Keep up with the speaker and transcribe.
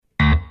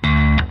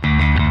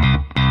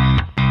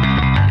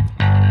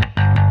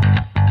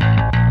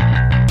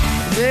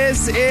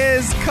This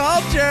is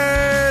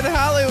Cultured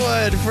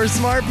Hollywood for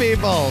smart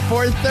people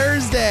for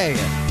Thursday,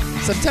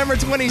 September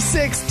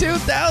 26,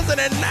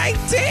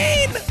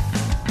 2019.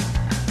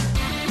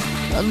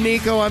 I'm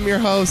Nico. I'm your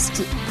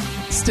host,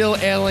 still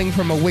ailing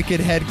from a wicked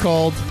head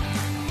cold.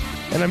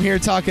 And I'm here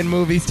talking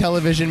movies,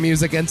 television,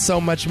 music, and so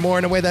much more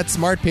in a way that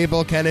smart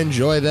people can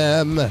enjoy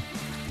them.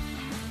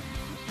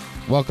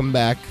 Welcome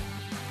back.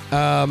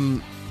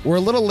 We're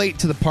a little late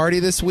to the party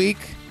this week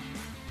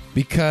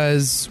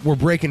because we're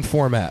breaking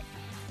format.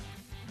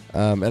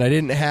 And I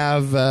didn't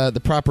have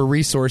the proper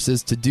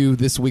resources to do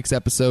this week's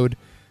episode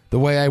the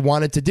way I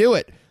wanted to do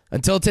it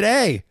until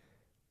today.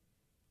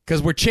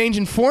 Because we're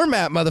changing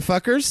format,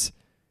 motherfuckers.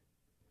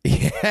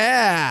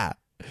 Yeah.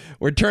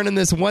 We're turning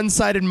this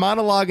one-sided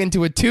monologue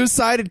into a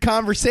two-sided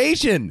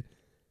conversation.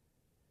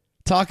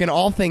 Talking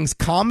all things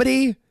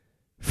comedy,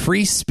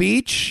 free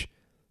speech,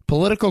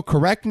 political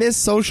correctness,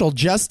 social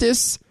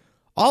justice.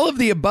 All of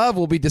the above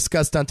will be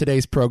discussed on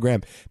today's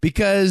program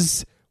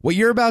because what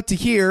you're about to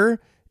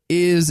hear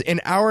is an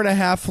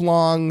hour-and-a-half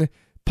long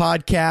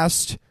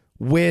podcast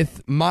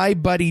with my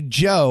buddy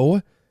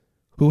Joe,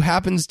 who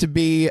happens to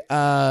be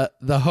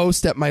the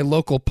host at my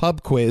local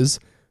pub quiz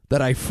that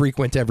I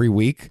frequent every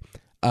week.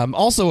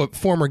 Also a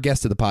former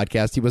guest of the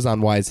podcast. He was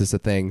on Why Is This a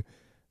Thing?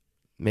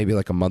 Maybe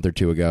like a month or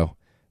two ago,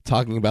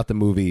 talking about the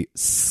movie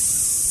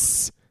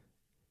 7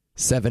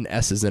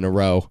 S's in a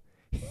row,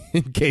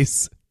 in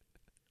case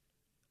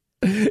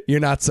you're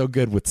not so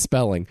good with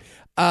spelling.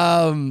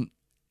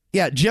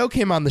 Yeah, Joe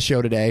came on the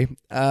show today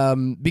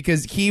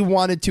because he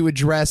wanted to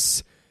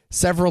address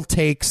several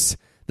takes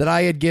that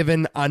I had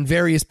given on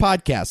various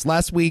podcasts.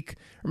 Last week,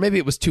 or maybe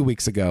it was 2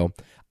 weeks ago,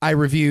 I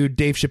reviewed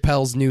Dave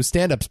Chappelle's new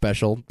stand-up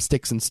special,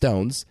 Sticks and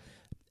Stones,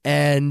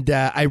 and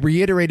I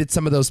reiterated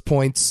some of those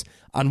points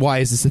on Why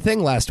Is This a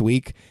Thing last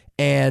week,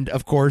 and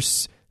of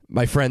course,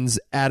 my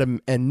friends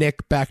Adam and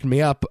Nick backed me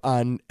up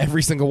on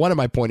every single one of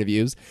my point of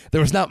views.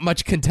 There was not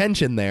much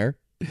contention there.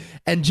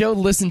 And Joe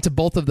listened to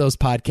both of those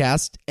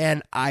podcasts,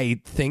 and I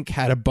think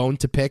had a bone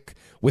to pick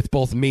with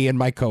both me and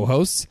my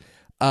co-hosts.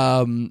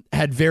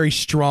 Had very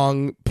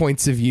strong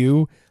points of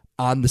view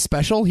on the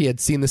special. He had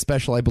seen the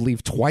special, I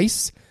believe,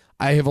 twice.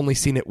 I have only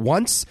seen it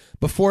once.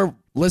 Before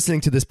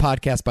listening to this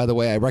podcast, by the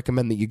way, I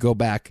recommend that you go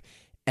back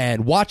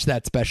and watch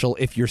that special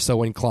if you're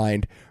so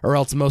inclined, or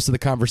else most of the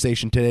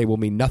conversation today will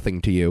mean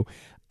nothing to you.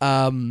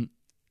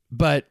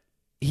 But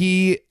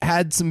he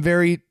had some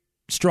very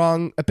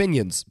strong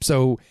opinions.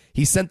 So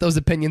he sent those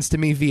opinions to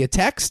me via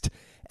text,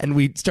 and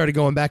we started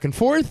going back and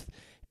forth.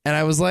 And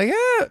I was like,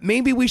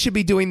 maybe we should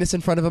be doing this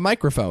in front of a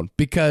microphone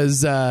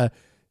because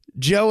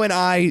Joe and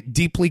I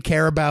deeply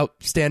care about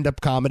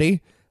stand-up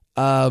comedy.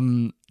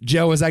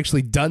 Joe has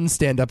actually done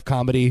stand-up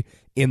comedy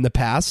in the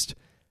past.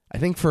 I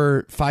think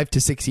for 5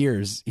 to 6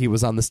 years, he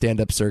was on the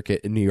stand-up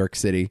circuit in New York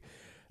City.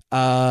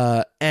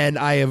 And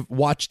I have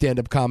watched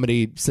stand-up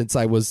comedy since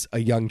I was a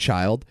young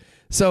child.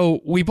 So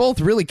we both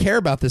really care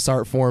about this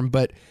art form,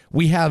 but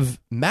we have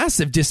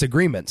massive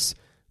disagreements,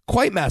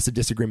 quite massive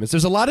disagreements.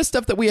 There's a lot of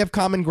stuff that we have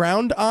common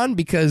ground on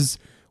because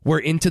we're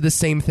into the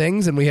same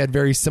things and we had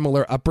very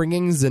similar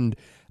upbringings. And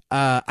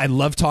I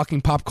love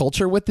talking pop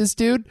culture with this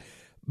dude.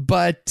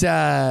 But,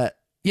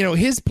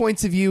 his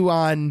points of view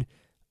on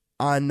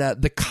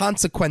the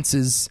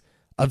consequences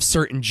of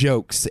certain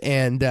jokes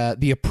and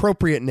the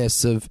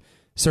appropriateness of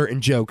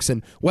certain jokes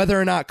and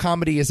whether or not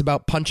comedy is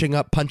about punching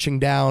up, punching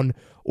down,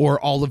 or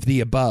all of the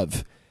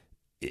above.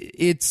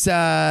 It's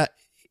a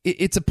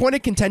point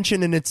of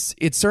contention, and it's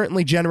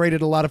certainly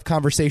generated a lot of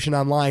conversation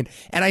online.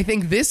 And I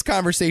think this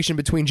conversation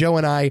between Joe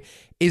and I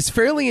is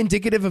fairly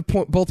indicative of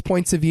both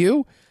points of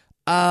view.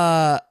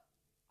 I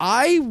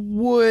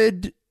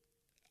would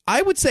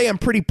say I'm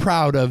pretty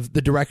proud of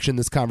the direction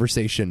this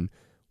conversation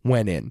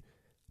went in.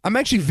 I'm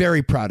actually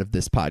very proud of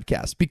this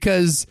podcast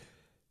because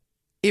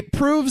it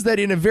proves that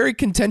in a very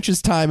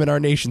contentious time in our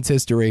nation's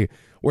history,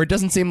 where it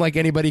doesn't seem like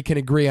anybody can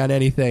agree on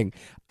anything,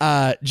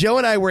 Joe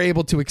and I were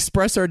able to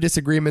express our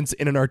disagreements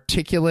in an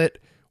articulate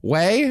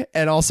way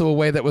and also a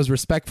way that was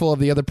respectful of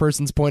the other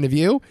person's point of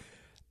view,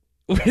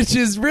 which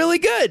is really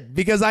good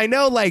because I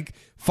know like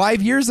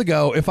 5 years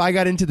ago, if I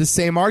got into the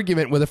same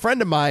argument with a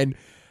friend of mine,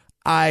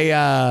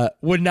 I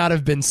would not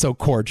have been so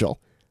cordial.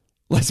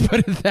 Let's put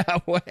it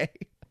that way.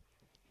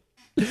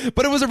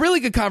 But it was a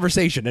really good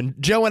conversation. And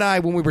Joe and I,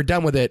 when we were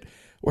done with it,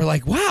 were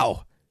like,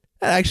 wow,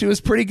 that actually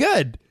was pretty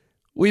good.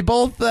 We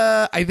both,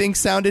 I think,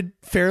 sounded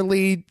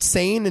fairly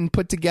sane and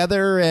put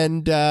together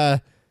and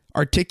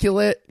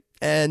articulate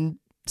and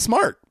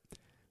smart,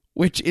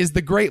 which is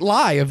the great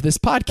lie of this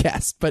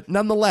podcast. But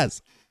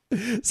nonetheless,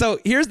 so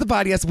here's the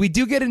podcast. We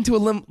do get into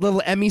a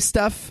little Emmy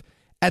stuff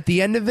at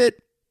the end of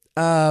it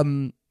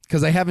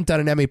because I haven't done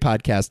an Emmy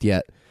podcast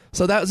yet.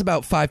 So that was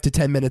about 5 to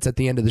 10 minutes at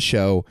the end of the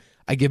show.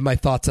 I give my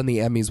thoughts on the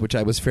Emmys, which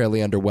I was fairly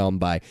underwhelmed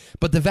by.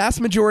 But the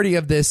vast majority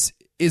of this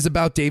is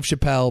about Dave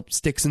Chappelle,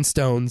 Sticks and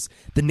Stones,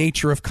 the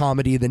nature of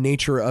comedy, the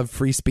nature of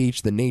free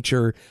speech, the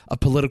nature of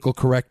political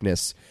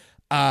correctness.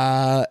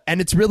 And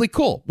it's really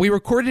cool. We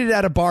recorded it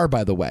at a bar,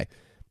 by the way,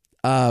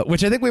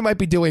 which I think we might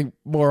be doing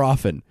more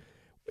often.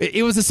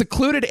 It was a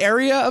secluded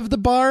area of the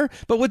bar,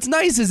 but what's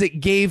nice is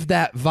it gave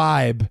that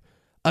vibe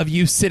of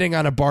you sitting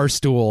on a bar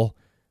stool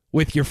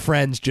with your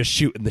friends just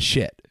shooting the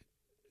shit.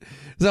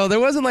 So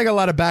there wasn't like a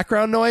lot of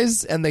background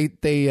noise, and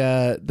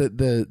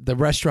the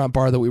restaurant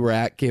bar that we were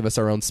at gave us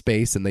our own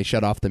space, and they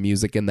shut off the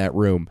music in that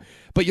room.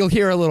 But you'll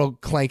hear a little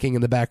clanking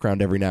in the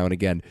background every now and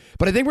again.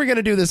 But I think we're going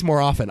to do this more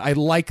often. I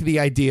like the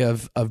idea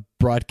of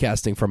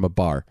broadcasting from a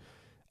bar.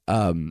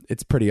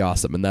 It's pretty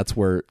awesome, and that's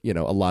where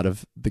a lot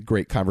of the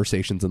great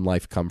conversations in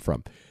life come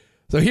from.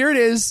 So here it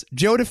is,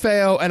 Joe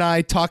DeFeo and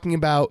I talking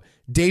about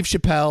Dave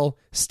Chappelle,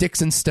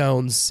 Sticks and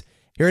Stones.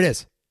 Here it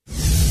is.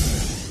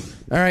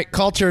 All right,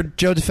 cultured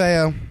Joe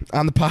DeFeo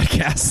on the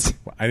podcast.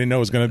 I didn't know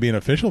it was going to be an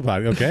official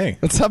podcast. Okay.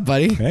 What's up,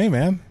 buddy? Hey,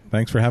 man.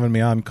 Thanks for having me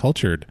on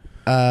Cultured.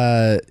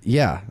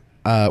 Yeah.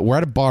 We're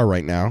at a bar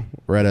right now.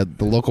 We're at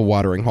the local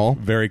watering hole.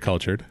 Very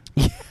cultured.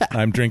 Yeah.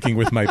 I'm drinking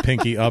with my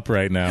pinky up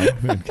right now,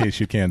 in case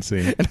you can't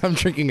see. And I'm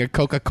drinking a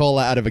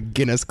Coca-Cola out of a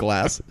Guinness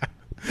glass.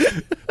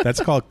 That's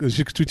called, we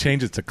should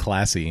change it to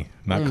classy,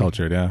 not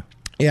cultured, yeah.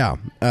 Yeah.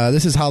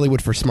 This is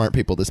Hollywood for smart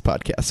people, this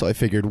podcast. So I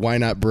figured, why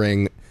not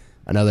bring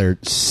another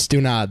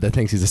stunad that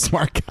thinks he's a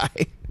smart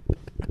guy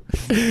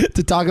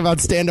to talk about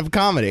stand-up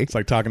comedy. It's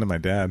like talking to my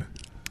dad.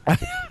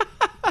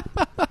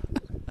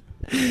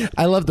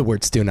 I love the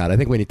word stunad. I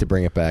think we need to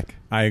bring it back.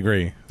 I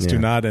agree.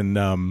 Stunad,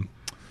 and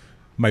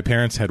my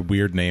parents had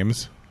weird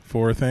names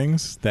for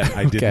things that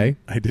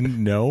I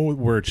didn't know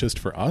were just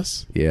for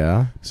us.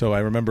 Yeah. So I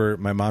remember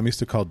my mom used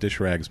to call dish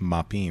rags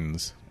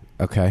mopines.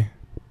 Okay.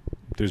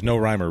 There's no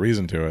rhyme or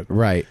reason to it.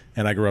 Right.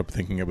 And I grew up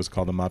thinking it was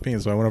called a mopine.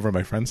 So I went over to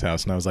my friend's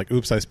house and I was like,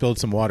 oops, I spilled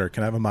some water.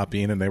 Can I have a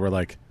mopine? And they were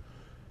like,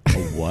 a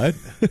what?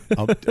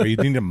 Are you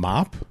needing a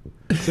mop?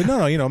 I said, no,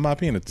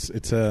 mopine.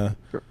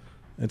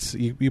 It's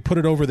you put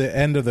it over the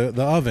end of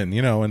the oven,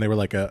 and they were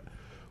like,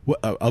 what,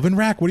 oven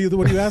rack? What are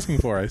you asking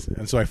for?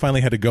 And so I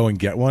finally had to go and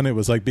get one. It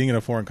was like being in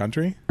a foreign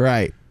country.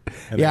 Right.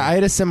 And yeah, I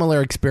had a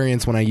similar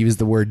experience when I used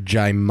the word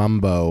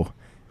jimumbo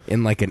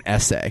in like an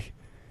essay.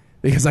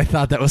 Because I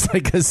thought that was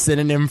like a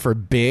synonym for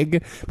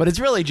big, but it's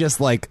really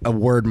just like a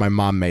word my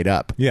mom made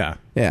up. Yeah.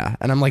 Yeah.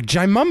 And I'm like,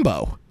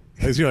 jimumbo.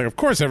 You're like, of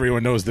course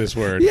everyone knows this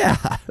word.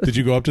 Yeah. Did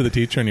you go up to the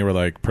teacher and you were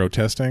like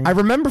protesting? I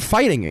remember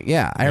fighting it.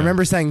 Yeah. I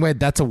remember saying, wait,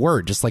 that's a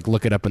word. Just like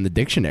look it up in the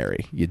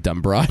dictionary, you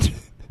dumb broad.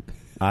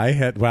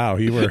 Wow,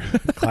 you were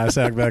class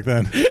act back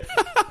then.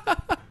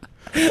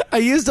 I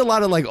used a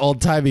lot of like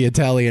old timey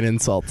Italian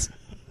insults.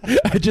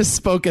 I just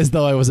spoke as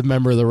though I was a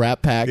member of the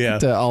Rat Pack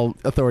to all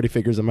authority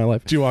figures in my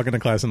life. Did you walk into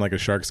class in like a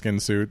sharkskin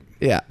suit?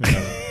 Yeah.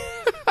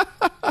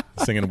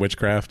 Singing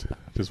witchcraft,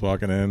 just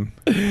walking in.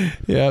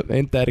 Yeah,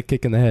 ain't that a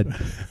kick in the head?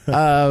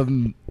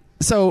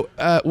 So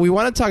we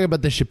want to talk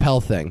about the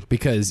Chappelle thing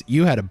because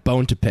you had a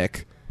bone to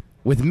pick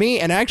with me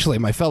and actually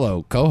my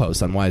fellow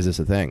co-host on Why Is This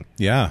a Thing?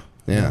 Yeah.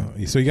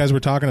 So you guys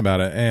were talking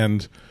about it,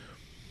 and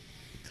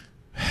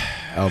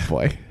oh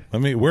boy.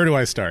 Where do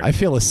I start? I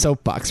feel a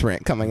soapbox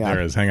rant coming out.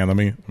 There is. Hang on.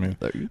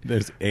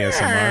 There's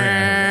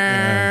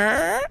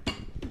ASMR.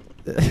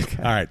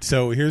 Okay. All right.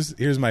 So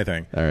here's my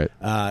thing. All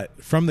right.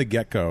 From the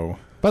get-go.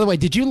 By the way,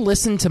 did you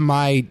listen to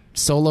my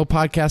solo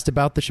podcast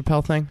about the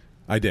Chappelle thing?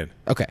 I did.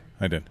 Okay.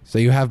 I did. So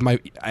you have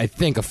I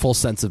think, a full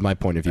sense of my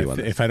point of view on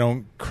this. If I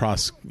don't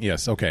cross,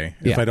 yes, okay.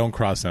 Yeah. If I don't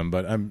cross them,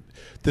 but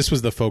this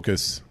was the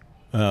focus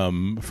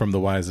from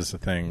the Why Is This a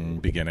Thing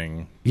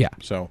beginning. Yeah.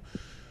 So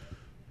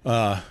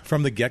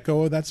from the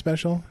get-go of that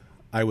special,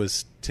 I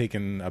was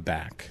taken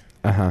aback.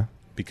 Uh-huh.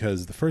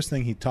 Because the first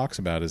thing he talks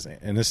about is,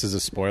 and this is a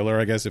spoiler,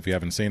 I guess, if you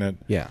haven't seen it.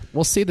 Yeah.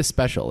 We'll see the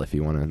special if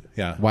you want to.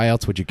 Yeah. Why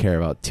else would you care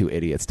about two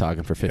idiots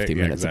talking for 50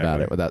 minutes about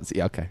it without...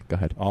 Yeah, okay, go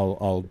ahead.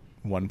 All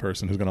one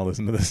person who's going to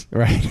listen to this.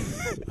 Right.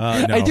 No.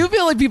 I do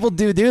feel like people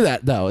do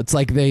that, though. It's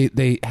like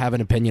they have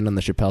an opinion on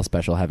the Chappelle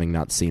special having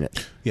not seen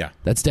it. Yeah.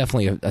 That's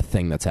definitely a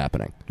thing that's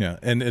happening. Yeah,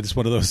 and it's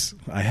one of those,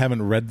 I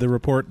haven't read the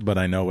report, but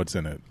I know what's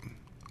in it.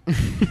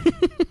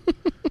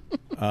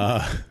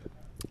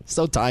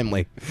 So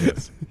timely.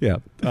 Yes. Yeah.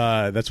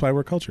 That's why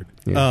we're cultured.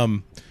 Yeah.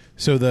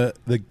 So the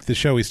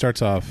show, he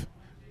starts off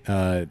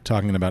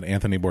talking about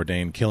Anthony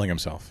Bourdain killing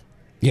himself.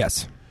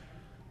 Yes.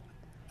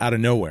 Out of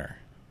nowhere.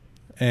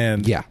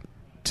 And yeah.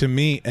 To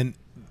me, and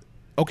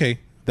okay,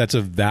 that's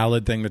a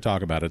valid thing to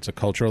talk about. It's a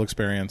cultural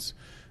experience.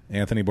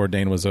 Anthony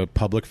Bourdain was a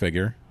public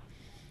figure.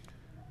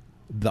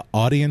 The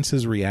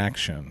audience's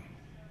reaction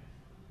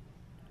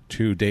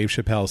to Dave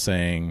Chappelle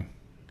saying,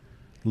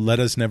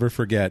 let us never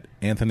forget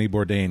Anthony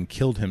Bourdain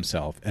killed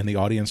himself, and the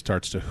audience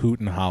starts to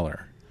hoot and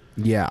holler.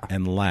 Yeah.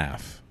 And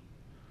laugh.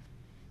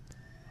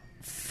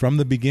 From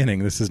the beginning,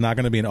 this is not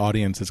going to be an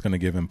audience that's going to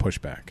give him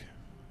pushback.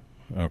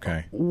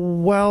 Okay.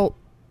 Well,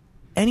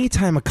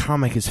 anytime a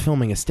comic is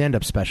filming a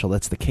stand-up special,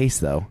 that's the case,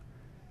 though.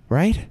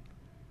 Right?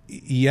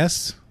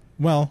 Yes.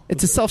 Well,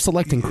 it's a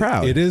self-selecting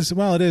crowd. It is.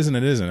 Well, it is and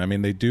it isn't. I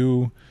mean, they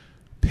do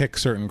pick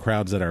certain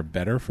crowds that are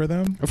better for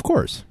them. Of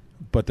course.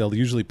 But they'll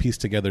usually piece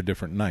together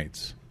different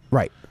nights.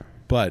 Right.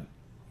 But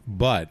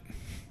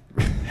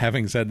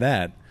having said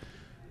that,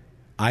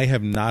 I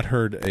have not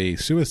heard a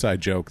suicide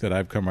joke that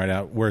I've come right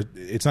out where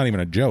it's not even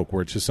a joke,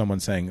 where it's just someone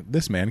saying,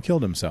 this man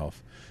killed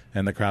himself.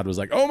 and the crowd was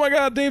like, "Oh my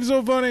God, Dave's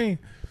so funny."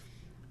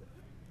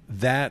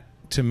 That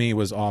to me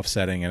was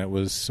offsetting, and it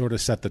was sort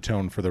of set the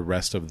tone for the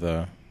rest of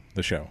the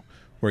show,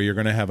 where you're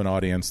going to have an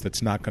audience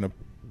that's not going to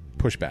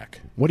push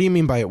back. What do you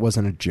mean by it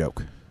wasn't a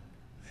joke?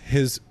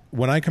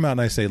 When I come out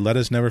and I say, "Let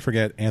us never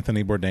forget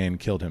Anthony Bourdain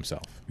killed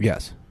himself,"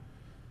 Yes.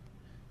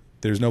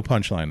 there's no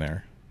punchline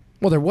there.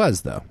 Well, there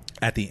was, though.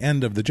 At the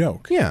end of the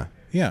joke. Yeah.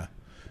 Yeah.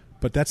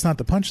 But that's not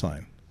the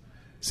punchline.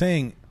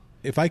 Saying,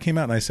 if I came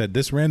out and I said,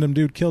 "This random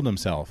dude killed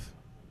himself,"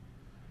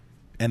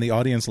 and the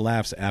audience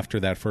laughs after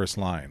that first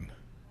line,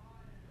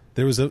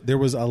 there was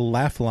a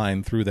laugh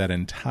line through that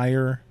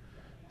entire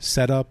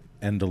setup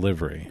and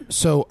delivery.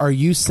 So are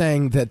you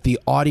saying that the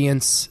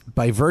audience,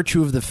 by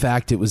virtue of the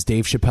fact it was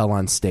Dave Chappelle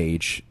on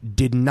stage,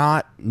 did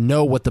not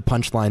know what the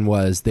punchline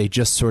was? They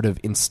just sort of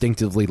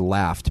instinctively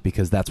laughed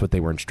because that's what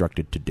they were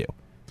instructed to do.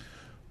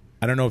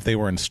 I don't know if they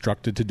were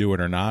instructed to do it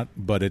or not,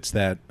 but it's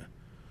that...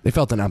 They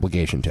felt an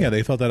obligation to. Yeah,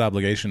 they felt that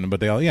obligation,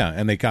 but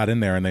and they got in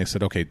there and they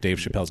said, okay, Dave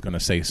Chappelle's going to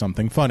say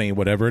something funny.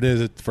 Whatever it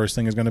is, the first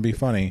thing is going to be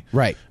funny.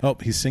 Right. Oh,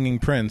 he's singing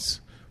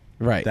Prince.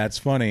 Right. That's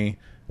funny.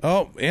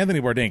 Oh,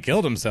 Anthony Bourdain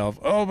killed himself.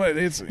 Oh, but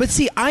it's... But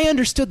see, I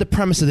understood the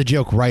premise of the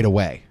joke right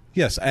away.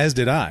 Yes, as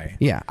did I.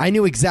 Yeah, I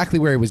knew exactly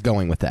where he was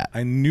going with that.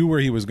 I knew where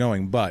he was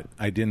going, but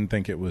I didn't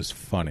think it was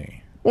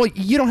funny. Well,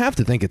 you don't have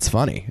to think it's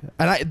funny.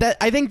 And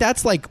I think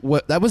that's like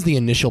that was the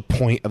initial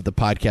point of the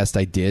podcast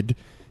I did,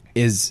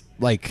 is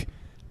like,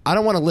 I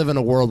don't want to live in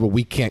a world where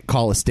we can't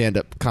call a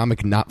stand-up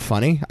comic not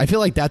funny. I feel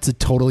like that's a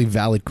totally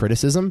valid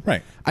criticism.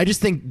 Right. I just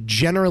think,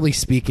 generally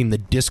speaking, the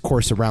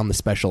discourse around the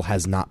special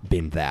has not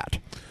been that.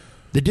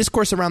 The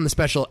discourse around the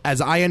special,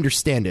 as I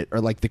understand it,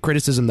 or like the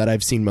criticism that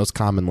I've seen most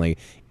commonly,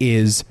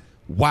 is,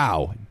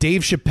 wow,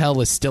 Dave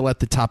Chappelle is still at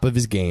the top of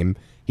his game.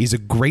 He's a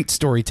great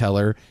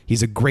storyteller.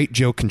 He's a great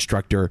joke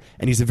constructor.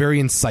 And he's a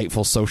very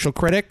insightful social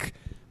critic.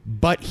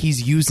 But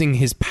he's using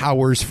his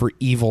powers for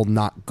evil,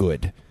 not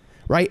good.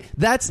 Right?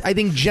 That's, I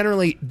think,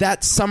 generally,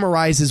 that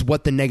summarizes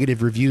what the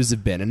negative reviews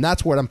have been. And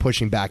that's what I'm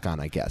pushing back on,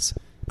 I guess.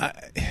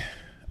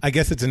 I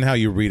guess it's in how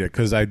you read it,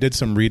 because I did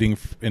some reading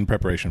in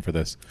preparation for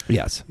this.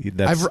 Yes.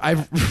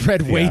 I've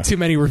read way too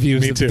many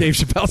reviews of the Dave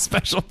Chappelle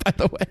special, by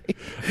the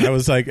way. I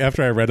was like,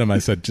 after I read them, I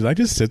said, did I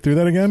just sit through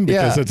that again?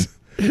 Because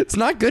it's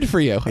not good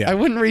for you. Yeah. I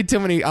wouldn't read too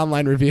many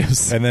online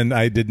reviews. And then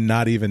I did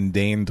not even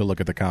deign to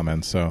look at the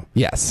comments. So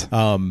yes.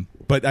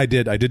 But I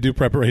did do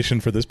preparation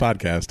for this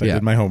podcast. I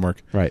did my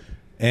homework. Right.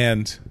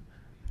 And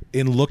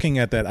in looking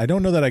at that, I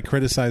don't know that I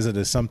criticize it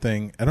as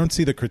something. I don't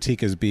see the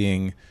critique as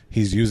being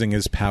he's using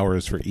his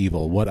powers for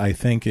evil. What I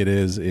think it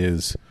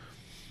is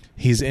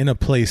he's in a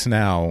place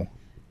now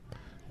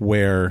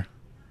where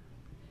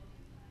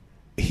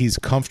he's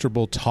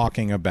comfortable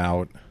talking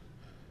about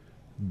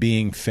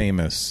being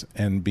famous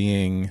and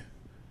being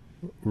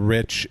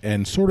rich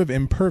and sort of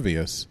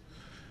impervious.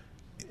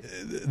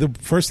 The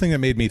first thing that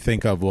made me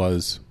think of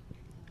was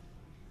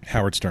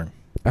Howard Stern.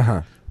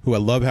 Uh-huh. Who I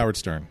love Howard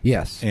Stern.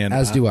 Yes, and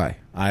as do I.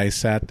 I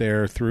sat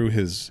there through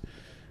his,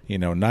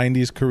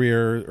 90s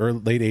career, or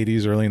late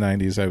 80s, early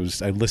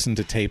 90s. I listened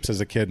to tapes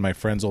as a kid. My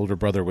friend's older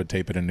brother would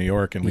tape it in New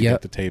York, and we'd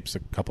get the tapes a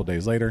couple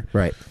days later.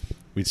 Right.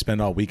 We'd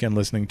spend all weekend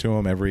listening to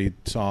him, every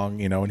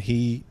song, and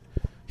he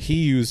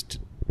used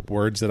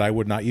words that I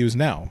would not use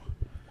now.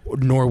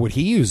 Nor would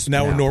he use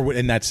now.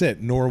 And that's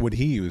it. Nor would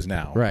he use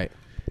now. Right.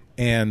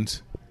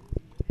 And,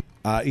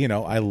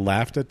 I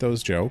laughed at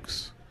those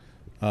jokes.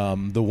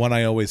 The one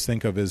I always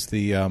think of is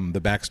the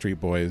Backstreet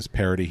Boys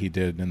parody he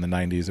did in the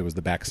 90s. It was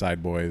the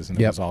Backside Boys, and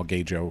it was all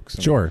gay jokes.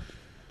 And, sure.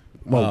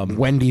 Well,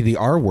 Wendy the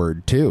R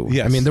word, too.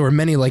 Yes. I mean, there were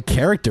many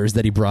characters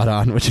that he brought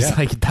on, which is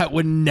that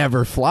would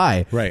never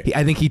fly. Right.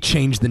 I think he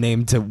changed the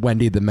name to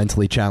Wendy the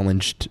mentally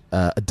challenged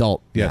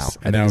adult now.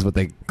 I think is what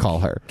they call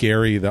her.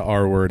 Gary the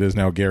R word is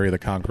now Gary the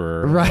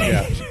Conqueror.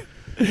 Right.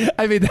 Yeah.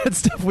 I mean, that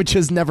stuff would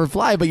just never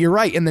fly. But you're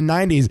right. In the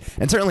 90s,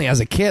 and certainly as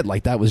a kid,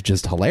 that was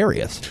just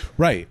hilarious.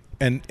 Right.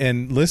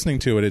 And listening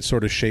to it, it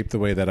sort of shaped the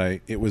way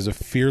that it was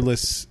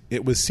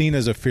seen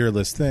as a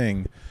fearless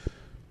thing.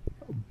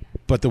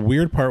 But the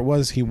weird part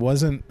was he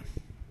wasn't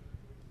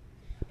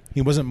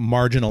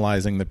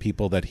marginalizing the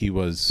people that he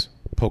was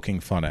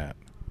poking fun at.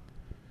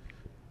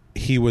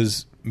 He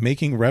was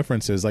making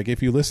references, like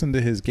if you listen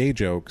to his gay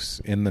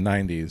jokes in the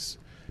 90s,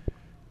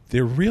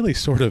 they're really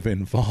sort of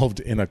involved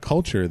in a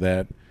culture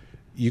that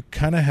you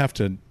kind of have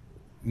to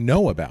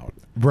know about.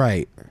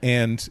 Right.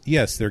 And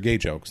yes, they're gay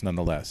jokes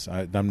nonetheless.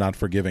 I'm not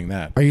forgiving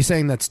that. Are you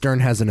saying that Stern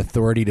has an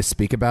authority to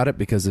speak about it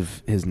because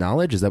of his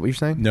knowledge? Is that what you're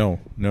saying? No.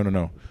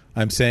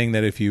 I'm saying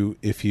that if you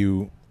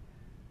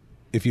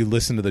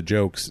listen to the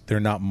jokes, they're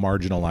not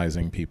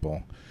marginalizing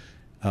people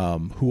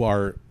who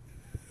are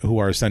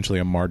essentially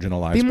a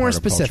marginalized. Be more part of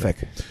specific.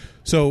 culture.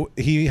 So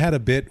he had a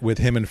bit with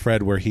him and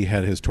Fred where he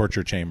had his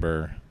torture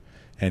chamber,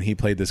 and he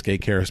played this gay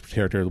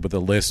character with a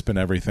lisp and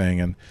everything,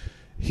 and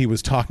he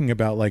was talking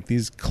about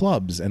these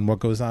clubs and what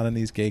goes on in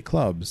these gay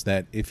clubs,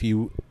 that if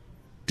you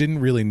didn't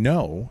really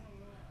know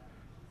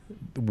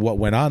what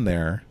went on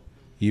there,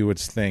 you would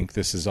think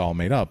this is all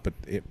made up,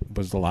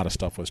 but a lot of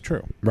stuff was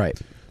true. Right.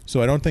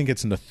 So I don't think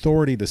it's an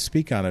authority to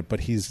speak on it,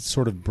 but he's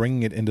sort of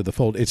bringing it into the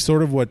fold. It's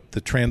sort of what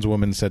the trans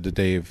woman said to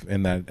Dave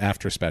in that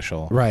after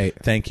special. Right.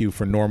 Thank you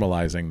for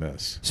normalizing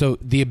this. So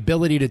the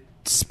ability to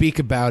speak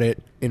about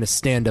it in a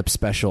stand-up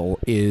special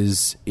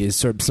is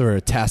sort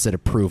of tacit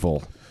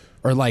approval.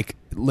 Or like,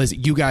 Liz,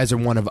 you guys are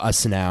one of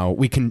us now.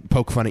 We can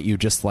poke fun at you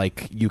just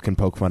like you can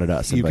poke fun at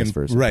us, and vice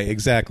versa. Right,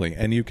 exactly.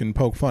 And you can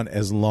poke fun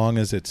as long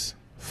as it's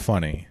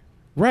funny.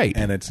 Right.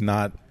 And it's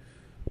not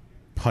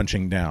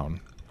punching down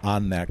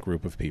on that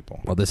group of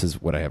people. Well, this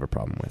is what I have a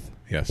problem with.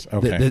 Yes.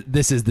 Okay.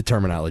 This is the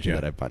terminology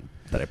that I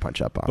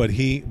punch up on. But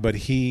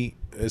he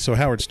so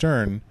Howard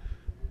Stern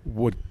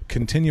would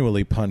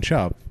continually punch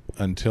up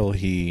until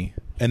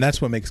and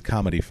that's what makes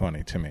comedy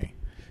funny to me,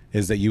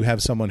 is that you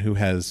have someone who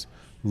has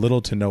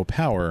little to no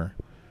power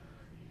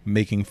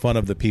making fun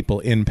of the people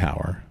in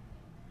power.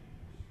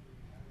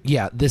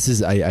 Yeah, this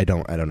is I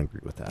don't agree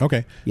with that.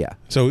 Okay. Yeah.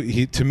 So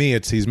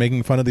he's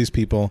making fun of these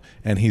people,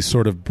 and he's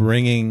sort of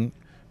bringing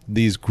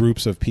these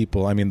groups of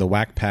people. I mean, the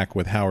Whack Pack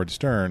with Howard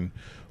Stern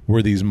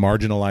were these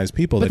marginalized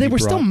people. But they were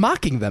still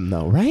mocking them,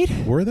 though, right?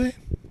 Were they?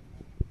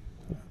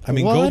 I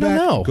mean, I don't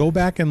know. Go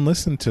back and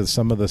listen to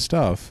some of the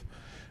stuff.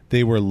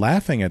 They were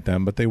laughing at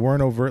them, but they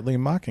weren't overtly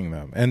mocking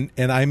them.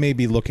 And I may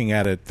be looking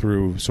at it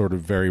through sort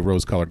of very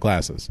rose-colored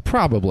glasses.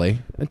 Probably,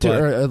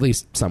 or at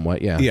least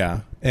somewhat. Yeah.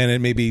 Yeah, and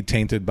it may be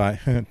tainted by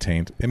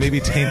It may be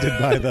tainted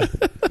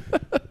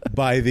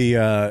by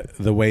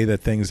the way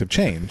that things have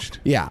changed.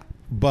 Yeah.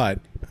 But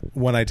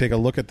when I take a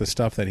look at the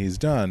stuff that he's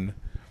done,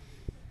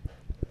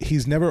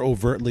 he's never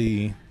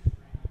overtly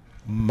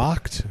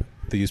mocked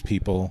these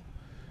people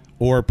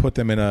or put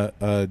them in a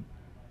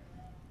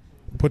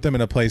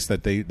place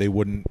that they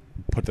wouldn't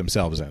put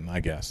themselves in, I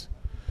guess.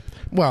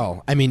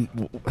 Well, I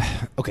mean,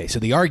 okay, so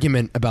the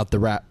argument about the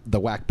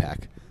Whack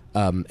Pack,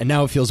 and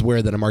now it feels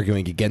weird that I'm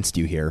arguing against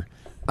you here,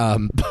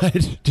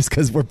 but just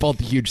because we're both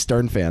huge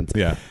Stern fans.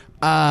 Yeah.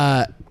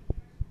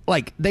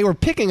 Like, they were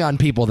picking on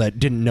people that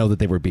didn't know that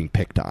they were being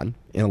picked on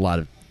in a lot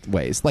of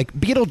ways. Like,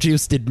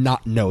 Beetlejuice did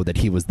not know that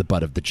he was the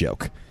butt of the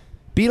joke.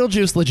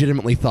 Beetlejuice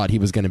legitimately thought he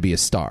was going to be a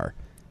star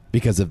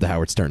because of the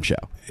Howard Stern show.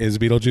 Is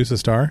Beetlejuice a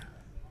star?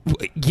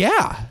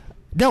 Yeah.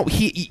 No,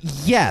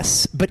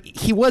 yes, but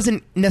he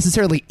wasn't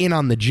necessarily in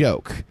on the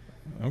joke.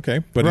 Okay,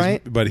 but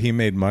right? But he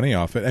made money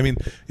off it. I mean,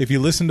 if you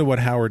listen to what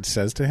Howard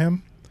says to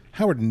him,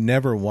 Howard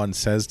never once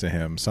says to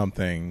him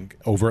something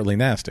overtly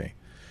nasty.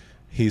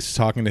 He's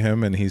talking to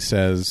him and he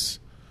says,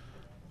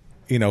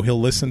 he'll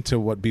listen to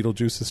what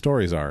Beetlejuice's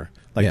stories are.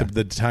 Like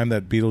the time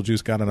that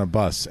Beetlejuice got on a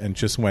bus and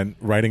just went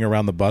riding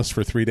around the bus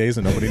for 3 days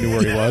and nobody knew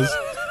where he was.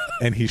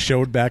 And he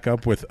showed back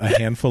up with a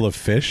handful of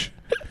fish.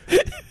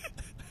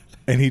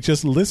 And he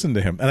just listened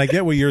to him. And I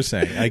get what you're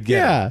saying. I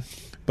get it.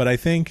 But I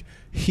think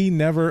he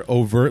never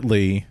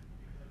overtly,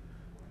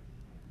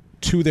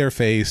 to their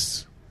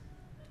face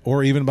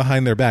or even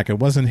behind their back, it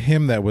wasn't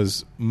him that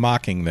was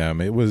mocking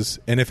them. It was,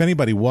 and if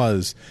anybody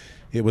was,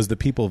 it was the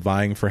people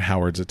vying for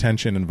Howard's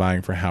attention and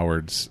vying for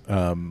Howard's,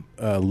 I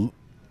don't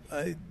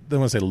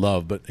want to say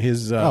love, but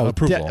his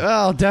approval.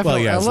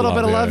 Definitely. Well, a little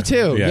bit of love,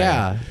 too.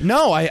 Yeah.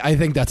 No, I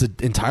think that's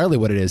entirely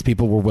what it is.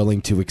 People were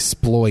willing to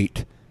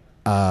exploit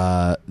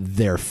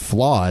their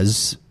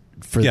flaws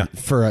for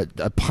a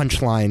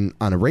punchline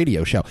on a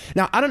radio show.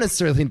 Now, I don't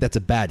necessarily think that's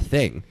a bad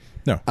thing.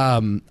 No.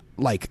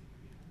 Like,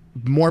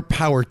 more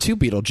power to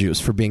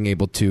Beetlejuice for being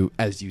able to,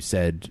 as you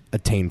said,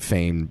 attain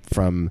fame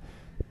from,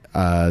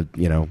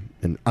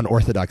 an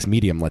unorthodox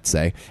medium, let's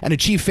say, and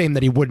achieve fame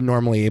that he wouldn't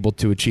normally able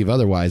to achieve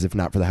otherwise if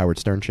not for the Howard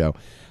Stern show.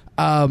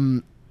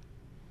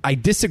 I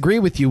disagree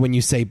with you when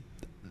you say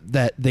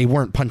that they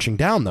weren't punching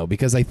down, though,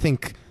 because I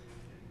think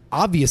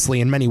obviously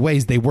in many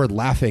ways they were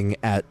laughing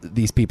at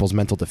these people's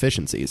mental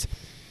deficiencies.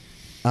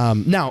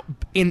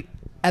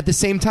 At the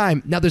same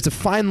time, now there's a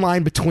fine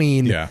line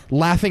between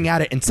laughing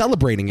at it and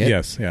celebrating it.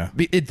 Yes, yeah.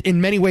 In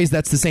many ways,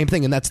 that's the same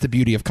thing, and that's the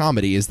beauty of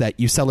comedy, is that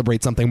you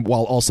celebrate something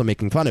while also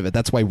making fun of it.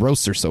 That's why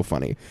roasts are so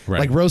funny. Right.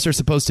 Like, roasts are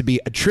supposed to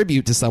be a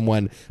tribute to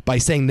someone by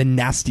saying the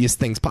nastiest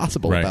things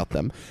possible about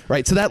them.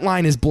 Right? So that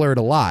line is blurred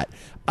a lot.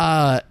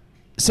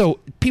 So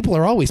people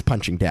are always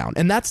punching down,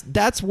 and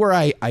that's where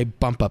I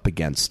bump up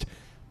against.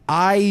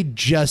 I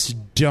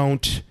just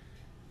don't...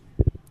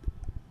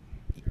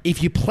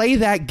 If you play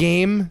that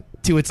game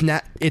to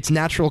its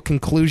natural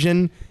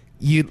conclusion,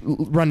 you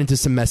run into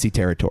some messy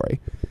territory.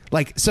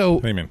 Like, so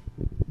what do you mean?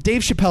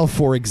 Dave Chappelle,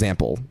 for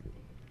example,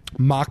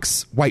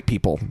 mocks white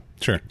people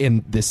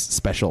in this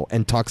special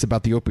and talks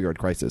about the opioid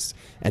crisis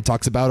and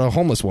talks about a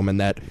homeless woman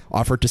that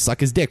offered to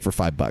suck his dick for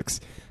 $5.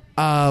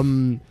 I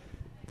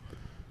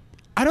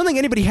don't think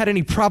anybody had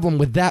any problem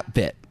with that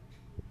bit,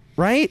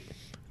 right?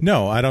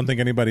 No, I don't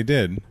think anybody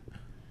did.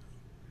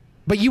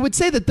 But you would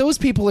say that those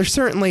people are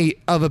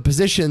certainly of a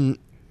position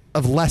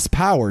of less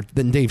power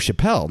than Dave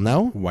Chappelle,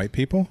 no? White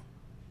people?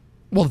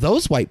 Well,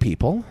 those white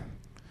people.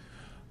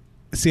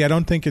 See, I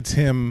don't think it's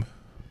him.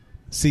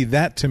 See,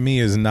 that to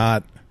me is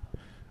not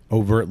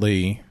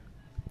overtly,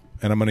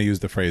 and I'm going to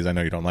use the phrase, I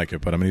know you don't like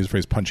it, but I'm going to use the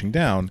phrase punching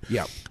down.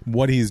 Yeah.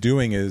 What he's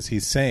doing is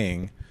he's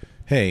saying,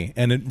 hey,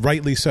 and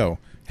rightly so,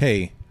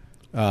 hey,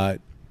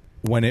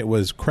 when it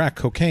was crack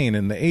cocaine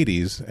in the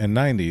 80s and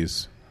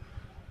 90s,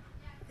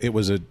 it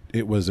was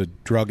a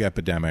drug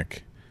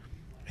epidemic,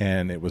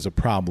 and it was a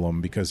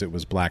problem because it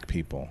was black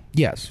people.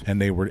 Yes.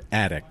 And they were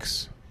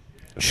addicts.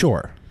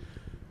 Sure.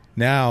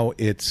 Now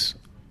it's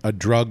a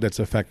drug that's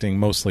affecting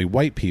mostly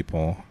white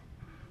people.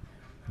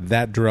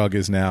 That drug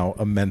is now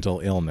a mental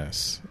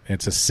illness.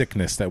 It's a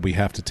sickness that we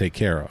have to take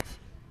care of.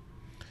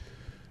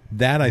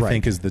 That, I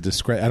think, is the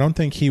discredit. I don't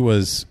think he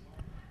was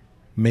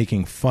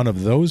making fun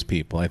of those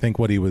people. I think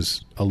what he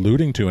was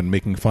alluding to and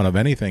making fun of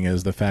anything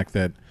is the fact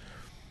that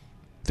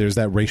there's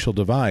that racial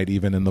divide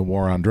even in the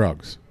war on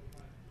drugs,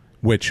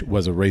 which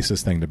was a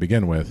racist thing to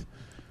begin with.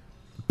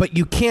 But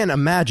you can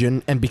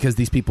imagine, and because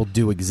these people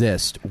do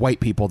exist, white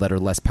people that are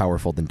less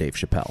powerful than Dave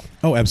Chappelle.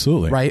 Oh,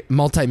 absolutely. Right?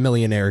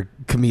 Multi-millionaire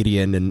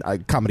comedian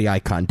and comedy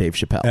icon Dave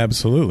Chappelle.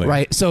 Absolutely.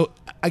 Right? So,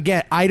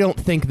 again, I don't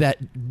think that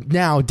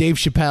now Dave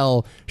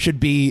Chappelle should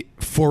be,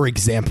 for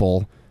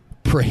example,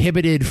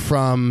 prohibited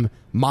from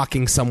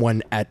mocking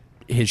someone at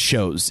his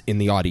shows in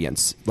the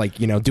audience, like,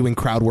 you know, doing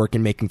crowd work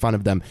and making fun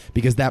of them,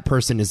 because that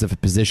person is of a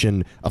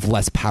position of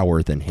less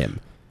power than him.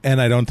 And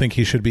I don't think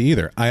he should be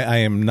either. I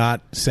am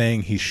not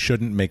saying he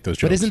shouldn't make those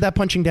jokes. But isn't that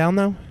punching down,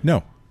 though?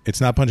 No, it's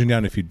not punching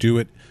down if you do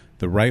it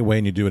the right way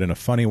and you do it in a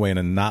funny way and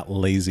a not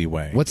lazy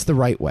way. What's the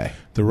right way?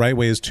 The right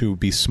way is to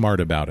be smart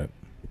about it.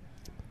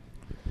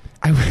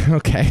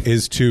 Okay.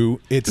 It's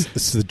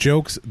the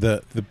jokes.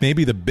 The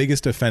maybe the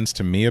biggest offense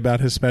to me about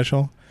his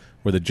special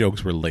were the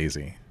jokes were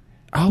lazy.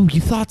 Oh,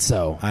 you thought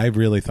so? I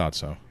really thought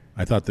so.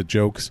 I thought the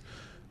jokes,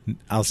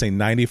 I'll say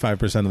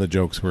 95% of the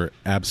jokes were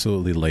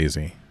absolutely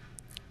lazy.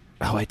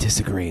 Oh, I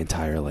disagree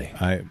entirely.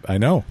 I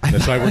know.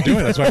 That's why we're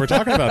doing. That's why we're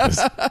talking about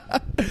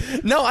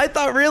this. No, I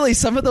thought really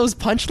some of those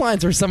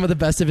punchlines were some of the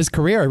best of his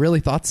career. I really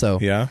thought so.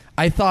 Yeah.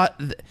 I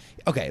thought.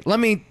 Okay, let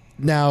me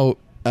now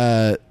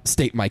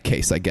state my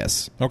case, I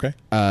guess. Okay.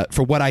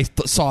 For what I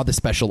saw the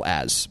special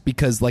as,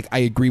 because like I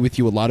agree with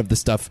you, a lot of the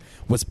stuff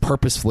was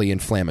purposefully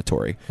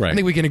inflammatory. Right. I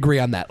think we can agree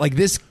on that. Like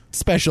this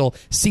special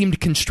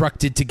seemed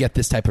constructed to get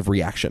this type of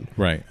reaction.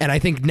 Right. And I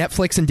think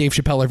Netflix and Dave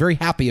Chappelle are very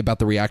happy about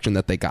the reaction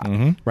that they got.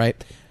 Mm-hmm.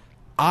 Right.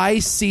 I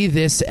see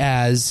this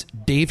as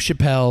Dave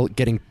Chappelle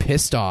getting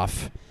pissed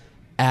off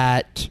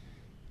at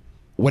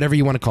whatever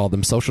you want to call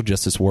them, social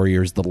justice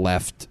warriors, the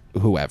left,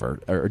 whoever,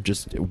 or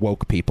just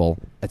woke people,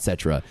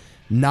 etc.,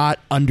 not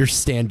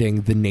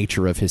understanding the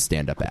nature of his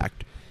stand-up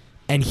act.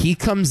 And he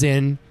comes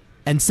in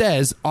and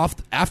says,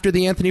 after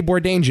the Anthony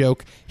Bourdain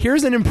joke,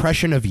 here's an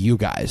impression of you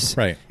guys.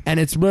 Right. And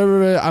it's, blah, blah,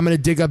 blah, I'm going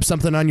to dig up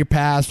something on your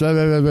past, blah,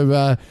 blah, blah,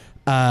 blah,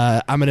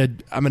 blah. I'm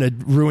gonna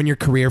ruin your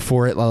career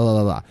for it, blah, blah,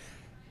 blah, blah.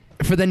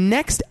 For the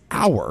next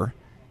hour,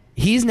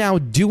 he's now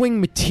doing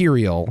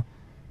material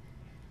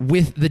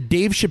with the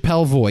Dave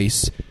Chappelle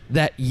voice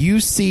that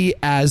you see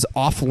as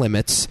off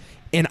limits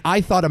in,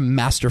 I thought, a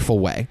masterful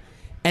way.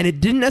 And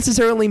it didn't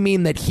necessarily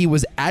mean that he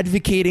was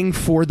advocating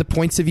for the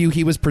points of view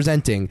he was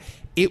presenting.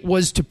 It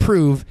was to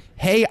prove,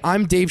 hey,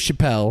 I'm Dave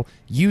Chappelle.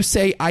 You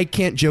say I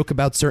can't joke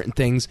about certain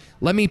things.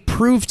 Let me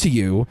prove to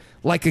you,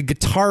 like a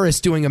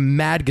guitarist doing a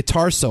mad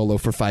guitar solo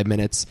for 5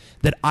 minutes,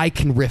 that I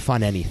can riff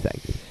on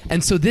anything.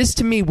 And so this,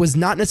 to me, was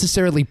not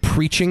necessarily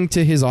preaching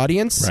to his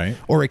audience, right,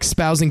 or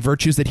espousing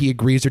virtues that he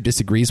agrees or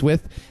disagrees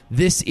with.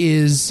 This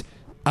is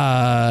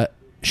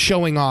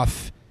showing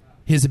off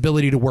his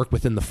ability to work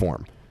within the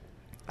form.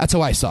 That's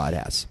how I saw it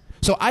as.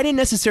 So I didn't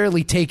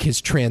necessarily take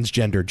his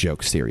transgender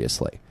joke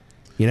seriously,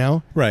 you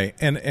know? Right.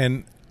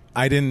 And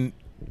I didn't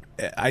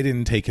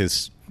take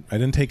his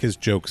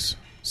jokes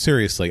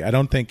seriously. I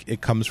don't think it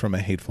comes from a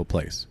hateful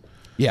place.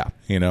 Yeah.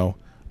 You know,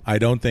 I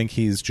don't think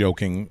he's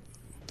joking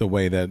the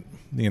way that,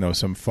 you know,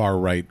 some far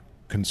right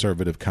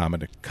conservative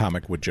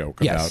comic would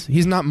joke about. Yes.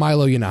 He's not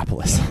Milo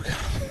Yiannopoulos.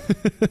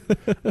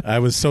 I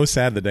was so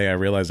sad the day I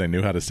realized I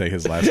knew how to say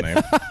his last name.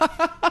 It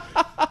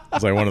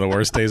was like one of the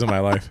worst days of my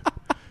life.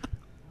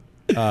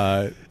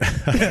 I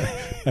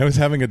was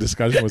having a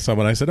discussion with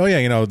someone. I said, "Oh yeah,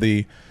 you know,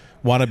 the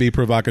wannabe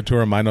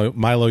provocateur Milo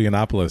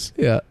Yiannopoulos."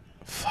 Yeah.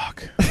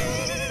 Fuck.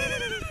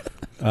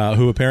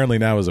 Who apparently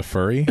now is a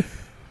furry.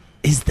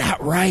 Is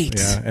that right?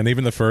 Yeah, and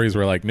even the furries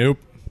were like, "Nope."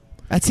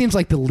 That seems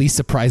like the least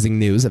surprising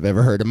news I've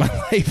ever heard in my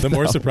life. The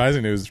more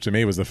surprising news to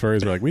me was the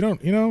furries were like, "We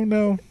don't, you know,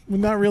 no,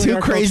 not really too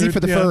our crazy culture. for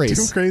the Yeah,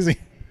 furries. Too crazy."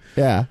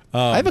 Yeah.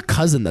 I have a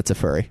cousin that's a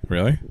furry.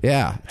 Really?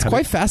 Yeah. It's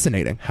quite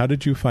fascinating. How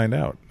did you find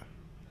out?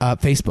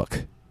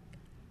 Facebook.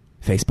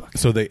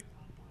 So they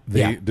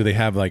Yeah. do they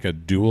have like a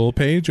dual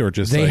page or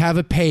just they like, have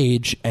a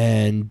page,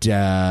 and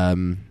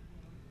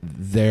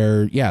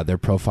their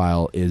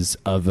profile is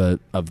of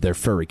their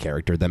furry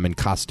character, them in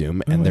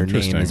costume, and their name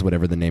interesting. is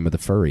whatever the name of the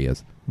furry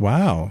is.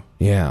 Wow.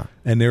 Yeah.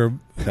 And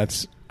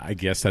I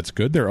guess that's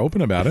good. They're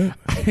open about it.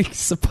 I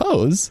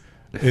suppose.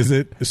 Is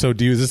it? So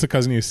is this a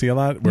cousin you see a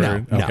lot?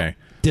 No. Okay.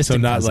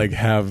 Distant so not cousin. like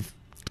have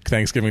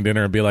Thanksgiving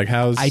dinner and be like,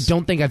 how's... I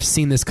don't think I've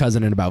seen this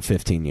cousin in about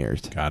 15 years.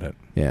 Got it.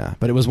 Yeah.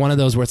 But it was one of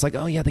those where it's like,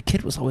 oh yeah, the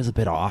kid was always a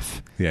bit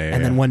off. Yeah.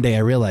 And then one day I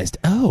realized,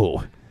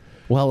 oh,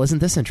 well, isn't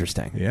this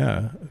interesting?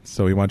 Yeah.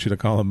 So we want you to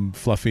call him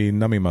Fluffy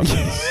Nummy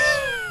Muffins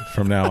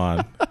from now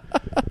on.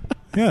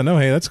 Yeah, no,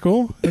 hey, that's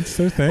cool. That's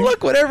their thing.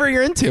 Look, whatever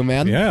you're into,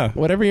 man. Yeah.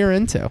 Whatever you're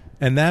into.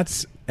 And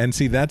that's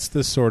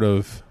the sort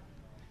of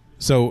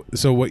so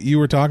what you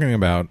were talking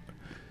about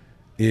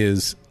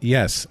is,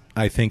 yes,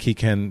 I think he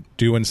can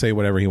do and say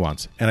whatever he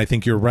wants. And I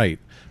think you're right.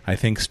 I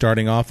think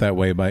starting off that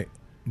way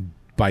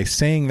by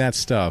saying that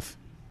stuff,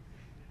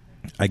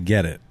 I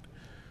get it.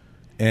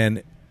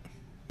 And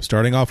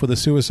starting off with a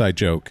suicide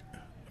joke,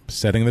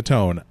 setting the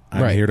tone,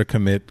 I'm Right. here to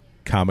commit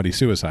comedy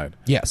suicide.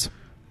 Yes.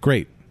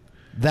 Great.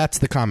 That's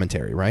the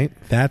commentary, right?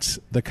 That's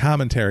the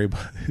commentary,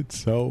 but it's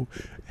so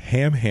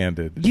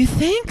ham-handed. You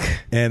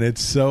think? And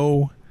it's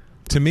so,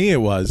 to me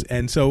it was,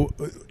 and so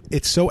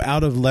it's so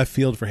out of left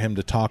field for him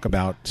to talk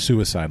about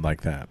suicide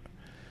like that.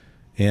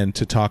 And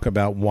to talk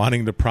about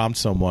wanting to prompt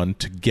someone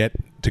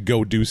to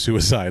go do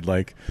suicide.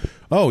 Like,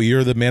 oh,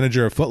 you're the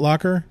manager of Foot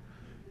Locker?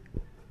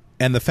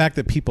 And the fact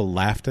that people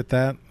laughed at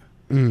that,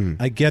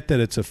 I get that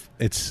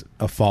it's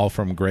a fall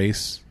from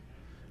grace,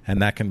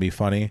 and that can be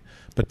funny.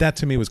 But that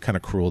to me was kind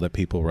of cruel that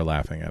people were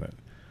laughing at it.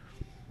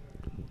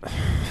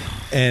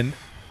 And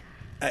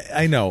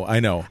I know.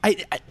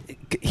 I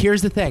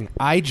here's the thing.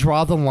 I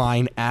draw the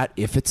line at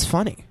if it's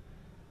funny.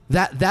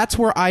 That's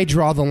where I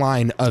draw the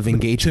line of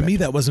engagement. To me,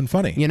 that wasn't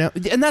funny. You know,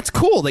 and that's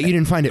cool that you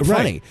didn't find it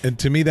funny. Right. And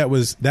to me, that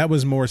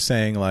was more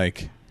saying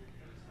like,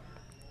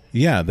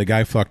 yeah, the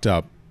guy fucked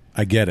up.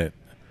 I get it.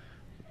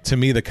 To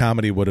me, the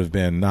comedy would have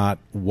been not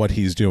what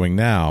he's doing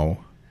now,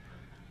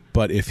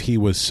 but if he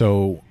was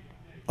so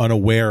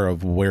unaware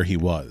of where he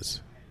was.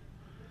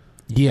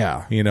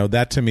 Yeah. You know,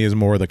 that to me is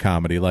more the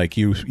comedy. Like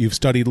you've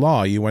studied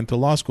law, you went to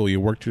law school,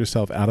 you worked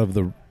yourself out of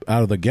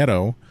the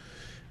ghetto,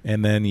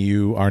 and then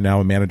you are now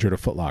a manager at a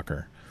Foot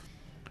Locker.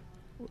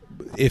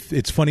 If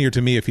it's funnier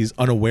to me if he's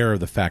unaware of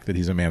the fact that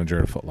he's a manager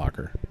at a Foot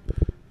Locker,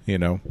 you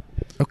know.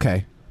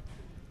 Okay.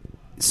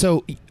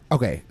 So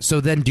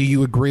then do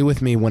you agree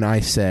with me when I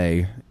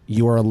say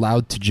you are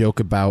allowed to joke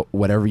about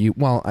whatever you...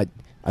 Well, I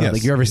don't Yes.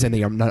 think you're ever saying that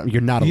you're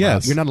not allowed.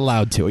 Yes. You're not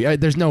allowed to.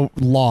 There's no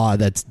law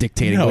that's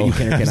dictating No. what you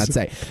can or cannot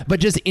say. But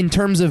just in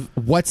terms of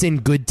what's in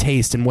good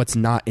taste and what's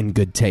not in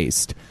good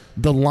taste,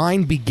 the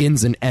line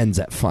begins and ends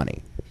at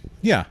funny.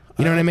 Yeah.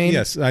 You know what I mean?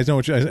 Yes, I know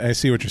I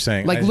see what you're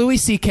saying. Like Louis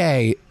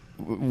C.K.,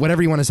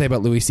 whatever you want to say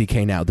about Louis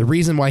C.K. now, the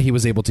reason why he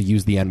was able to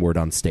use the N-word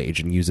on stage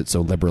and use it so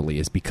liberally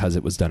is because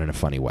it was done in a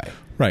funny way.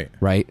 Right.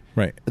 Right?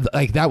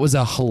 Like, that was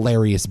a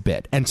hilarious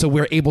bit. And so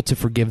we're able to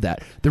forgive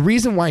that. The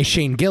reason why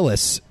Shane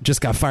Gillis just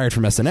got fired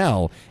from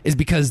SNL is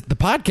because the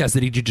podcast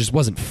that he did just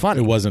wasn't funny.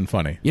 It wasn't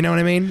funny. You know what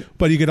I mean?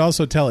 But you could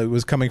also tell it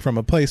was coming from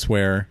a place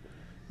where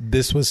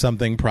this was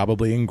something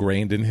probably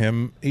ingrained in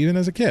him even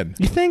as a kid.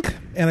 You think?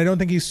 And I don't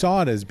think he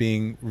saw it as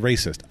being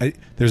racist.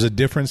 There's a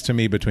difference to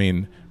me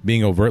between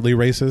being overtly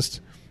racist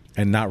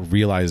and not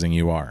realizing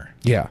you are.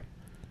 Yeah.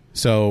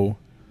 So,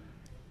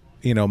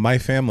 you know, my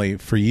family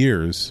for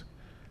years,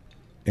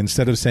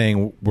 instead of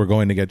saying we're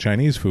going to get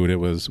Chinese food,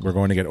 it was we're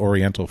going to get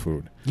Oriental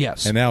food.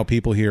 Yes. And now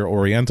people hear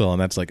Oriental and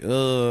that's like, you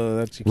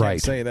can't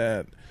Right. say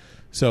that.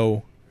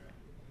 So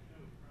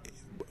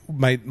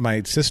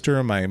my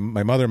sister, my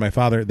mother, my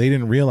father, they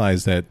didn't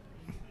realize that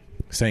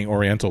saying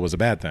Oriental was a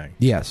bad thing.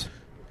 Yes.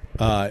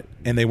 And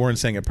they weren't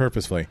saying it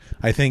purposefully.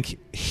 I think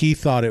he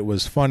thought it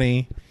was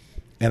funny,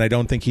 and I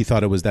don't think he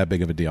thought it was that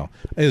big of a deal.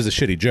 It was a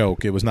shitty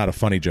joke. It was not a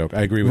funny joke.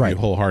 I agree with Right. you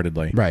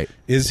wholeheartedly. Right.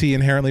 Is he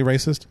inherently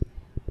racist?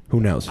 Who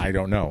knows? I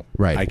don't know.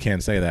 Right. I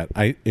can't say that.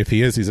 If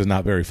he is, he's a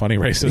not very funny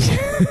racist.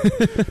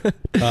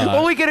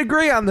 well, we can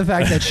agree on the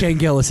fact that Shane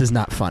Gillis is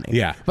not funny.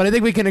 Yeah. But I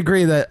think we can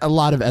agree that a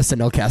lot of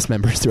SNL cast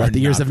members throughout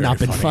the years have not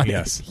very been funny, funny.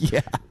 yes.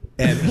 Yeah.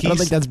 And I don't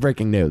think that's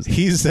breaking news.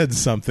 He said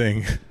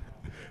something.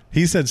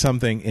 He said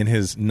something in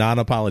his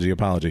non-apology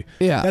apology.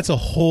 Yeah. That's a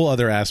whole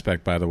other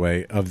aspect, by the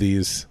way, of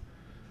these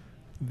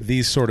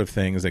sort of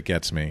things that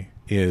gets me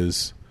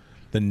is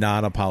the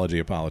non-apology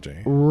apology.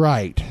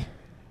 Right.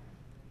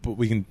 But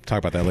we can talk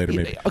about that later,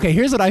 maybe. Okay,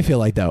 here's what I feel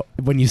like, though,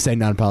 when you say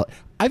non-apology.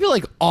 I feel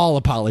like all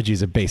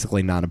apologies are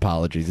basically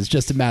non-apologies. It's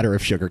just a matter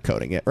of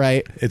sugarcoating it,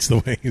 right? It's the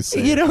way you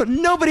say You it. know,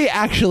 nobody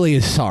actually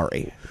is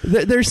sorry.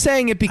 They're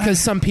saying it because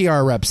some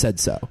PR rep said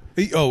so.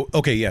 Oh,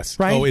 okay, yes.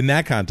 Right? Oh, in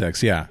that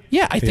context, yeah.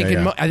 Yeah, I think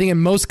Yeah. I think in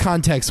most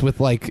contexts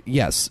with, like,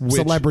 yes, Which-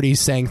 celebrities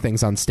saying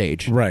things on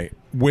stage. Right.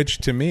 Which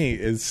to me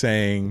is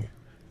saying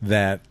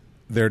that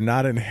they're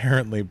not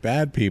inherently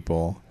bad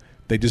people.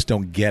 They just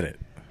don't get it.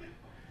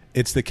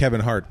 It's the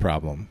Kevin Hart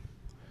problem.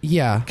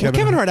 Yeah. Kevin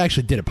Kevin Hart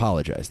actually did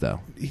apologize, though.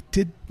 He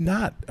did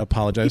not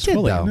apologize He did,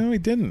 fully. though. No, he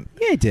didn't.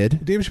 Yeah, he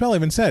did. Dave Chappelle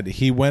even said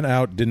he went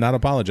out, did not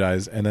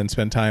apologize, and then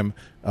spent time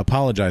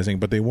apologizing,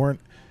 but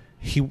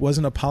he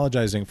wasn't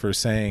apologizing for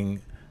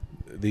saying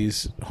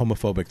these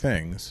homophobic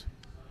things.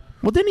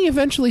 Well, didn't he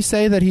eventually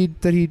say that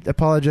he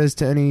apologized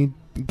to any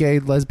gay,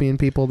 lesbian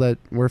people that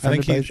were I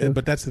offended think by the show?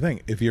 but that's the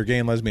thing. If you're gay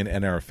and lesbian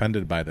and are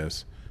offended by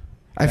this,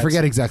 I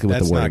forget exactly what the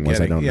that's not wording was.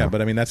 I getting- don't know. Yeah,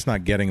 but I mean, that's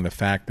not getting the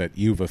fact that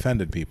you've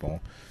offended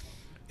people.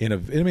 I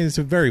mean, it's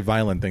a very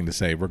violent thing to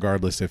say,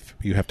 regardless if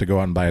you have to go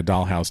out and buy a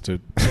dollhouse to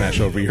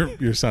smash over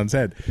your son's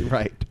head.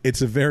 Right.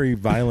 It's a very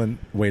violent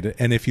way to.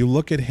 And if you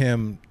look at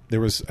him,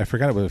 I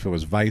forgot if it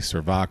was Vice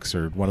or Vox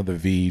or one of the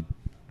V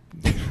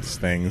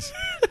things.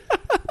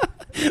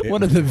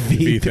 One of the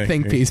V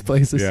think piece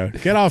places. Yeah,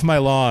 get off my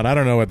lawn. I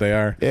don't know what they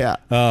are. Yeah.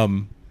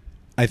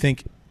 I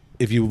think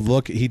if you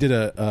look, he did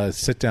a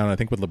sit down, I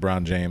think, with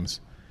LeBron James,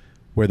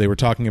 where they were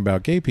talking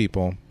about gay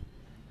people,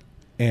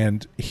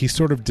 and he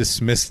sort of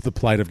dismissed the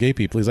plight of gay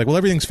people. He's like, well,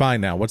 everything's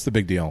fine now. What's the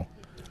big deal?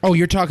 Oh,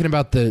 you're talking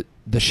about the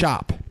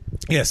Shop.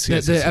 Yes,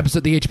 The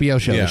episode, the HBO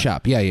show, Yeah. The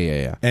Shop.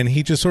 Yeah. And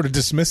he just sort of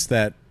dismissed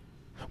that.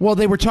 Well,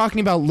 they were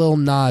talking about Lil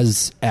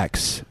Nas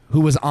X,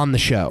 who was on the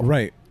show.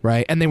 Right.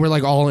 And they were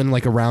like all in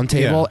like a round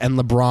table, Yeah. and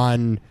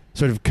LeBron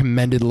sort of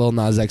commended Lil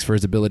Nas X for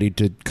his ability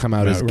to come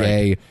out as Right.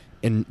 gay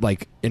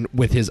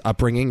with his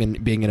upbringing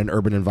and being in an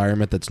urban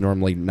environment that's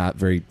normally not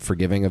very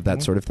forgiving of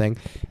that sort of thing.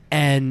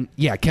 And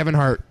yeah, Kevin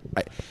Hart.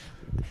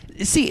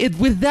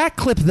 With that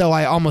clip though,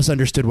 I almost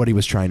understood what he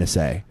was trying to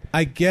say.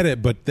 I get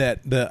it, but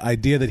that the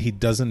idea that he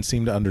doesn't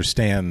seem to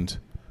understand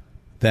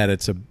that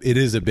it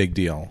is a big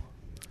deal.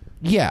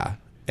 Yeah.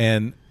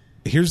 And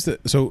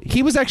so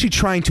he was actually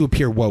trying to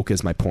appear woke,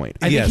 is my point.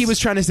 I think he was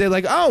trying to say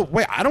like, oh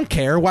wait, I don't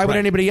care. Why would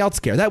anybody else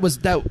care?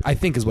 That I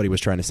think is what he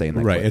was trying to say in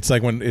that clip. It's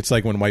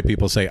like when white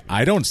people say,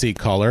 I don't see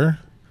color.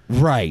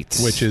 Right.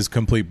 Which is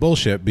complete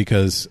bullshit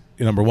because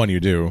number one, you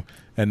do.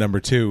 And number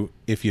two,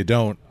 if you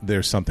don't,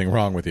 there's something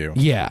wrong with you.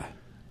 Yeah.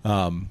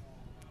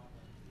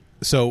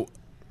 So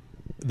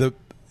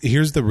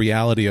here's the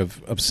reality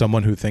of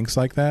someone who thinks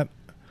like that.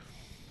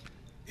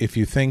 If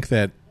you think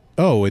that,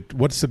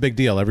 what's the big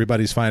deal?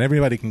 Everybody's fine.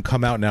 Everybody can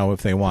come out now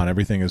if they want.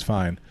 Everything is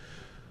fine.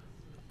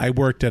 I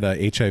worked at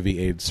a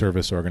HIV/AIDS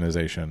service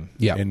organization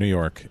in New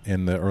York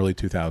in the early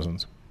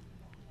 2000s.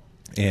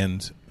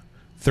 And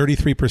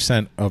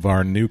 33% of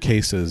our new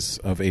cases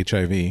of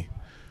HIV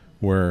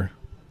were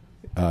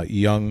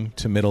young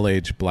to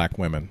middle-aged black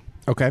women.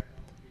 Okay.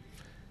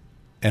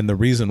 And the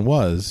reason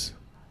was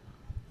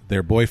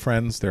their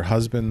boyfriends, their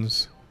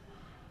husbands,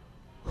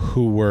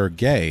 who were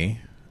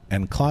gay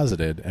and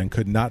closeted and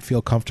could not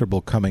feel comfortable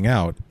coming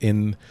out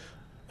in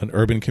an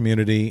urban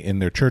community, in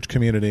their church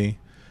community,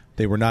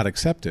 they were not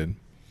accepted,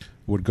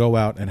 would go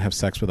out and have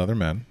sex with other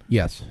men.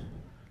 Yes.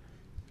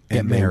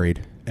 Get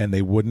married. And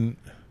they wouldn't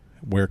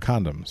wear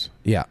condoms.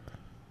 Yeah.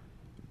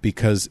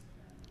 Because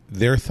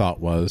their thought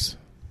was,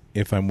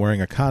 if I'm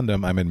wearing a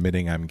condom, I'm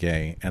admitting I'm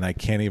gay, and I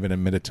can't even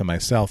admit it to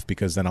myself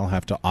because then I'll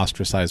have to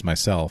ostracize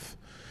myself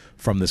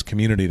from this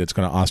community that's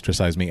going to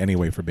ostracize me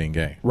anyway for being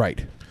gay.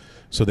 Right.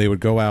 So they would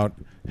go out,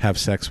 have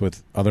sex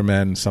with other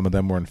men. Some of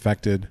them were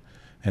infected,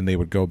 and they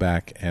would go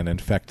back and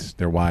infect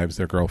their wives,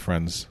 their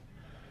girlfriends,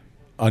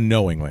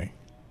 unknowingly.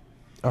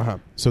 Uh-huh.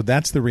 So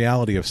that's the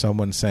reality of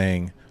someone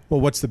saying,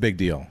 well, what's the big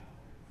deal?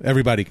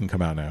 Everybody can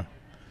come out now.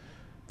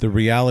 The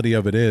reality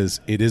of it is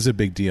a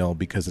big deal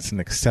because it's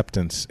an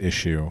acceptance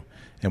issue.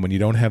 And when you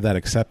don't have that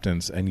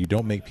acceptance and you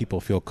don't make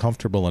people feel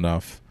comfortable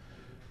enough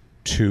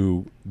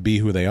to be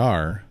who they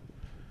are,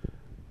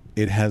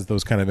 it has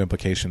those kind of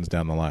implications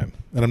down the line.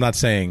 And I'm not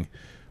saying,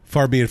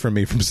 far be it from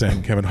me from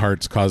saying Kevin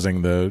Hart's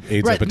causing the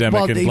AIDS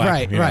epidemic in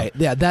black. Right.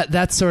 Yeah,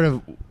 that's sort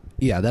of,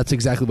 that's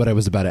exactly what I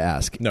was about to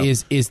ask. No.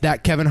 Is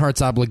that Kevin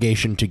Hart's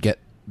obligation to get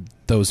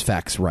those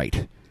facts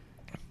right?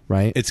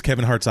 Right? It's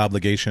Kevin Hart's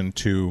obligation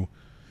to,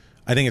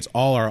 I think it's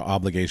all our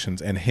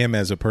obligations, and him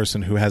as a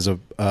person who has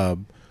a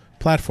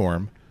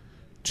platform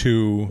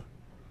to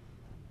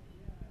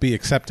be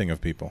accepting of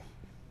people.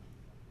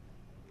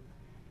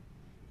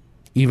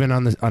 Even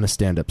on a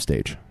stand-up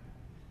stage.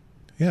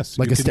 Yes.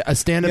 Like a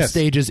stand-up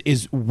stage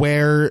is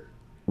where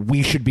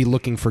we should be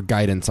looking for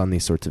guidance on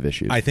these sorts of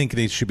issues. I think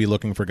they should be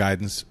looking for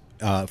guidance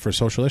for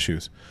social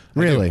issues.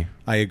 Really?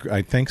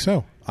 I think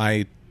so.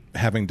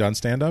 Having done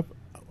stand-up,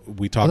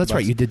 we talk that's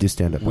right. You did do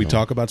stand-up. We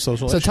talk about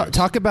social issues. So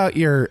talk about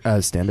your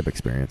stand-up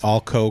experience.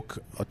 All coke,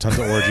 tons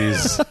of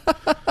orgies.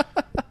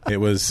 It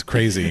was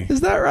crazy.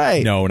 Is that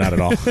right? No, not at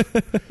all.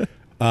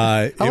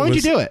 How long did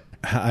you do it?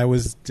 I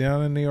was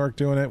down in New York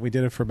doing it. We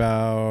did it for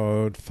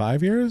about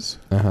 5 years.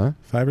 5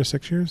 or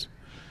 6 years.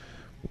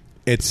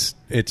 It's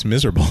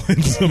miserable.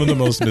 It's some of the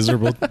most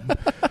miserable.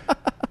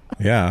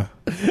 Yeah.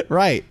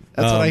 Right.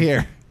 That's what I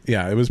hear.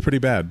 Yeah, it was pretty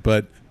bad.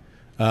 But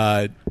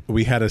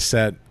we had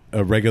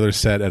a regular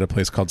set at a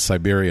place called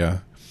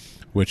Siberia,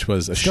 which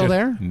was still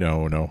there?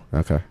 No.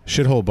 Okay.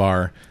 Shithole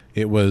bar.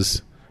 It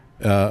was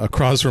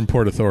across from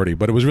Port Authority,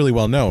 but it was really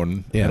well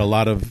known, and a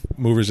lot of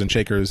movers and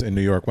shakers in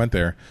New York went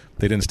there.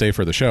 They didn't stay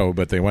for the show,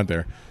 but they went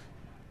there.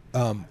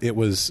 It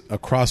was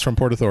across from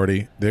Port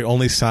Authority. The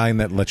only sign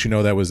that let you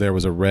know that was there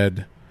was a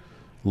red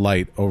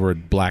light over a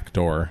black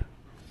door,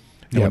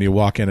 and when you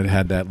walk in, it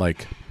had that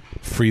like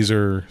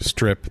freezer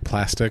strip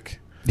plastic.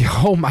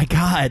 Oh my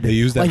God! They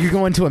use that like you're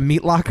going to a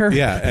meat locker.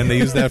 Yeah, and they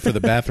use that for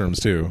the bathrooms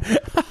too.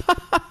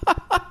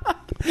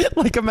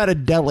 Like I'm at a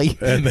deli,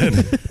 and then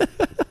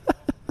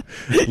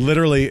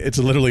it's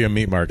literally a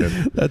meat market.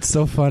 That's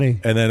so funny.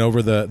 And then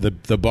over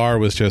the bar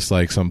was just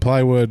like some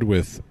plywood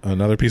with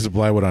another piece of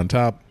plywood on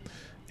top,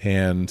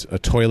 and a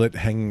toilet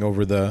hanging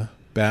over the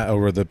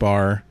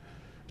bar,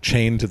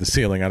 chained to the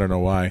ceiling. I don't know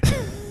why.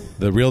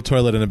 The real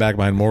toilet in the back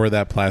behind more of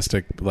that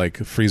plastic like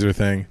freezer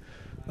thing.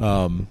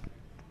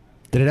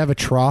 Did it have a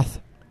trough?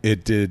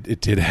 It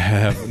did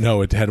have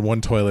no. It had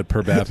one toilet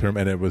per bathroom,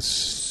 and it was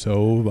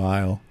so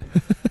vile.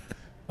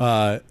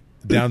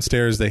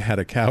 Downstairs, they had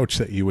a couch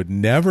that you would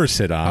never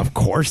sit on. Of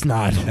course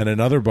not. And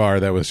another bar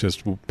that was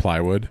just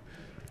plywood.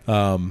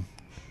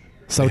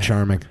 So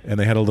charming. And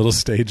they had a little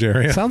stage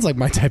area. Sounds like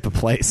my type of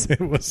place. It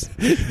was,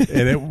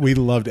 we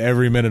loved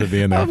every minute of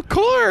being there. Of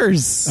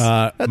course.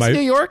 That's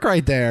New York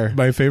right there.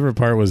 My favorite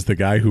part was the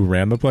guy who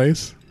ran the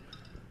place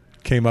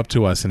came up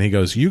to us and he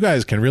goes, "You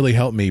guys can really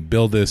help me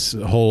build this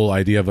whole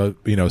idea of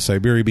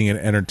Siberia being an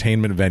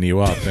entertainment venue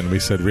up." And we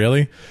said,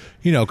 "Really?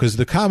 Because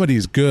the comedy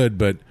is good,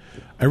 but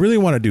I really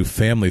want to do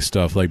family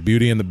stuff like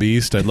Beauty and the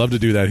Beast. I'd love to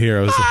do that here."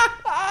 I was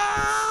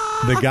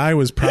the guy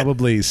was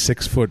probably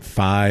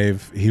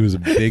 6'5". He was a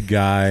big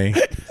guy,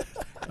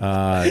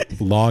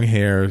 long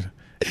hair,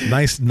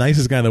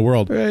 nicest guy in the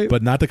world, right.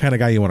 But not the kind of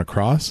guy you want to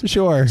cross.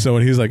 Sure. So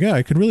when he's like, "Yeah,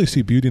 I can really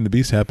see Beauty and the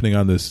Beast happening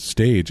on this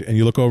stage," and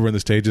you look over and the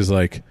stage is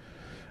like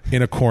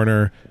in a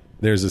corner.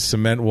 There's a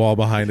cement wall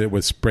behind it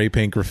with spray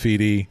paint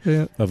graffiti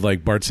of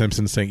like Bart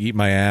Simpson saying "Eat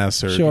my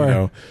ass" or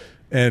sure.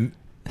 And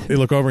you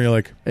look over and you're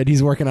like, and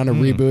he's working on a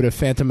reboot of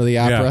Phantom of the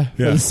Opera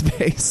for the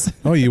space.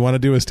 "Oh, you want to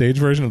do a stage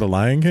version of The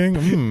Lion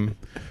King?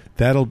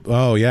 That'll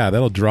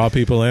draw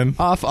people in."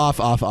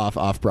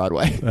 Off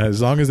Broadway.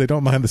 As long as they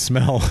don't mind the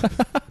smell.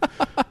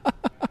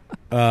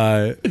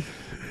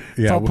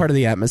 It's all part of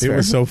the atmosphere. It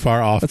was so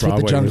far off That's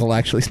Broadway. what the jungle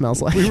actually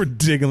smells like. We were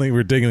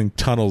digging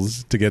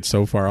tunnels to get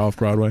so far off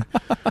Broadway.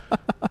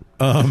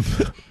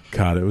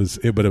 God, it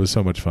was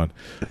so much fun.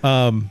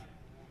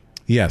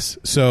 Yes.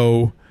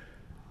 So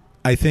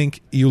I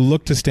think you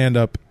look to stand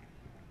up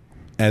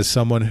as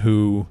someone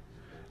who,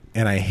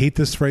 and I hate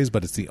this phrase,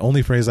 but it's the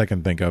only phrase I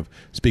can think of,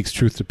 speaks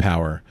truth to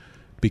power,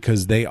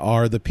 because they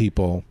are the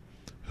people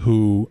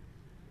who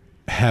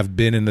have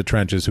been in the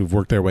trenches, who've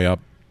worked their way up.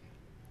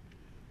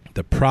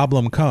 The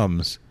problem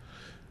comes,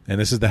 and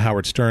this is the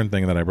Howard Stern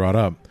thing that I brought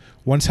up.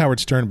 Once Howard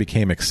Stern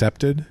became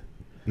accepted,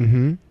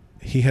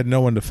 he had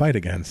no one to fight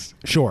against.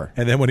 Sure.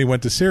 And then when he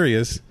went to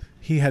Sirius,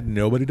 he had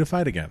nobody to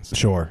fight against.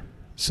 Sure.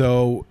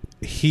 So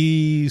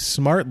he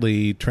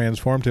smartly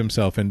transformed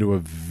himself into a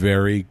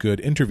very good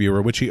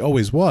interviewer, which he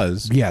always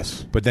was.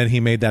 Yes. But then he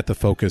made that the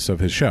focus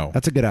of his show.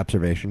 That's a good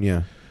observation,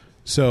 yeah.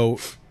 So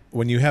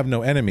when you have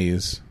no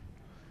enemies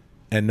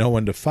and no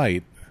one to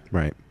fight,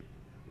 right.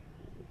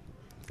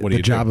 What do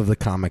you do? The job of the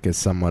comic is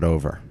somewhat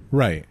over.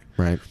 Right.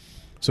 Right.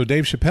 So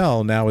Dave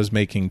Chappelle now is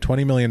making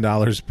 $20 million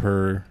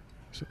per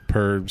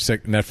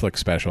Netflix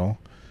special.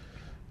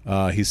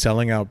 He's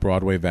selling out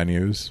Broadway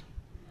venues.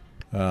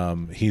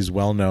 He's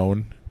well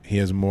known. He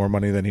has more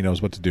money than he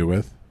knows what to do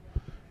with.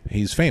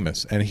 He's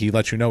famous, and he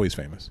lets you know he's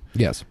famous.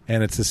 Yes.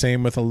 And it's the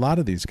same with a lot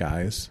of these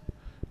guys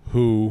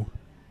who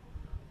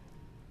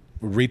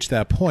reach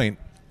that point,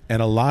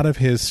 and a lot of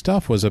his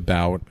stuff was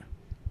about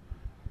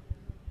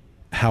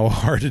how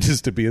hard it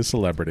is to be a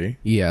celebrity.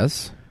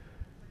 Yes.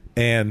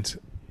 And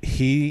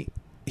he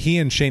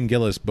and Shane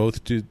Gillis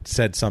both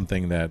said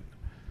something that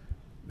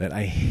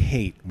I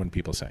hate when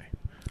people say.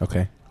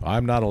 Okay.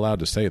 "I'm not allowed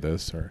to say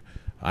this," or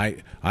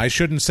I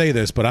shouldn't say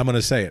this, but I'm going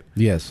to say it.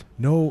 Yes.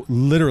 No,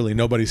 literally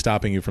nobody's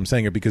stopping you from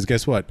saying it, because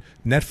guess what?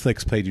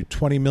 Netflix paid you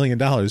 $20 million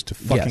to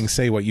fucking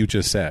say what you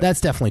just said. That's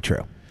definitely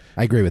true.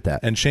 I agree with that.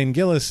 And Shane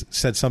Gillis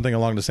said something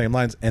along the same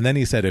lines, and then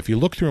he said, "If you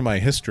look through my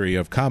history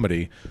of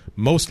comedy,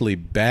 mostly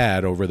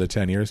bad over the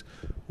 10 years,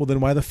 well, then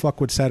why the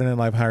fuck would Saturday Night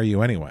Live hire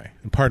you anyway?"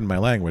 And pardon my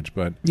language,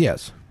 but...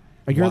 Yes.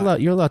 You're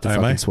allowed to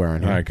fucking swear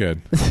on here. All right,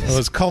 good. Well,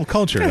 it's called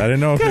culture. I didn't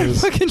know if it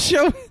was... Fucking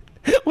show.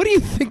 What do you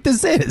think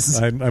this is?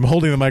 I'm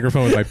holding the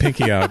microphone with my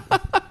pinky out.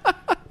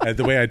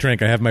 The way I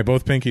drink, I have my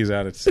both pinkies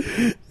out. It's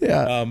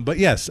yeah. But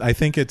yes, I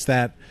think it's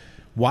that.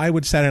 Why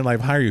would Saturday Night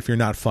Live hire you if you're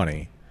not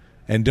funny?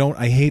 And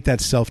I hate that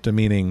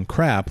self-demeaning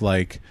crap,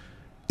 like,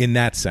 in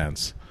that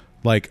sense.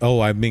 Like, "Oh,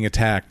 I'm being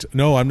attacked."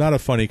 No, I'm not a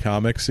funny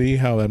comic. See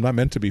how I'm not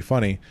meant to be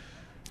funny.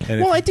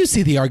 And I do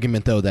see the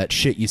argument, though, that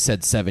shit you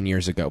said 7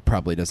 years ago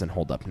probably doesn't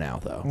hold up now,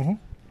 though. Mm-hmm.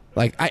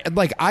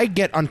 I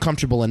get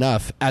uncomfortable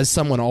enough as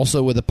someone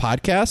also with a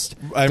podcast.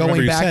 I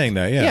remember you saying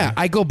that, yeah. Yeah,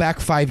 I go back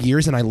 5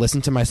 years and I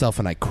listen to myself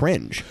and I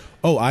cringe.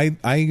 Oh,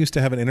 I used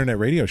to have an internet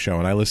radio show,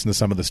 and I listened to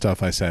some of the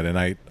stuff I said,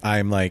 and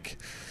I'm like,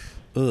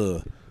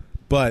 ugh.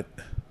 But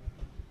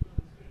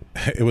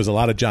it was a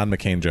lot of John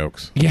McCain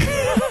jokes. Yeah.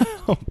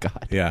 Oh,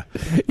 God. Yeah.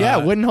 Yeah,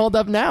 it wouldn't hold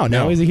up now.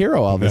 Now he's a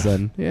hero all of a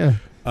sudden. Yeah.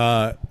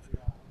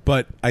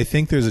 But I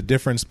think there's a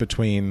difference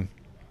between...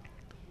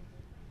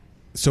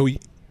 So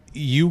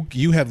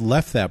you have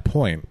left that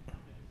point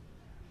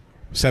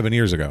 7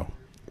 years ago.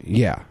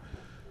 Yeah.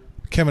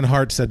 Kevin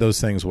Hart said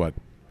those things, what?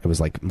 It was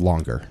like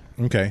longer.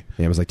 Okay.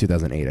 Yeah, it was like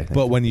 2008, I think.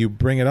 But when you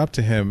bring it up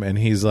to him and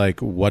he's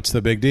like, "What's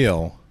the big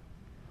deal?"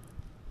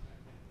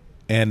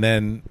 and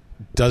then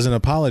doesn't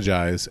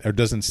apologize or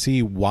doesn't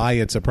see why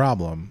it's a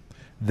problem,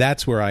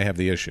 that's where I have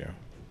the issue.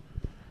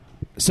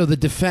 So the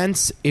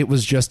defense, "it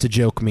was just a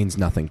joke," means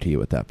nothing to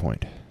you at that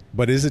point.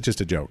 But is it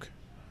just a joke?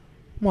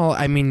 Well,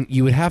 I mean,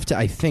 you would have to,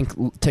 I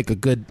think, take a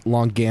good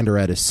long gander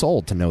at his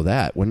soul to know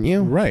that, wouldn't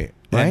you? Right.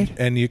 Right?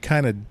 And you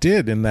kind of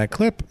did in that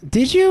clip.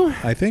 Did you?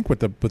 I think with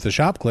the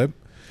shop clip.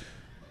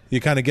 you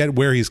kind of get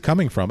where he's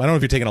coming from. I don't know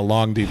if you're taking a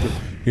long, deep.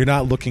 You're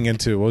not looking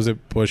into, what was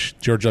it,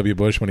 George W.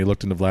 Bush, when he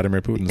looked into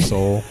Vladimir Putin's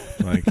soul.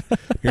 Like,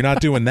 you're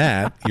not doing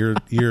that.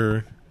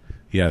 You're.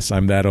 Yes,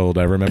 I'm that old.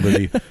 I remember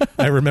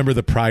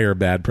the prior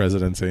bad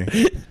presidency.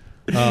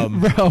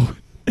 Bro,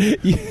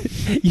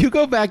 you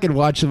go back and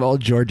watch some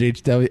old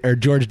George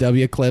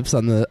W. clips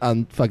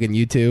on fucking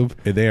YouTube.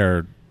 They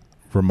are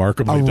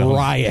remarkably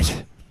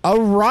dumb. A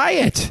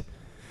riot.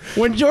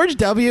 When George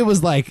W.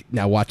 was like,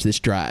 now watch this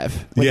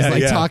drive. When he's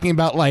like talking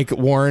about like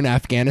war in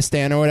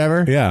Afghanistan or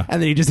whatever. Yeah.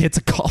 And then he just hits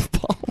a golf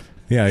ball.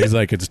 Yeah, he's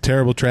like, it's a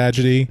terrible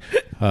tragedy.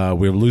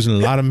 We're losing a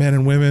lot of men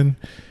and women.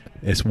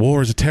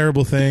 War is a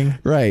terrible thing.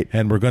 Right.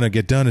 And we're going to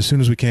get done as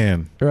soon as we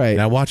can. Right.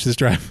 Now watch this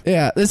drive.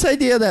 Yeah. This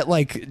idea that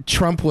like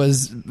Trump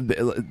was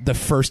the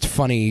first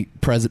funny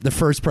president, the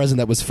first president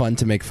that was fun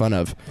to make fun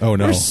of. Oh,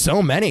 no. There's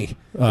so many.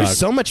 There's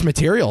so much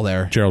material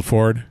there. Gerald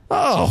Ford.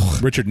 Oh.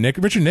 Richard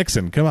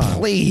Nixon. Come on.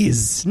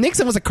 Please.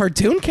 Nixon was a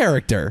cartoon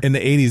character. In the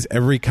 80s,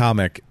 every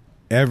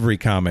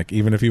comic,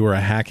 even if you were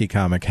a hacky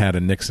comic, had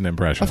a Nixon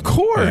impression. Of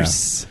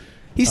course. Yeah.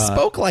 He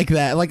spoke like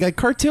that, like a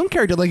cartoon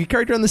character, like a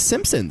character on The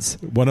Simpsons.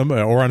 Or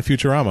on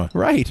Futurama.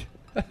 Right.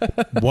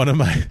 One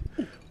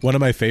of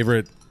my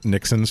favorite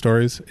Nixon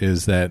stories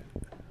is that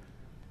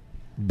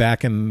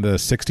back in the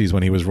 60s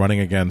when he was running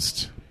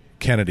against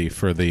Kennedy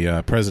for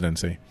the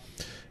presidency,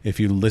 if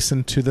you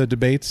listen to the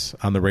debates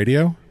on the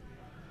radio,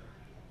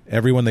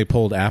 everyone they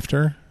polled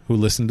after who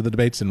listened to the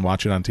debates and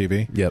watched it on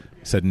TV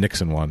said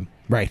Nixon won.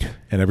 Right.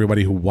 And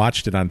everybody who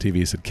watched it on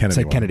TV said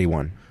Kennedy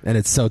won. And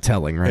it's so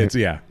telling, right?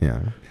 Yeah.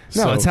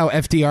 No, it's how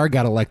FDR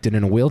got elected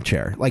in a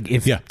wheelchair. Like,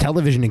 if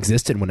television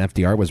existed when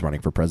FDR was running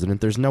for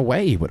president, there's no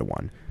way he would have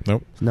won.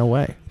 Nope. No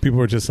way. People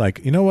were just like,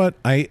 you know what?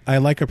 I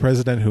like a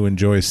president who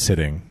enjoys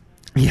sitting.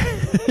 Yeah.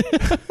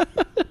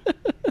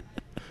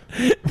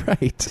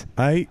 Right.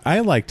 I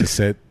like to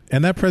sit,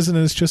 and that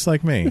president is just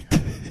like me.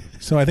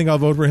 So I think I'll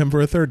vote for him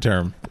for a third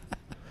term.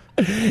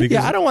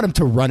 Yeah, I don't want him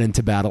to run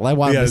into battle. I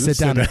want him to sit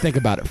down and think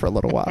about it for a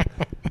little while.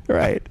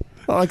 Right.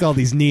 I like all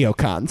these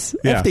neocons.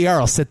 Yeah. FDR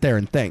will sit there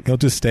and think. He'll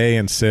just stay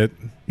and sit.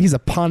 He's a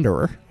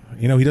ponderer.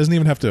 You know, he doesn't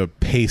even have to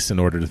pace in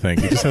order to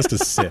think. He just has to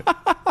sit.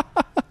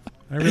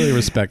 I really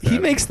respect that. He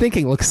makes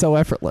thinking look so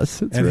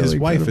effortless. It's and really his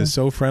wife incredible. is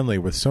so friendly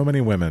with so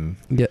many women.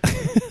 Yeah.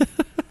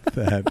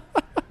 That.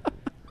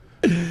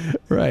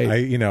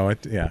 Right.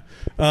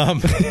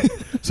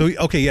 So,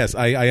 okay, yes,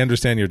 I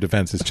understand your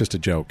defense. It's just a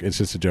joke.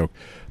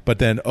 But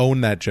then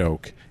own that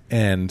joke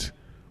and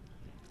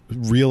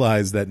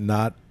realize that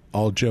not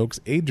all jokes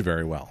age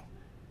very well.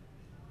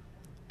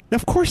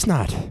 Of course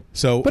not.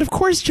 But of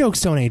course jokes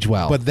don't age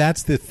well. But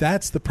that's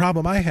the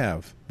problem I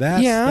have.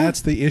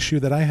 That's the issue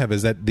that I have,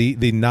 is that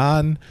the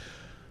non...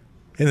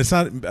 And it's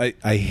not...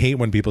 I hate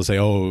when people say,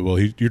 oh, well,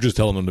 you're just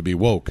telling them to be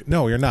woke.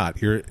 No, you're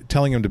not. You're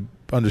telling them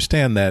to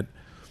understand that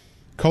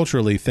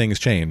culturally things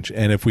change.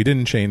 And if we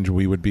didn't change,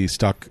 we would be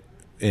stuck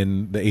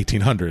in the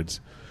 1800s.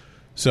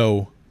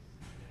 So,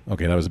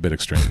 okay, that was a bit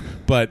extreme.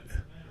 But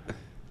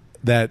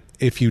that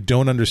if you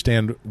don't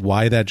understand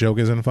why that joke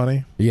isn't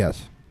funny...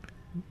 Yes.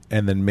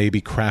 And then maybe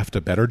craft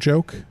a better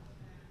joke.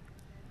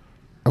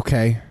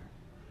 Okay.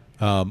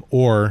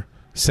 Or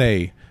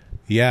say,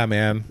 yeah,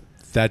 man,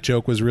 that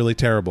joke was really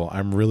terrible.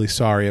 I'm really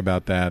sorry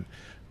about that.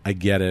 I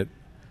get it.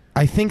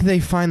 I think they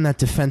find that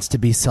defense to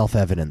be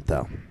self-evident,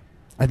 though.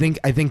 I think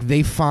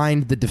they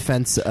find the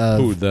defense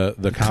of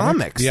the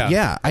comics. Yeah.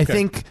 Yeah. I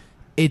think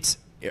it's,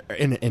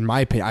 in my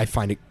opinion, I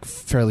find it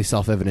fairly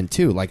self-evident,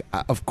 too. Like,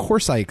 of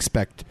course I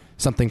expect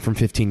something from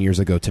 15 years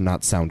ago to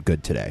not sound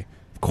good today.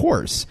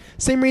 Course.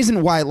 Same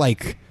reason why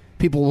like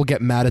people will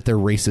get mad at their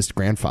racist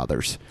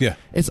grandfathers. Yeah.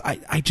 It's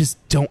I just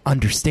don't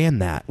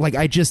understand that. Like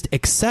I just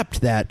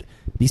accept that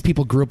these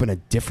people grew up in a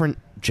different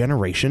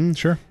generation.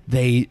 Sure.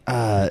 They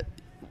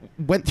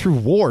went through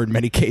war in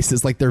many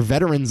cases, like they're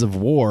veterans of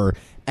war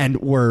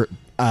and were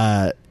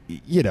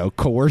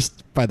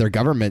coerced by their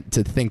government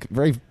to think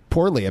very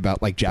poorly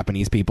about like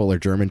Japanese people or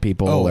German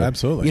people. Oh,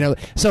 absolutely.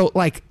 So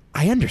like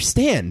I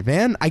understand,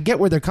 man. I get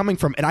where they're coming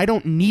from, and I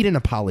don't need an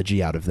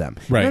apology out of them.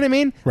 Right. You know what I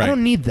mean? Right. I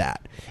don't need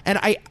that. And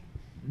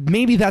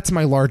maybe that's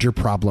my larger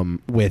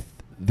problem with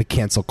the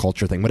cancel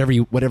culture thing,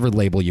 whatever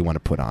label you want to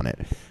put on it.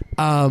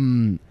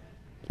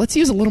 Let's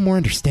use a little more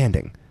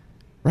understanding,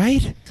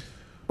 right?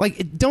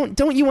 Like,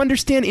 don't you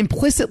understand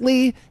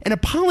implicitly? An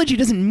apology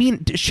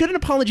should an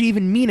apology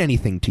even mean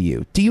anything to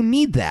you? Do you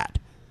need that?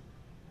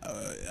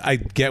 I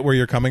get where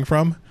you're coming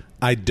from.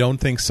 I don't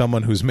think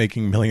someone who's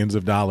making millions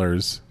of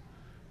dollars...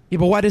 Yeah,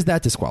 but why does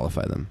that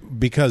disqualify them?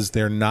 Because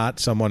they're not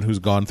someone who's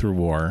gone through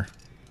war.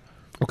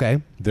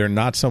 Okay. They're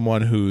not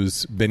someone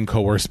who's been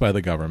coerced by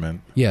the government.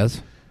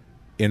 Yes.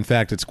 In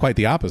fact, it's quite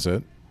the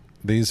opposite.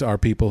 These are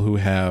people who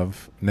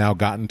have now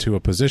gotten to a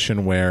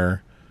position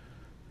where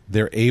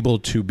they're able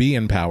to be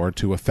in power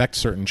to affect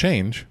certain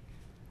change.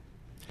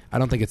 I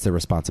don't think it's their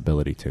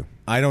responsibility to.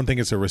 I don't think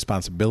it's a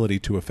responsibility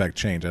to affect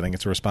change. I think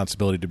it's a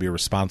responsibility to be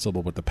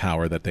responsible with the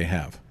power that they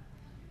have.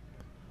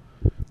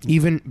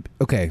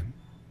 Okay.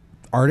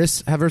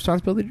 artists have a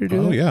responsibility to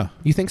do that? Oh, yeah.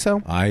 You think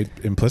so? I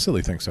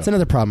implicitly think so. That's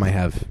another problem I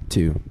have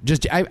too.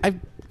 Just I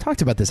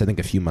talked about this I think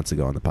a few months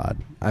ago on the pod.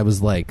 I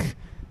was like,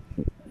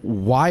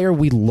 why are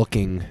we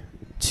looking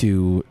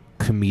to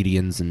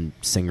comedians and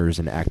singers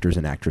and actors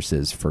and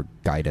actresses for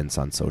guidance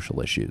on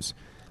social issues?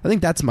 I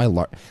think that's my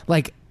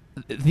like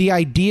the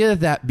idea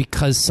that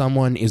because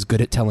someone is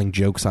good at telling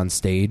jokes on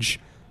stage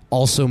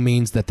also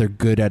means that they're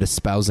good at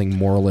espousing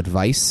moral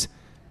advice.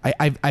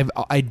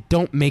 I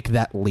don't make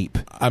that leap.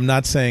 I'm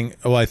not saying.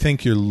 Well, I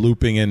think you're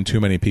looping in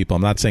too many people.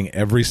 I'm not saying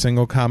every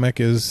single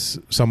comic is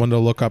someone to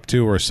look up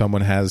to or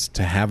someone has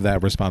to have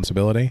that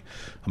responsibility.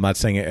 I'm not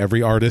saying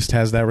every artist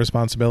has that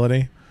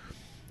responsibility.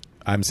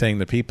 I'm saying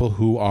the people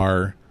who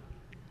are.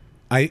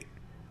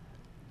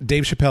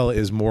 Dave Chappelle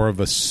is more of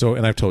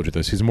and I've told you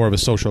this. He's more of a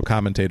social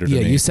commentator to me.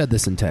 Yeah, you said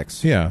this in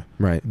text. Yeah,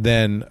 right.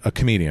 Than a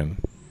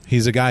comedian.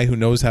 He's a guy who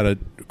knows how to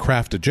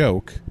craft a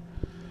joke.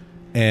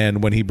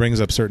 And when he brings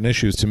up certain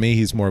issues, to me,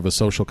 he's more of a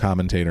social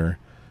commentator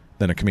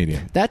than a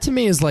comedian. That to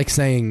me is like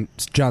saying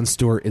Jon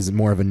Stewart is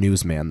more of a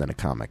newsman than a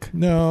comic.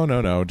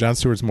 No. Jon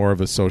Stewart's more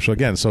of a social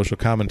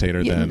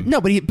commentator than...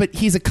 No, but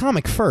he's a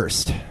comic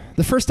first.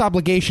 The first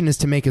obligation is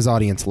to make his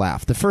audience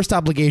laugh. The first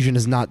obligation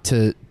is not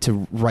to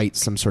write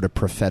some sort of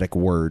prophetic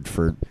word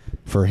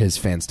for his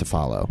fans to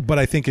follow. But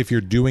I think if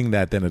you're doing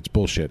that, then it's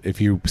bullshit.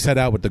 If you set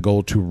out with the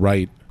goal to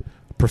write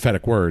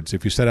prophetic words,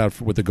 if you set out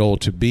with the goal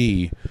to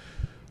be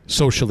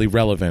socially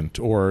relevant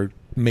or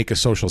make a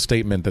social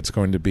statement that's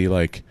going to be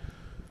like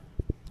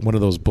one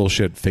of those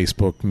bullshit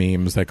Facebook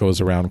memes that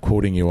goes around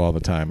quoting you all the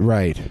time,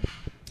 right?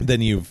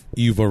 Then you've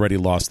already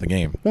lost the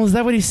game. Well, is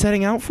that what he's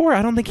setting out for?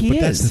 I don't think he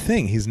is. That's the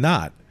thing. He's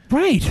not.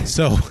 Right.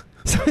 So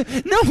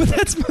no,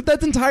 but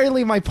that's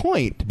entirely my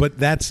point. But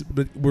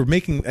we're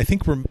making. I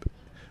think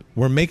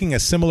we're making a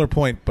similar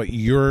point, but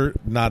you're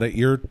not.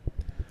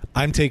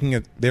 I'm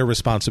taking their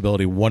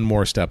responsibility one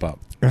more step up.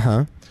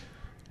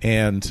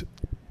 And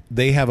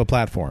they have a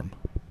platform.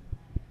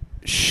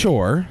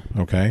 Sure.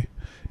 Okay.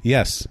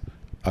 Yes,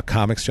 a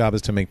comic's job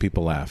is to make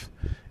people laugh.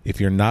 If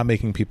you're not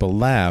making people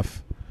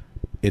laugh,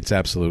 it's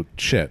absolute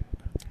shit.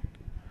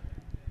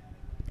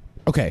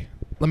 Okay.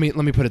 Let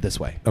me put it this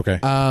way. Okay.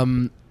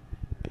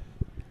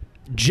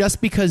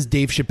 Just because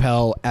Dave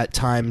Chappelle at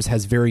times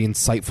has very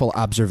insightful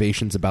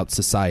observations about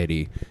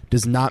society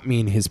does not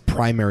mean his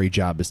primary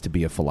job is to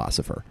be a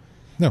philosopher.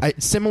 No.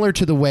 Similar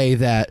to the way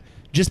that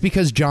just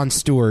because Jon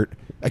Stewart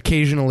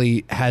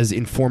occasionally has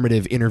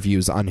informative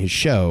interviews on his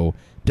show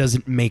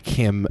doesn't make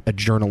him a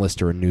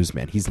journalist or a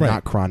newsman. He's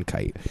not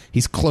Cronkite.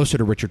 He's closer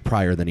to Richard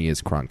Pryor than he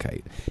is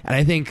Cronkite. And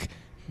I think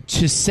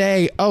to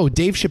say, oh,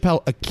 Dave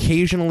Chappelle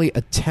occasionally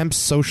attempts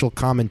social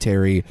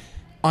commentary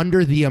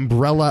under the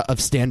umbrella of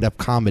stand-up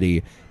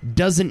comedy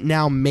doesn't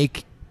now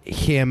make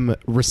him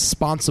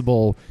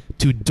responsible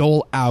to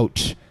dole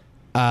out,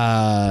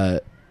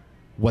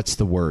 what's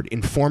the word,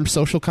 informed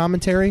social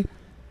commentary?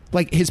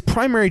 Like, his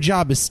primary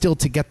job is still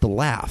to get the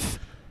laugh.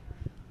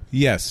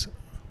 Yes.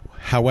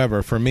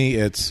 However, for me,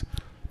 a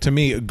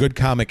good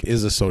comic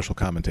is a social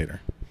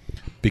commentator.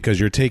 Because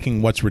you're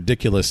taking what's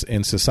ridiculous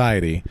in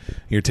society,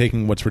 you're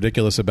taking what's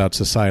ridiculous about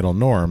societal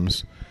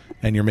norms,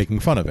 and you're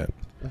making fun of it.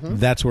 Mm-hmm.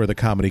 That's where the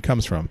comedy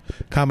comes from.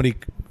 Comedy,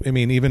 I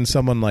mean, even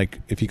someone like,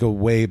 if you go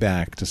way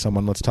back to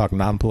someone, let's talk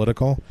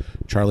non-political,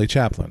 Charlie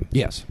Chaplin.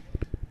 Yes.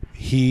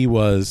 He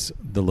was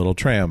the little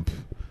tramp.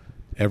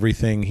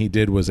 Everything he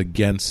did was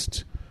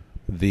against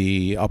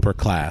the upper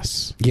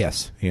class.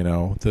 Yes. You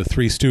know, the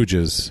Three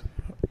Stooges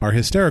are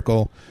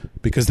hysterical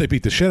because they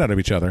beat the shit out of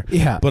each other.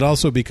 Yeah. But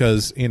also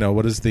because, you know,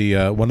 what is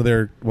the one of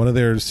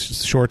their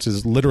shorts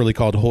is literally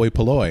called Hoi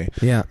Polloi.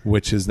 Yeah.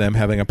 Which is them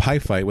having a pie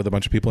fight with a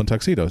bunch of people in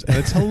tuxedos. And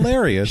it's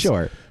hilarious.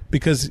 Sure.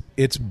 Because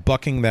it's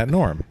bucking that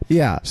norm.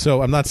 Yeah.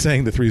 So I'm not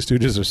saying the Three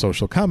Stooges are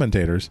social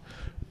commentators,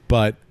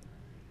 but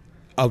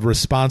a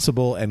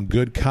responsible and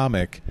good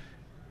comic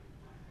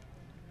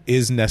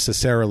is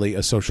necessarily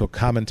a social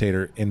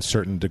commentator in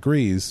certain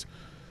degrees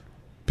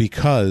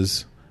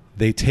because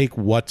they take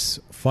what's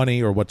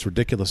funny or what's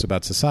ridiculous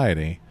about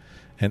society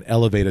and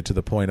elevate it to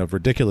the point of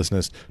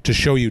ridiculousness to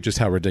show you just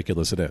how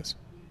ridiculous it is.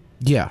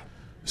 Yeah.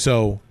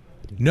 So,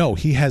 no,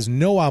 he has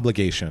no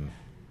obligation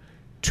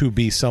to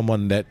be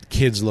someone that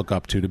kids look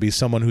up to be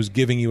someone who's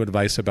giving you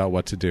advice about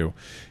what to do.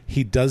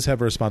 He does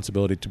have a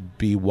responsibility to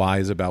be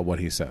wise about what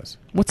he says.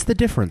 What's the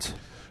difference?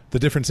 The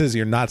difference is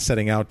you're not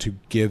setting out to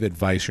give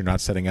advice. You're not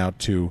setting out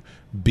to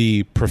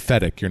be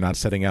prophetic. You're not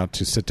setting out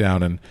to sit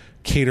down and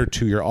cater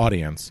to your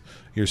audience.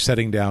 You're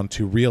setting down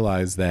to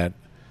realize that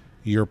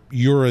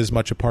you're as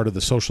much a part of the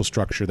social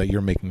structure that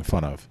you're making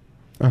fun of.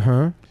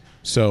 Uh-huh.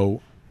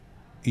 So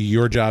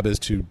your job is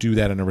to do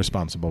that in a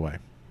responsible way.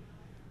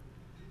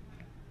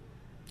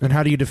 And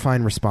how do you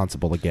define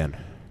responsible again?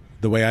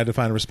 The way I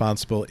define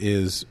responsible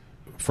is,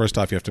 first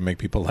off, you have to make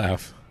people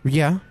laugh.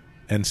 Yeah.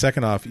 And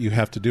second off, you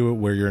have to do it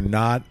where you're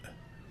not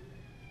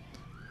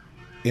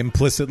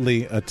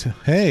implicitly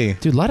hey.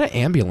 Dude, a lot of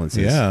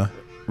ambulances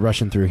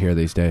rushing through here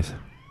these days.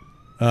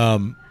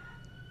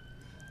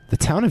 The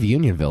town of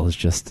Unionville is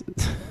just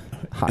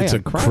high it's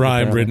on a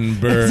crime-ridden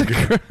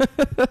burg.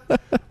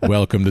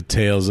 Welcome to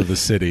Tales of the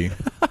City.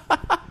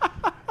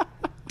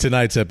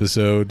 Tonight's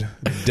episode,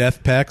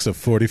 Death Packs of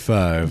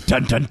 45.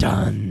 Dun, dun,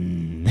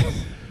 dun.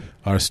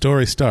 Our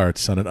story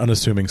starts on an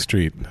unassuming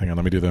street. Hang on,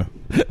 let me do the...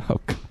 Oh,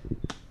 God.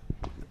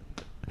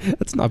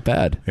 That's not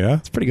bad. Yeah?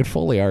 It's pretty good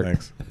Foley art.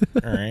 Thanks.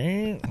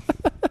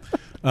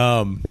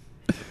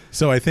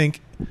 So I think,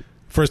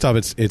 first off,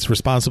 it's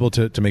responsible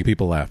to make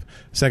people laugh.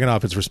 Second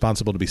off, it's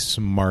responsible to be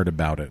smart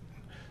about it.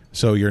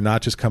 So you're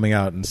not just coming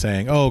out and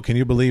saying, oh, can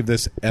you believe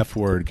this F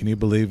word? Can you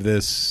believe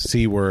this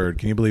C word?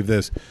 Can you believe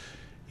this?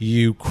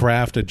 You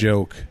craft a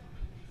joke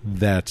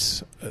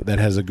that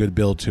has a good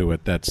build to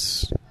it.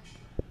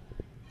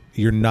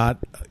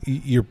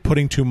 You're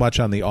putting too much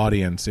on the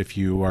audience if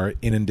you are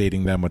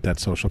inundating them with that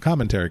social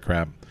commentary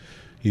crap.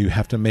 You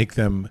have to make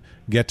them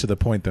get to the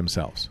point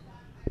themselves.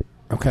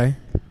 Okay.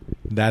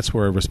 That's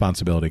where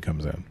responsibility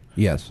comes in.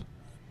 Yes.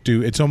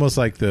 It's almost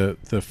like the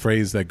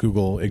phrase that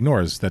Google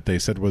ignores that they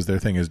said was their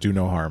thing is do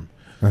no harm.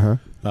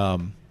 Uh-huh.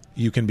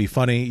 You can be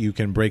funny, you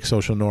can break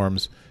social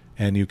norms,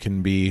 and you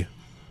can be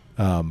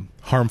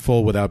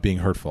harmful without being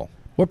hurtful.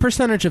 What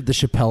percentage of the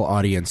Chappelle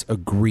audience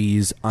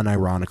agrees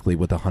unironically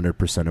with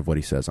 100% of what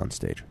he says on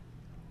stage?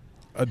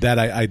 That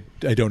I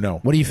don't know.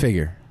 What do you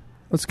figure?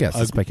 Let's guess.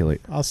 Let's speculate.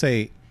 I'll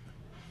say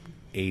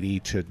 80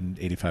 to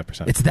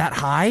 85%. It's that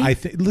high?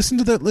 Listen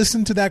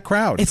to that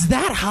crowd. It's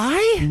that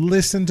high?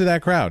 Listen to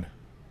that crowd.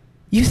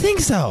 You think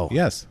so?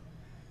 Yes.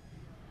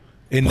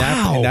 In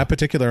Wow. that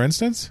particular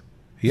instance?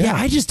 Yeah,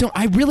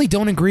 I really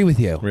don't agree with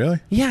you. Really?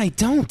 Yeah, I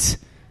don't.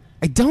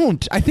 I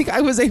think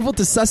I was able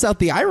to suss out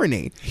the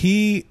irony.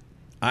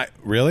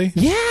 Really?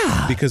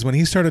 Yeah. Because when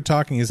he started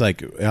talking, he's like,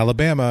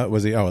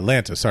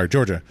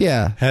 Georgia.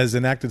 Yeah. Has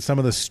enacted some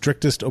of the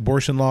strictest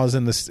abortion laws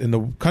in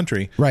the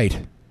country.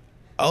 Right.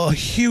 A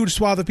huge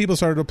swath of people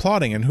started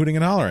applauding and hooting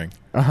and hollering.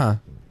 Uh-huh.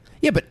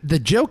 Yeah, but the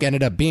joke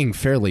ended up being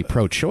fairly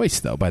pro-choice,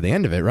 though, by the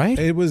end of it, right?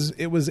 It was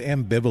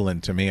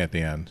ambivalent to me at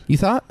the end. You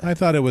thought? I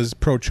thought it was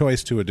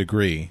pro-choice to a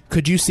degree.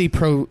 Could you see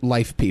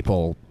pro-life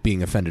people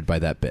being offended by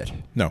that bit?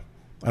 No.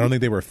 I don't think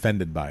they were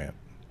offended by it.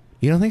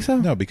 You don't think so?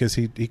 No, because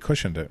he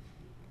cushioned it.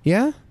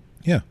 Yeah?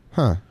 Yeah.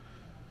 Huh.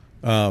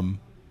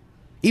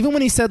 Even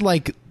when he said,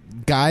 like,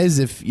 guys,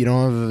 if you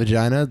don't have a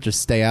vagina,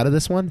 just stay out of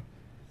this one?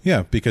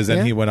 Yeah, because then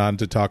Yeah? he went on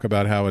to talk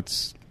about how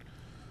it's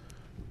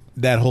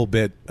that whole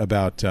bit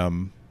about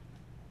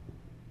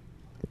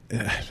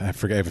I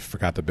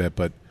forgot the bit,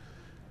 but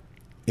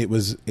it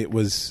was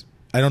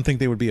I don't think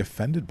they would be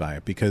offended by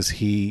it because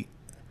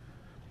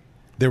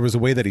there was a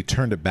way that he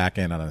turned it back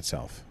in on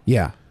itself.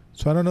 Yeah.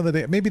 So I don't know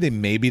that maybe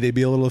they'd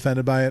be a little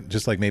offended by it,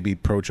 just like maybe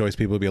pro-choice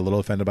people would be a little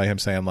offended by him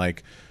saying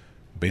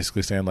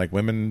basically saying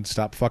women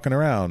stop fucking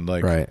around,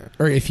 right.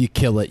 Or if you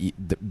kill it,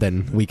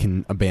 then we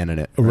can abandon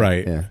it.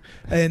 Right. Yeah.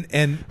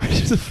 And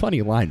Which is a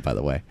funny line, by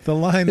the way. The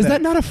line is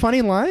that not a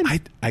funny line?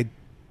 I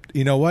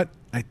you know what?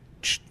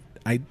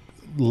 I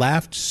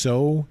laughed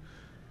so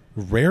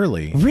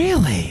rarely.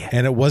 Really?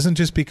 And it wasn't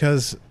just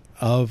because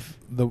of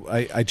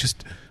I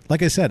just,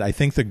 like I said, I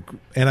think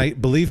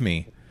believe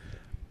me,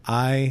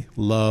 I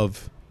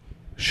love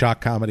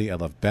shock comedy. I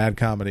love bad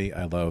comedy.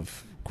 I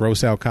love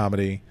gross out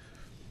comedy.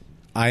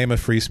 I am a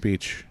free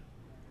speech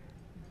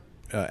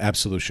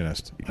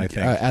absolutionist, I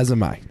think. As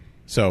am I.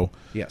 So,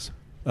 yes.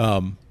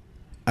 I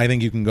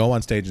think you can go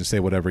on stage and say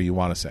whatever you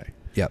want to say.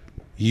 Yep.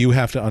 You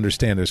have to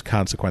understand there's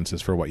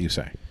consequences for what you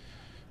say.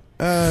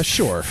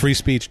 Sure. Free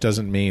speech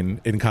doesn't mean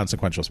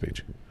inconsequential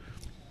speech.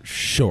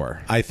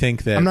 Sure. I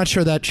think that... I'm not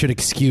sure that should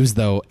excuse,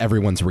 though,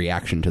 everyone's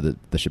reaction to the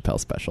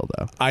Chappelle special,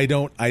 though.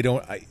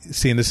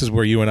 See, and this is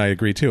where you and I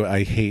agree, too.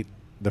 I hate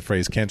the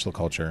phrase cancel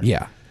culture.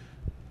 Yeah.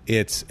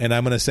 And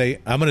I'm going to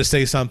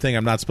say something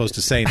I'm not supposed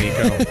to say,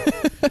 Nico.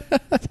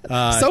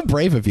 So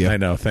brave of you. I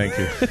know. Thank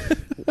you.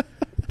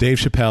 Dave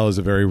Chappelle is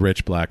a very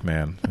rich black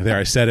man. There,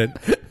 I said it.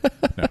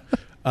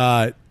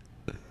 No.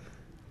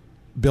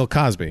 Bill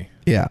Cosby.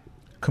 Yeah.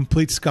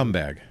 Complete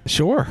scumbag.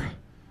 Sure.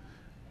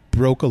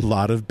 Broke a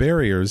lot of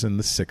barriers in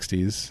the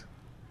 60s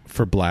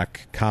for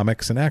black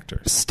comics and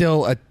actors.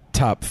 Still a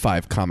top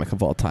 5 comic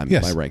of all time in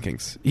my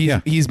rankings.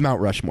 He's Mount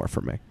Rushmore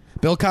for me.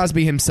 Bill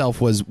Cosby himself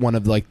was one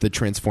of the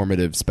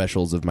transformative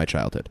specials of my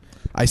childhood.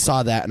 I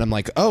saw that and I'm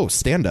like, oh,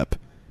 stand up.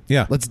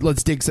 Yeah.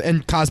 Let's dig.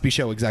 And Cosby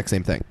Show, exact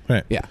same thing.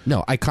 Right. Yeah.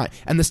 No, I can't.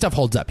 And the stuff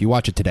holds up. You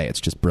watch it today,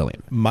 it's just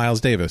brilliant. Miles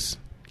Davis.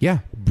 Yeah.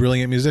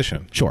 Brilliant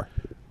musician. Sure.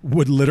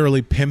 Would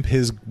literally pimp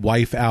his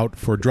wife out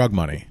for drug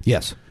money.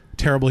 Yes.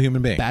 Terrible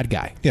human being. Bad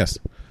guy. Yes.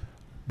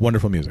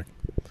 Wonderful music.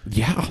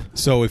 Yeah.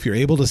 So if you're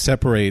able to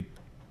separate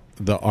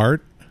the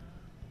art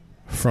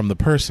from the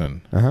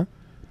person,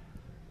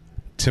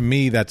 to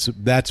me that's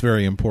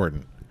very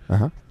important.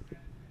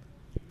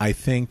 I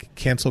think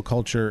cancel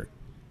culture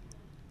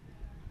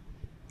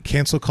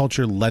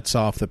lets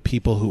off the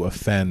people who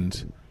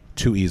offend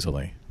too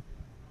easily.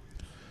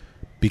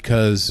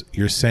 Because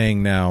you're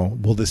saying now,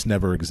 well, this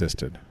never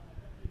existed.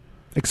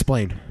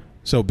 Explain.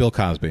 So Bill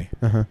Cosby,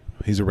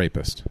 he's a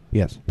rapist.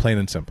 Yes. Plain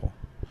and simple.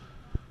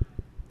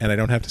 And I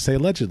don't have to say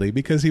allegedly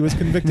because he was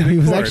convicted No, in he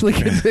was court. actually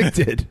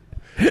convicted.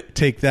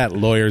 Take that,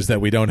 lawyers that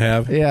we don't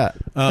have. Yeah.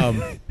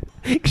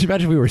 Could you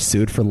imagine if we were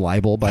sued for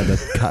libel by the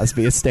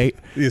Cosby estate?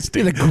 He's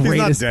The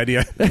greatest. not dead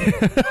yet.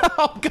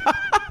 Oh God!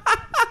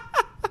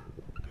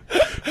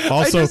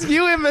 Also, I just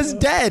view him as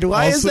dead.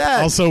 Why is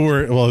that?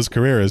 Also, his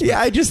career is. Yeah,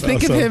 I just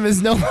think of him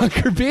as no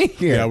longer being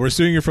here. Yeah, we're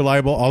suing you for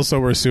libel. Also,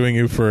 we're suing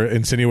you for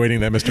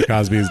insinuating that Mr.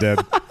 Cosby is dead.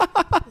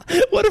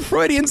 What a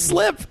Freudian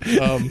slip.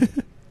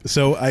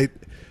 So I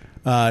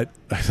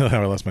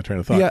lost my train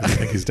of thought. Yeah. I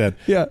think he's dead.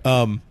 Yeah.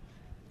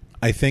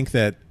 I think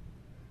that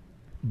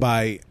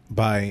by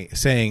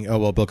saying, "Oh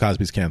well, Bill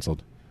Cosby's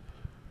canceled,"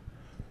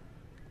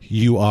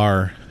 you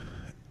are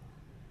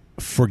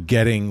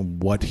forgetting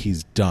what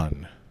he's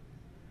done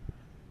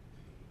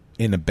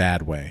in a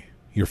bad way.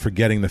 You're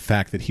forgetting the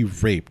fact that he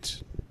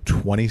raped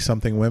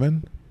 20-something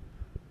women.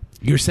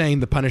 You're saying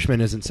the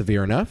punishment isn't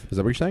severe enough? Is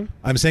that what you're saying?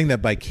 I'm saying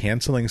that by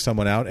canceling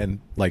someone out and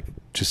like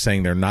just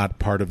saying they're not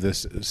part of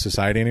this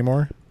society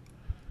anymore,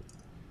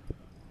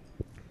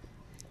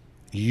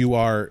 you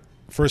are,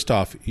 first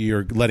off,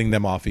 you're letting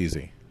them off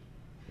easy.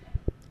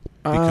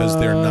 Because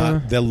they're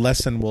not, the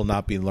lesson will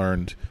not be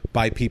learned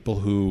by people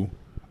who.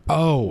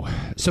 Oh,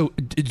 so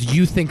do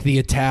you think the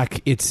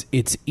attack? It's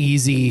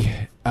easy.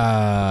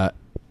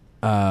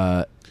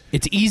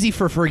 It's easy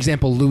for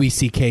example, Louis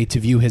C.K. to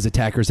view his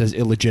attackers as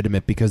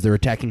illegitimate because they're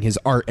attacking his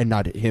art and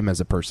not him as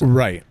a person.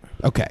 Right.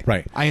 Okay.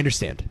 Right. I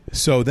understand.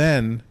 So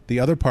then the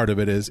other part of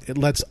it is it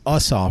lets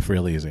us off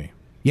real easy.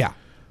 Yeah.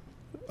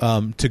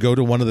 To go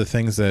to one of the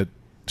things that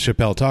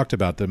Chappelle talked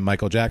about, the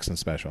Michael Jackson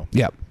special.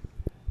 Yeah.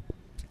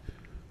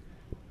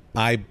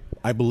 I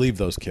believe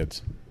those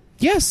kids.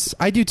 Yes,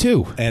 I do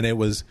too. And it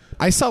was,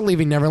 I saw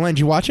Leaving Neverland.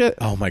 Did you watch it?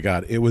 oh my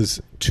God, it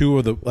was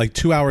 2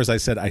 hours I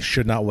said I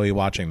should not be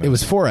watching this. It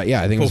was 4.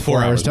 Yeah, I think it was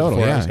 4 hours total.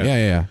 4 Yeah, hours,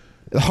 okay. yeah.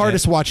 The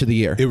hardest watch of the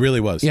year. It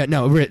really was. Yeah,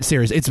 no,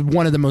 serious. It's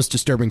one of the most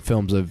disturbing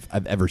films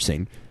I've ever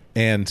seen.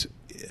 And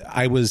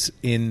I was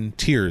in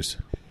tears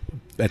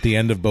at the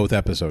end of both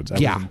episodes. I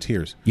was in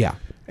tears. Yeah.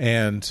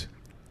 And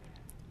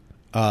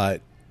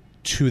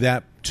to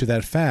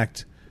that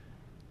fact,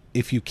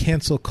 if you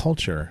cancel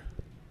culture,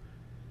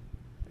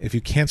 if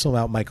you cancel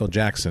out Michael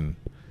Jackson,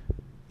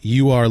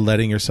 you are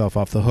letting yourself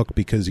off the hook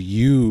because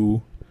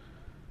you,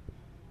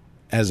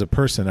 as a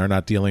person, are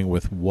not dealing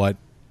with what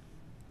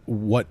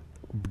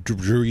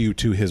drew you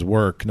to his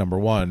work, number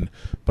one,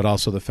 but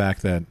also the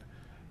fact that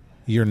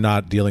you're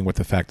not dealing with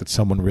the fact that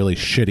someone really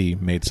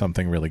shitty made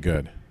something really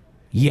good.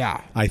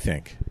 Yeah. I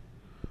think.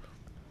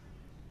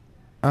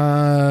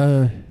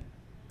 Huh.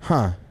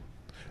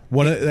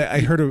 I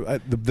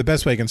heard the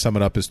best way I can sum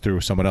it up is through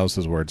someone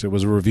else's words. It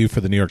was a review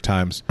for the New York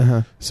Times.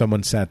 Uh-huh.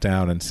 Someone sat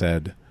down and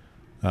said,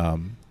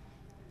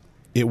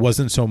 it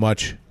wasn't so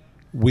much,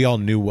 we all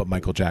knew what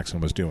Michael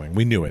Jackson was doing.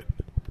 We knew it.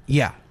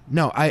 Yeah.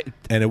 No, I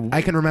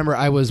can remember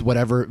I was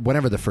whenever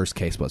the first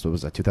case was. What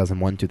was that?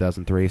 2001,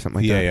 2003,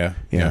 something like that.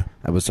 Yeah.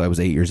 I was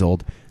 8 years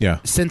old. Yeah.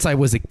 Since I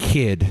was a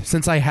kid,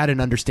 since I had an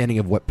understanding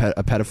of what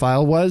a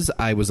pedophile was,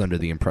 I was under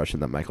the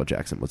impression that Michael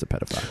Jackson was a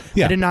pedophile.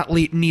 Yeah. I did not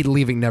need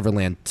Leaving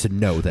Neverland to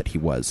know that he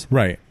was.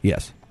 Right.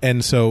 Yes.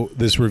 And so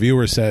this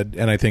reviewer said,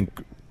 and I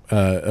think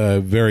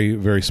very,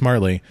 very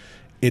smartly,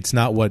 it's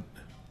not what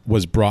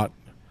was brought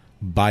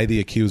by the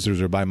accusers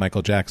or by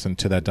Michael Jackson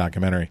to that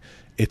documentary.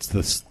 It's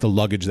the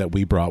luggage that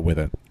we brought with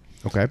it.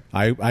 Okay.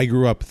 I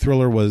grew up,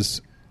 Thriller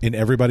was in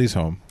everybody's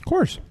home. Of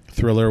course.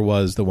 Thriller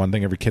was the one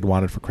thing every kid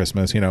wanted for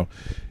Christmas. You know,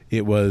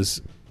 it was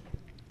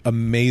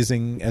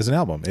amazing as an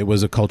album. It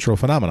was a cultural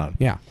phenomenon.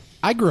 Yeah.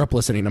 I grew up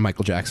listening to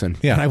Michael Jackson.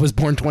 Yeah. And I was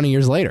born 20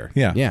 years later.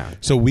 Yeah. Yeah.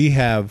 So we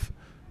have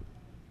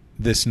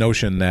this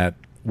notion that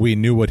we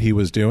knew what he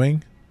was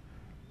doing,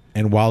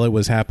 and while it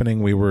was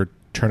happening, we were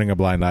turning a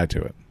blind eye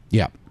to it.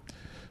 Yeah.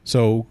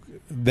 So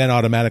then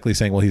automatically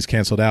saying, well, he's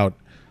canceled out,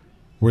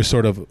 we're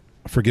sort of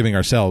forgiving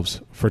ourselves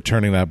for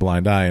turning that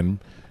blind eye and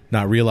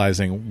not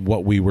realizing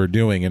what we were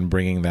doing and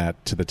bringing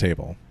that to the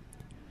table.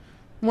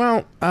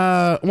 Well,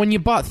 when you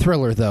bought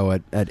Thriller, though,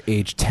 at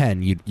age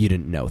 10, you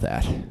didn't know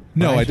that.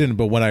 No, right? I didn't.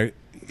 But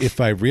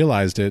if I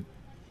realized it,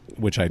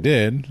 which I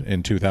did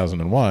in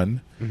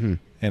 2001, mm-hmm.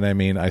 and I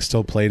mean, I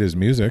still played his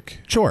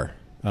music. Sure.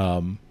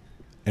 And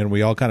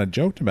we all kind of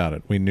joked about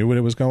it. We knew what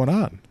was going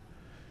on.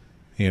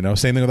 You know,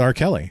 same thing with R.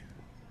 Kelly.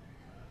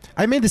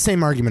 I made the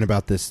same argument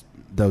about this,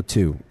 though,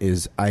 too,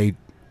 is I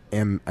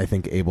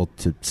think, able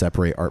to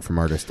separate art from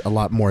artist a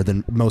lot more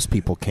than most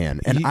people can.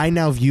 And I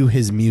now view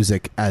his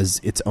music as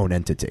its own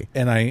entity.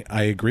 And I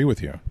agree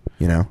with you.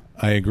 You know?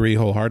 I agree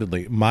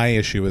wholeheartedly. My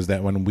issue is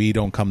that when we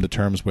don't come to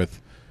terms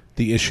with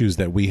the issues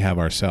that we have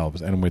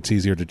ourselves, and it's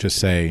easier to just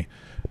say,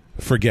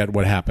 forget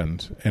what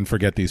happened and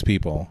forget these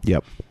people.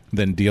 Yep.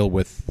 Than deal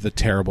with the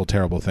terrible,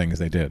 terrible things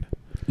they did.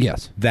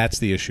 Yes. That's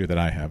the issue that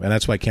I have. And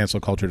that's why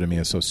cancel culture to me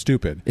is so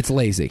stupid. It's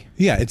lazy.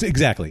 Yeah, it's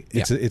exactly.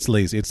 It's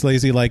lazy. It's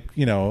lazy like,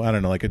 I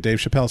don't know, like a Dave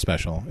Chappelle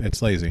special.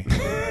 It's lazy.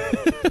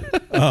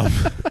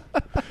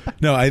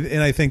 No,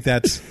 I think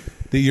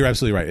you're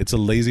absolutely right. It's a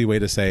lazy way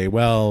to say,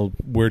 well,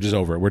 we're just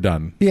over it. We're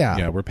done. Yeah.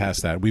 Yeah, we're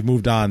past that. We've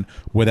moved on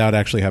without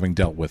actually having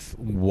dealt with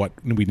what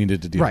we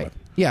needed to deal with.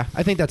 Yeah,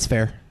 I think that's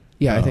fair.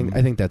 Yeah, I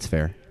think that's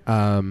fair.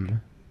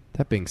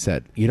 That being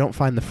said, you don't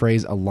find the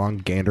phrase "a long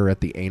gander at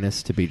the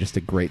anus" to be just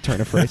a great turn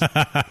of phrase?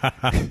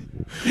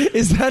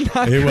 Is that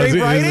not great writing?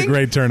 It is a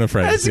great turn of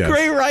phrase. That's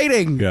great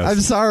writing. Yes.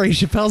 I'm sorry,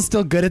 Chappelle's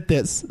still good at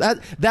this.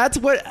 That's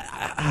what,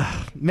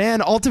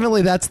 man.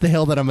 Ultimately, that's the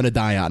hill that I'm going to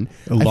die on.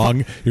 You're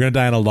going to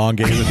die on a long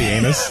gander at the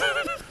anus.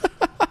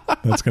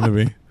 That's going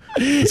to be.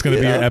 It's going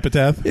to be your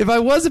epitaph. If I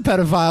was a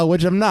pedophile,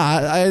 which I'm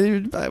not,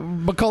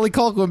 Macaulay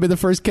Culkin would be the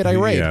first kid I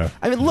rape. Yeah.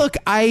 I mean, look,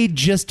 I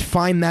just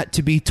find that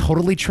to be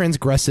totally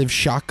transgressive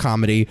shock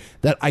comedy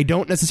that I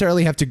don't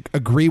necessarily have to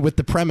agree with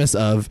the premise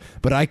of,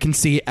 but I can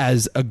see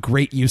as a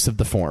great use of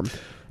the form.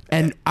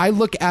 And I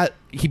look at,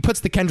 he puts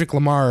the Kendrick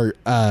Lamar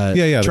track,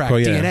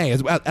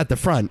 DNA, at the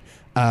front,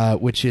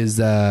 which is,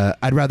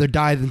 I'd rather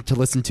die than to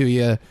listen to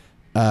you.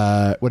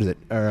 What is it?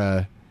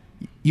 Or,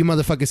 you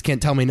motherfuckers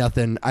can't tell me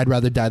nothing. I'd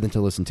rather die than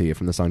to listen to you,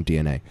 from the song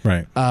DNA.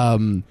 Right. I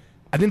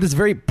think that's a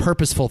very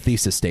purposeful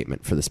thesis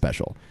statement for the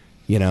special.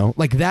 You know,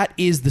 like that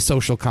is the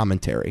social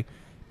commentary,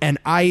 and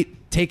I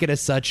take it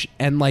as such.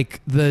 And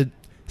like the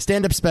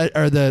stand-up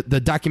or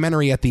the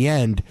documentary at the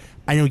end,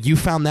 I know you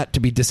found that to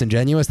be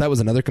disingenuous. That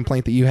was another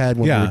complaint that you had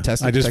when we were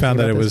testing. I just found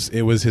that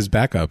it was his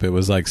backup. It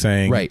was like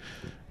saying, right,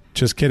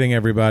 just kidding,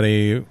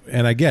 everybody,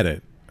 and I get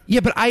it.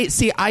 Yeah, but I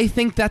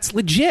think that's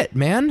legit,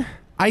 man.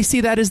 I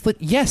see that as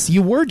yes,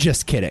 you were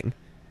just kidding.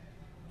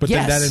 But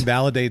then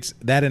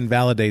that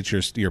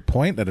invalidates your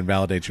point. That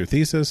invalidates your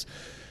thesis.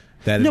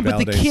 But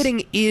the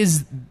kidding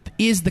is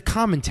the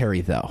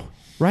commentary, though,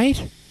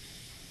 right?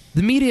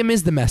 The medium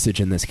is the message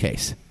in this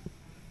case.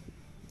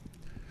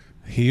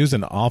 He used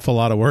an awful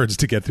lot of words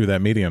to get through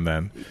that medium.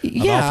 Then,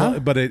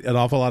 but an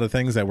awful lot of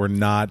things that were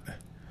not.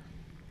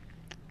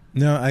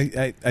 No,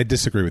 I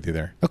disagree with you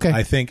there. Okay,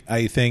 I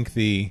think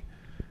the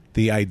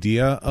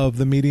idea of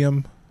the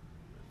medium.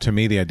 To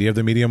me, the idea of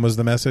the medium was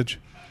the message.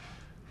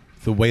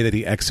 The way that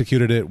he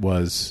executed it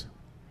was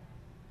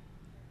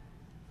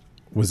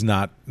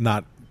not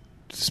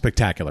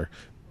spectacular.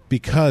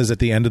 Because at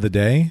the end of the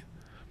day,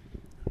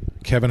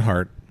 Kevin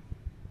Hart,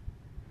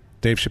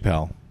 Dave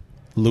Chappelle,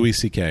 Louis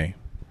C.K.,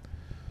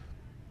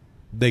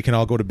 they can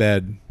all go to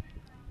bed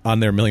on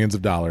their millions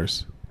of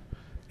dollars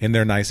in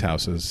their nice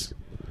houses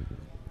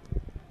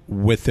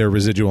with their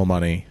residual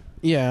money.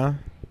 Yeah.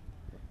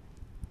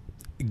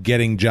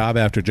 Getting job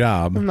after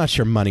job. I'm not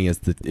sure money is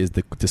the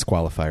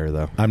disqualifier,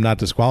 though. I'm not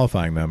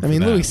disqualifying them. I mean,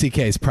 Louis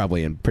C.K. is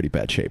probably in pretty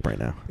bad shape right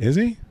now. Is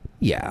he?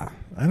 Yeah.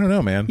 I don't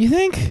know, man. You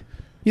think?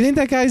 You think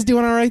that guy's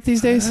doing all right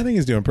these days? I think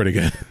he's doing pretty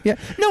good. Yeah.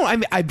 No,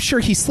 I'm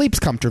sure he sleeps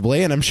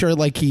comfortably, and I'm sure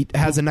like he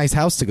has a nice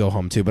house to go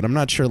home to. But I'm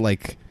not sure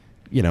like,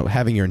 you know,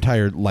 having your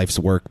entire life's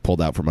work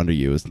pulled out from under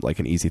you is like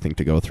an easy thing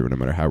to go through, no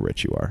matter how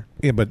rich you are.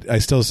 Yeah, but I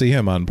still see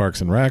him on Parks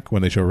and Rec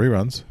when they show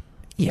reruns.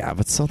 Yeah,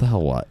 but so the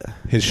hell what?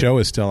 His show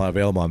is still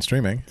available on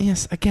streaming.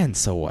 Yes, again,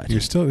 so what?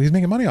 He's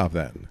making money off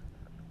that.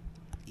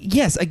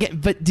 Yes, again,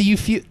 but do you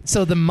feel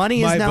so the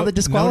money is now the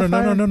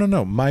disqualifier?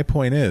 No. My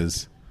point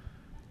is,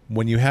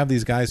 when you have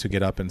these guys who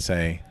get up and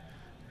say,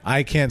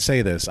 I can't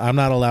say this, I'm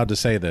not allowed to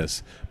say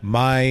this,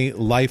 my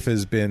life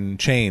has been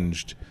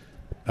changed,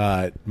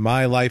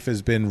 my life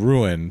has been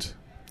ruined.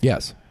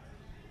 Yes.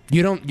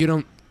 You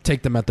don't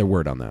take them at their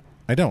word on that.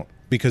 I don't,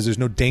 because there's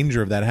no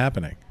danger of that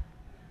happening.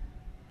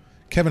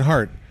 Kevin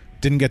Hart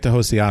didn't get to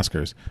host the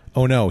Oscars.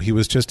 Oh no, he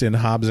was just in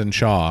Hobbs and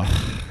Shaw.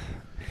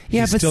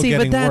 Yeah, He's but still see,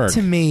 getting but that work.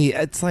 to me,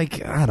 it's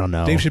like, I don't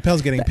know. Dave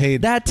Chappelle's getting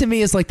paid. That to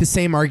me is like the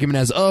same argument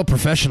as, oh,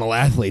 professional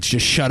athletes,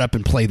 just shut up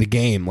and play the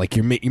game. Like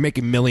you're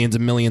making millions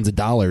and millions of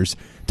dollars.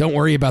 Don't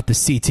worry about the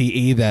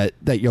CTE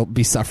that you'll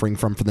be suffering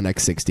from for the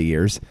next 60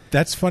 years.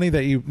 That's funny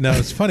that you. No,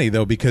 it's funny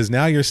though, because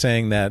now you're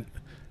saying that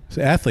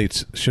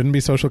athletes shouldn't be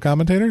social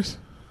commentators.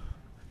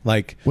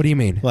 Like, what do you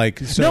mean? Like,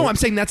 so, no, I'm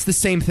saying that's the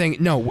same thing.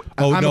 No,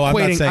 I'm not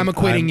equating. saying, I'm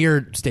equating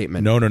your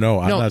statement. No.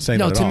 I'm not saying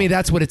that at to all. me,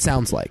 that's what it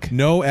sounds like.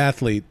 No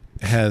athlete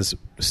has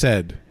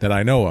said that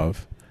I know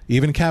of,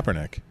 even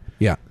Kaepernick,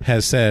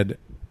 has said,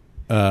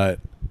 my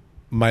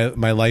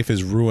life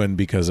is ruined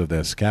because of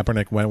this.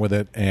 Kaepernick went with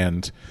it,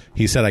 and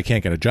he said I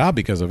can't get a job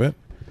because of it.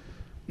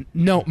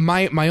 No,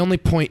 my only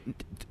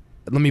point.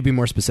 Let me be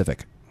more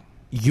specific.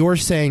 You're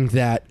saying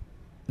that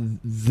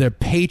the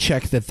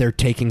paycheck that they're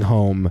taking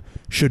home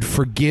should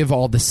forgive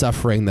all the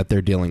suffering that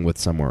they're dealing with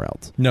somewhere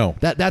else. No.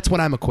 That's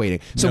what I'm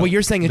equating. So what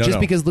you're saying is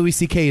because Louis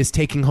C.K. is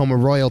taking home a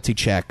royalty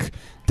check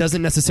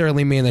doesn't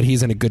necessarily mean that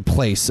he's in a good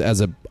place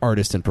as an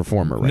artist and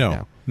performer right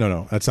now.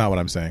 No. That's not what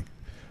I'm saying.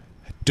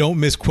 Don't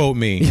misquote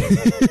me.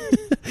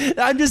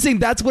 I'm just saying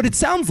that's what it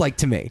sounds like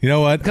to me. You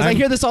know what? Because I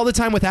hear this all the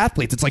time with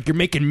athletes. It's like you're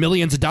making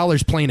millions of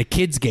dollars playing a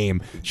kid's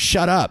game.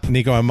 Shut up.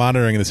 Nico, I'm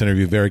monitoring this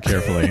interview very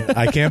carefully.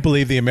 I can't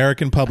believe the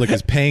American public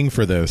is paying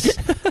for this.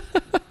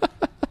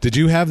 Did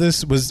you have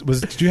this?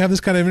 Did you have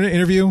this kind of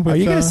interview? With, Are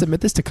you going to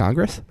submit this to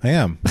Congress? I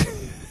am.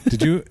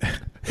 Did you?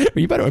 Are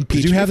you about to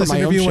impeach Did you have me this for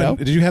my interview? own show?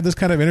 Did you have this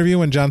kind of interview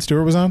when Jon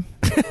Stewart was on,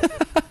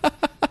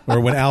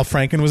 or when Al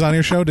Franken was on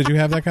your show? Did you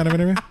have that kind of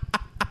interview?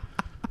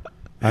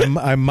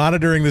 I'm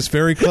monitoring this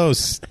very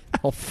close.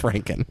 Al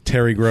Franken,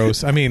 Terry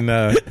Gross. I mean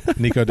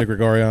Nico de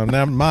Gregorio.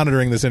 Now I'm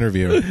monitoring this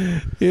interview.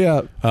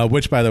 Yeah.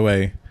 Which, by the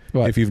way,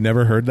 What? If you've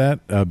never heard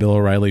that, Bill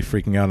O'Reilly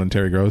freaking out on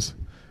Terry Gross,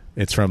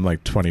 it's from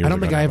like 20 years ago. I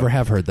don't think I ever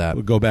have heard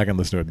that. Go back and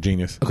listen to it.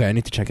 Genius. Okay, I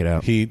need to check it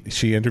out. She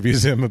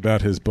interviews him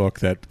about his book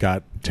that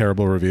got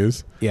terrible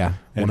reviews. Yeah,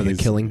 And one of the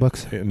he's- killing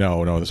books.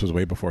 No, this was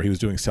way before. He was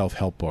doing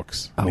self-help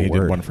books. Oh, he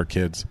word. did one for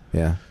kids.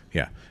 Yeah.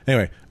 Yeah.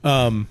 Anyway,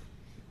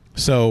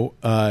 so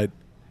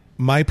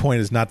my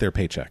point is not their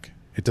paycheck.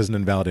 It doesn't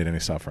invalidate any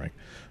suffering.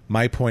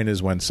 My point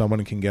is when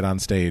someone can get on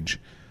stage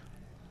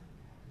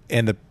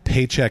and the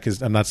paycheck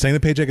is, I'm not saying the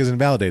paycheck is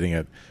invalidating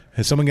it.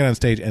 Has someone get on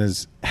stage and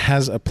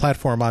has a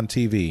platform on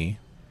TV,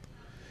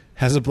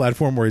 has a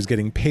platform where he's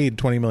getting paid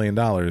 $20 million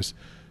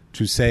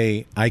to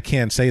say, I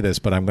can't say this,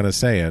 but I'm going to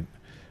say it,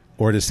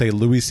 or to say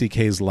Louis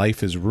C.K.'s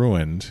life is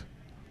ruined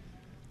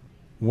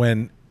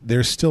when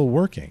they're still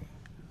working.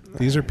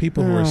 These are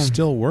people who are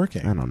still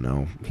working. I don't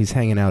know. He's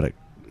hanging out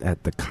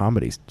at the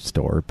Comedy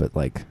Store, but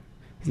like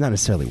he's not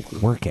necessarily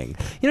working.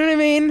 You know what I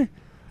mean?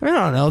 I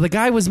don't know. The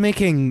guy was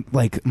making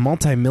like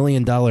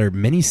multi-million-dollar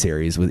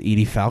miniseries with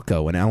Edie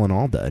Falco and Alan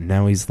Alda, and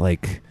now he's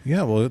like,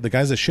 Yeah, well, the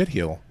guy's a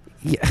shitheel.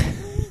 yeah.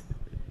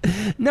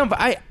 No, but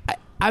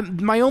I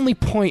my only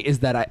point is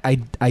that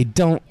I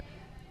don't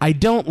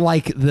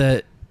like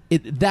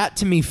that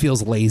to me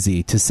feels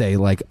lazy to say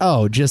like,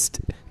 oh,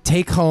 just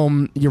take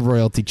home your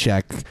royalty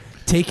check,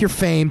 take your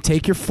fame,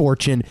 take your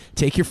fortune,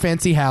 take your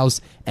fancy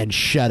house, and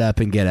shut up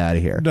and get out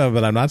of here. No,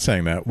 but I'm not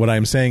saying that. What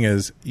I'm saying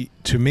is,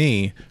 to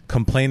me,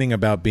 complaining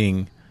about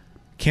being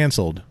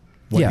canceled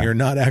when Yeah. you're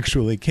not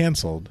actually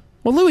canceled.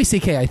 Well, Louis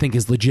C.K. I think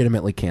is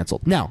legitimately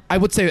canceled. Now, I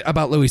would say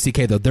about Louis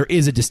C.K. though, there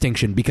is a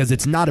distinction because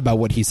it's not about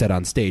what he said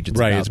on stage. It's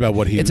Right, it's about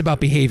what he- It's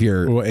about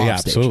behavior. Well, yeah, off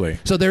stage. absolutely.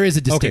 So there is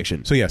a distinction.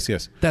 Okay, so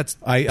yes.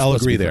 I'll I'll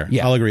agree there.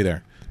 Yeah. I'll agree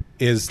there.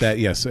 Is that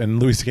yes?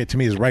 And Louis C.K. to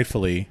me is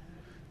rightfully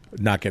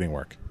not getting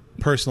work.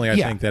 Personally, I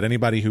Yeah. think that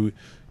anybody who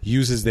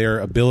uses their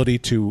ability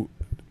to,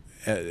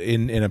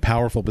 in a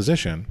powerful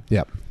position,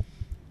 Yep.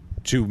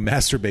 to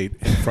masturbate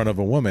in front of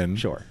a woman,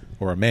 Sure.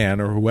 or a man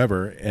or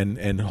whoever,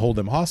 and hold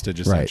them hostage,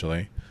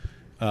 essentially,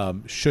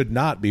 should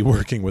not be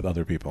working with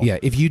other people. Yeah,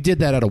 if you did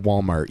that at a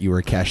Walmart, you were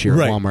a cashier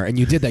Right. at Walmart, and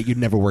you did that, you'd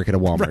never work at a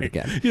Walmart Right.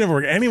 again. You never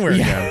work anywhere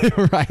Yeah,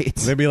 again. right.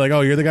 They'd be like,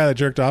 "Oh, you're the guy that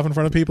jerked off in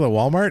front of people at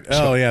Walmart."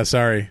 Oh, yeah,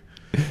 sorry,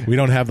 we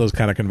don't have those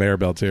kind of conveyor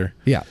belts here.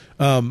 Yeah.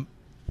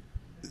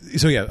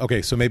 So yeah,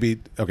 okay. So maybe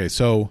okay.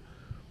 So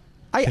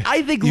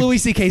I think Louis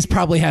C.K.'s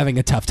probably having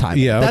a tough time.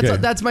 Yeah, okay.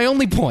 That's my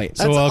only point.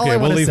 That's so all okay, I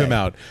we'll wanna leave say. him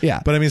out.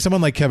 Yeah. But I mean,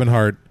 someone like Kevin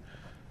Hart,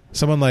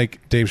 someone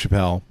like Dave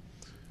Chappelle,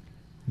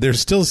 they're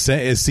still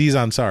Aziz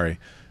Ansari.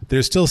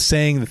 They're still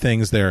saying the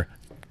things they're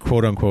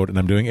quote unquote, and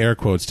I'm doing air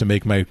quotes to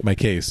make my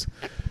case.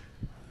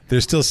 They're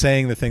still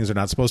saying the things they're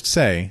not supposed to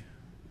say,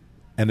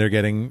 and they're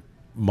getting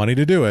money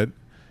to do it,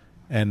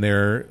 and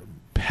they're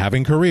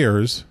having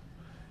careers.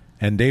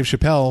 And Dave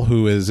Chappelle,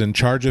 who is in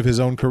charge of his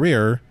own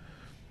career,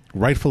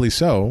 rightfully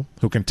so,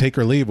 who can take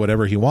or leave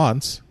whatever he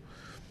wants.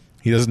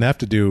 He doesn't have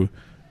to do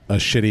a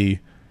shitty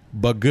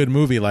but good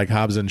movie like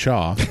Hobbs and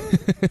Shaw.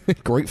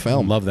 Great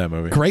film. Love that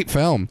movie. Great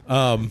film.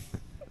 Love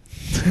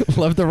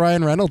the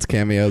Ryan Reynolds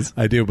cameos.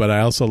 I do, but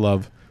I also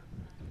love,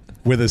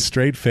 with a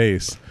straight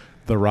face,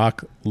 The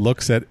Rock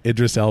looks at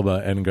Idris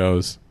Elba and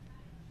goes,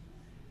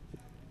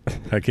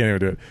 I can't even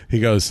do it. He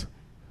goes,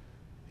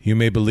 "You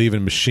may believe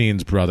in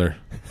machines, brother,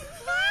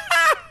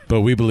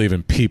 but we believe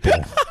in people."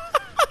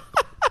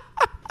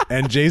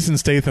 And Jason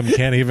Statham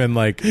can't even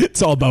like.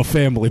 It's all about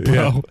family,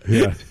 bro.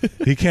 Yeah.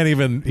 He can't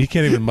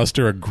even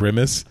muster a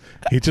grimace.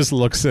 He just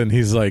looks and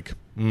he's like,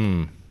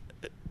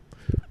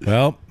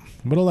 well,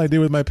 what'll I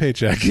do with my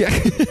paycheck? Yeah.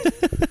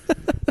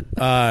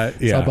 Yeah.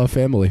 It's all about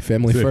family.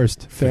 Family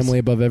first. Family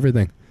above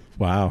everything.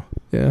 Wow.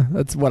 Yeah,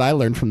 that's what I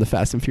learned from the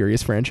Fast and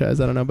Furious franchise.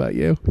 I don't know about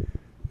you.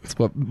 It's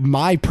what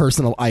my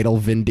personal idol,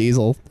 Vin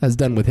Diesel, has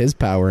done with his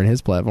power and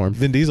his platform.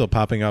 Vin Diesel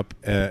popping up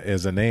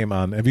as a name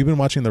on. Have you been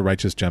watching The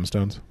Righteous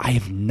Gemstones? I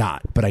have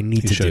not, but I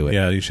need You to should. do it.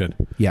 Yeah, you should.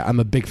 Yeah, I'm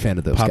a big fan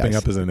of those Popping guys.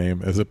 up as a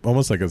name,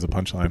 almost like as a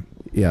punchline.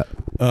 Yeah.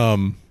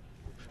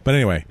 But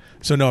anyway,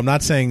 so no, I'm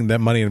not saying that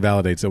money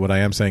invalidates it. What I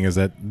am saying is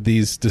that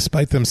these,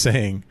 despite them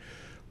saying,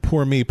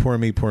 poor me, poor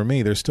me, poor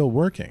me, they're still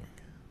working.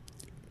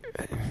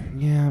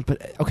 Yeah,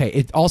 but okay,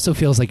 it also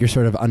feels like you're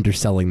sort of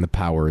underselling the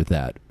power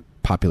that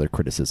popular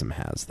criticism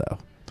has, though.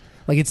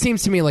 Like, it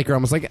seems to me like you're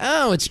almost like,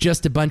 oh, it's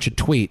just a bunch of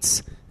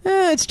tweets.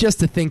 It's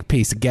just a think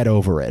piece. Get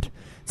over it.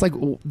 It's like,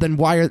 then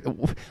why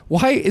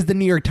is the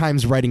New York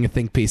Times writing a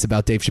think piece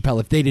about Dave Chappelle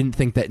if they didn't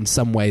think that in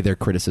some way their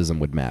criticism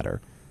would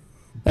matter?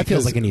 That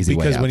feels like an easy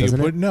way out,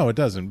 doesn't it? No, it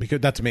doesn't. Because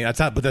that to me,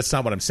 but that's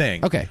not what I'm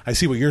saying. Okay. I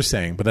see what you're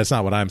saying, but that's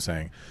not what I'm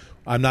saying.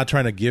 I'm not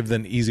trying to give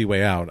them internal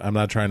way out. I'm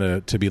not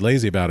trying to be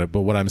lazy about it.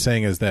 But what I'm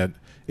saying is that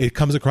it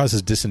comes across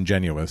as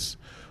disingenuous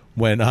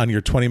when on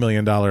your $20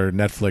 million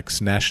Netflix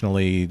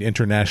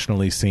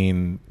internationally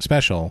seen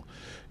special,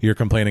 you're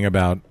complaining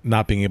about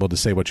not being able to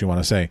say what you want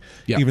to say.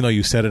 Yeah. Even though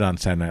you said it on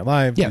Saturday Night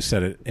Live, Yeah. you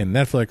said it in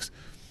Netflix.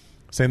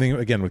 Same thing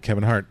again with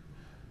Kevin Hart.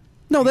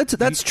 No,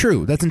 that's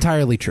true. That's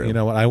entirely true. You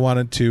know what? I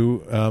wanted to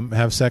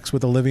have sex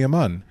with Olivia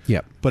Munn.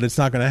 Yep. But it's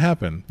not going to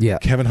happen. Yeah.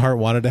 Kevin Hart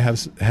wanted to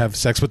have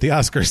sex with the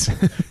Oscars.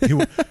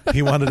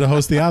 he wanted to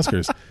host the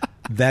Oscars.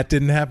 that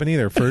didn't happen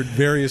either for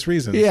various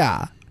reasons.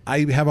 Yeah.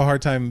 I have a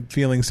hard time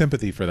feeling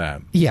sympathy for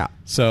that. Yeah.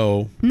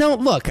 So no,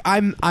 look,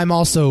 I'm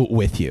also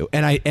with you,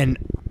 and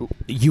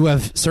you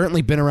have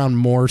certainly been around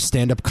more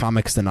stand-up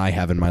comics than I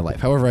have in my life.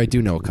 However, I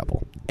do know a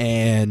couple,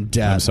 and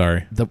I'm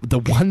sorry. The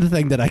one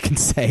thing that I can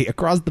say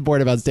across the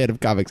board about stand-up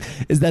comics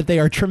is that they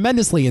are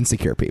tremendously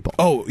insecure people.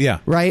 Oh yeah,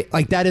 right.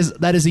 Like that is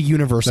a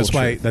universal.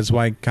 That's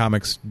why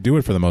comics do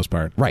it for the most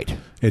part. Right.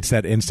 It's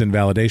that instant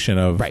validation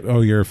of right.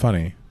 Oh, you're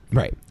funny.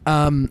 Right.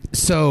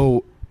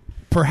 So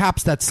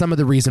perhaps that's some of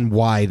the reason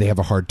why they have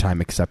a hard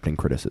time accepting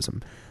criticism.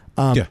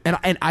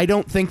 And I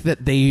don't think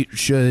that they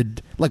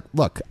should, like,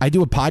 look, I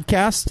do a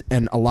podcast,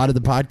 and a lot of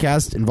the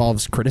podcast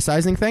involves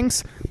criticizing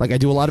things. Like, I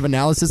do a lot of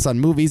analysis on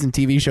movies and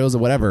TV shows or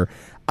whatever.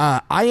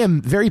 I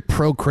am very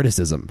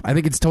pro-criticism. I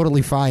think it's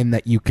totally fine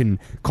that you can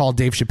call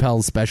Dave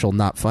Chappelle's special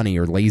not funny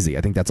or lazy.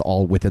 I think that's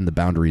all within the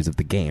boundaries of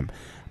the game.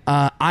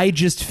 I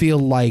just feel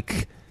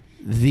like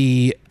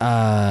the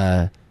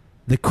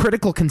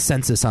critical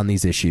consensus on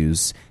these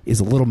issues is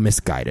a little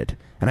misguided.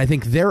 And I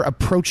think they're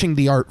approaching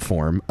the art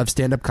form of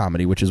stand-up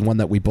comedy, which is one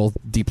that we both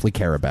deeply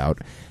care about,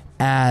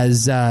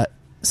 as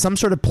some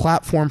sort of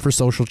platform for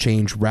social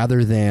change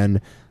rather than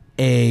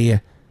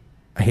I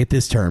hate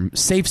this term,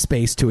 safe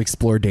space to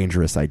explore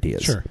dangerous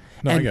ideas. Sure.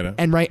 No, I get it.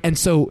 And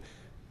so,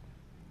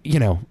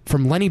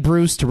 from Lenny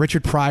Bruce to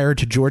Richard Pryor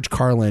to George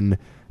Carlin,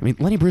 I mean,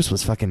 Lenny Bruce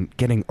was fucking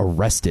getting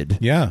arrested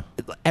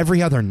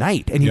every other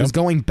night, and he was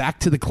going back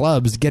to the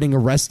clubs getting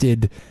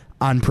arrested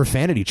on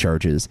profanity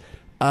charges.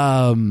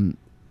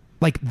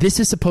 Like, this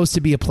is supposed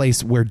to be a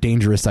place where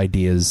dangerous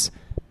ideas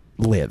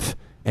live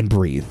and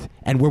breathe,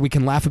 and where we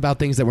can laugh about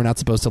things that we're not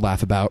supposed to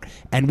laugh about,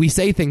 and we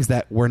say things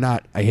that we're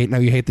not, now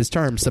you hate this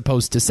term,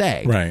 supposed to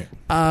say. Right.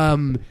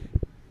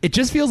 It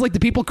just feels like the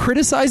people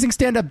criticizing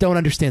stand-up don't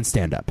understand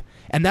stand-up.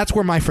 And that's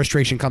where my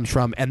frustration comes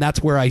from, and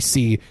that's where I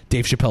see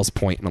Dave Chappelle's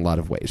point in a lot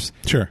of ways.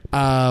 Sure.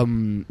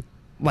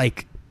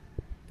 Like,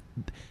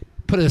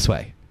 put it this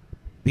way.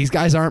 These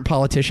guys aren't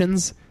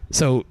politicians,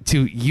 so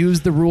to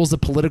use the rules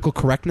of political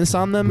correctness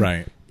on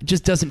them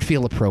just doesn't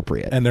feel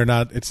appropriate. And they're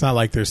not. It's not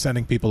like they're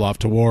sending people off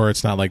to war.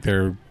 It's not like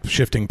they're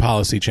shifting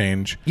policy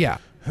change. Yeah.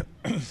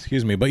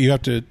 Excuse me. But you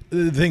have to...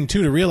 The thing,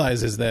 too, to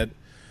realize is that...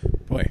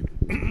 Boy...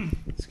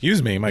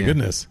 Excuse me, my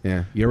goodness.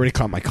 Yeah, you already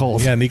caught my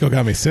cold. Yeah, Nico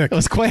got me sick. That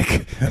was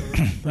quick.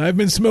 I've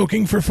been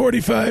smoking for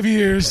 45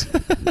 years.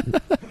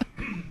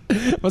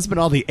 Must have been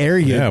all the air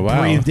you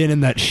breathed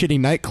in that shitty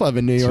nightclub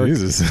in New York.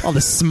 Jesus. All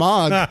the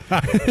smog.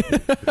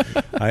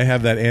 I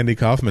have that Andy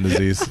Kaufman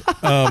disease.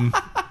 By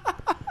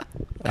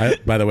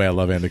the way, I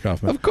love Andy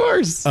Kaufman. Of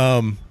course.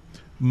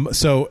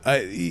 So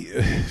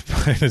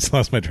I just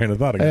lost my train of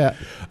thought again.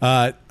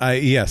 Yeah.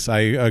 I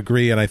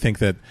agree, and I think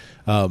that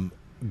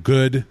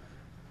good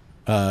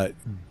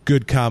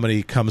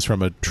comedy comes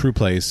from a true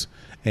place,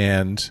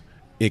 and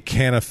it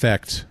can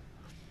affect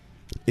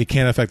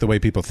the way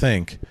people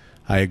think.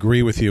 I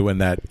agree with you in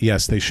that,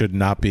 yes, they should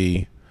not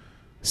be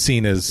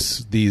seen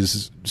as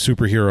these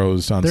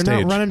superheroes on stage.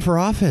 They're not running for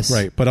office.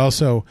 Right. But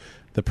also,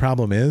 the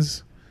problem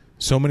is,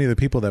 so many of the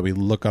people that we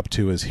look up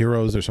to as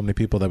heroes, or so many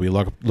people that we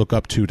look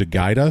up to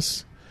guide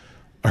us,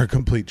 are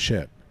complete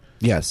shit.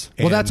 Yes.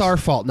 Well, that's our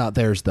fault, not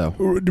theirs, though.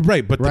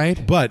 Right. But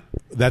but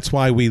that's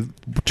why we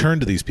turn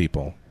to these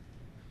people.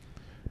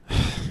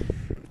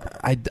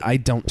 I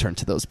don't turn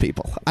to those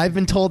people. I've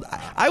been told.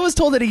 I was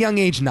told at a young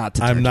age not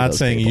to turn to those people. I'm not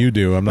saying you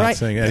do. I'm not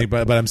saying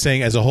anybody. But I'm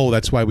saying as a whole,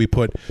 that's why we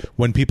put...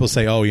 When people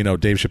say, oh,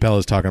 Dave Chappelle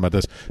is talking about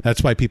this,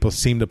 that's why people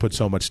seem to put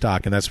so much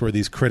stock. And that's where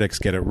these critics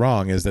get it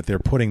wrong, is that they're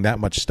putting that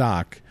much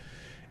stock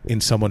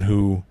in someone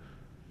who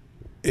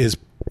is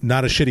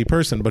not a shitty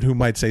person, but who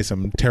might say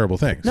some terrible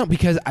things. No,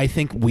 because I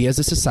think we as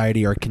a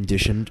society are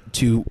conditioned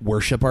to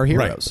worship our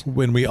heroes. Right.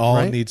 When we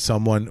all need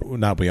someone,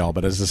 not we all,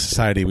 but as a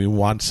society, we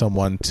want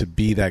someone to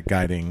be that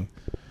guiding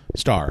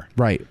star.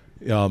 Right.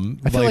 I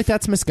feel like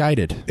that's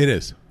misguided. It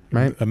is.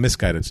 Right. A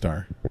misguided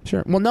star.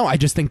 Sure. Well, no, I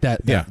just think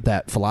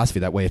that philosophy,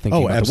 that way of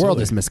thinking about the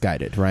world is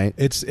misguided, right?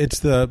 It's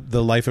the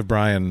Life of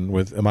Brian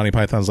with Monty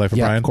Python's Life of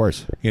Brian. Of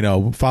course.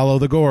 Follow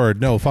the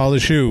gourd. No, follow the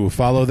shoe.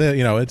 Follow the,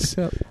 it's...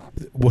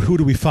 Who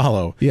do we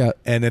follow? Yeah.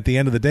 And at the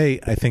end of the day,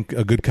 I think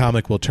a good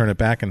comic will turn it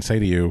back and say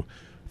to you,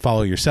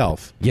 follow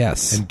yourself.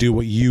 Yes. And do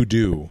what you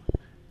do.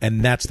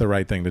 And that's the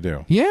right thing to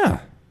do. Yeah.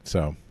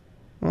 So.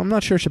 Well, I'm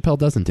not sure Chappelle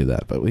doesn't do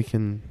that, but we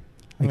can,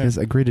 I guess,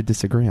 agree to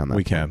disagree on that.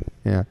 We can.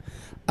 Yeah.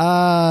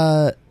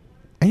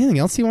 Anything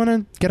else you want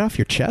to get off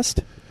your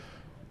chest?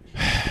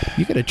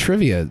 You got a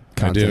trivia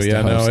contest. I do,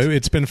 yeah. To host. No,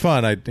 it's been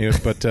fun.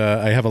 But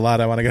I have a lot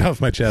I want to get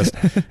off my chest.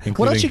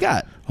 What else you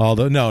got?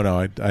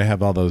 I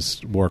have all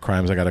those war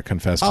crimes I got to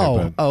confess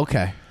to.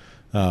 Okay.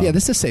 Yeah,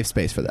 this is a safe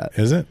space for that.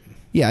 Is it?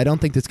 Yeah, I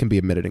don't think this can be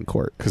admitted in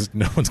court because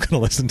no one's going to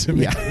listen to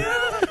me. Yeah.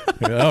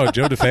 Oh,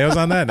 Joe DeFeo's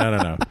on that?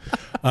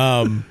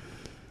 No.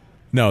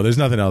 No, there's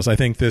nothing else. I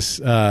think this.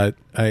 I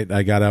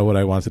got out what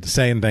I wanted to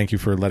say, and thank you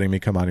for letting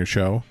me come on your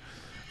show.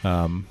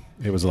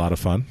 It was a lot of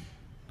fun.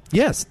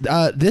 Yes,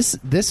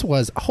 this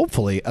was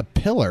hopefully a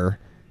pillar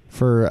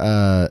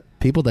for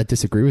people that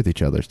disagree with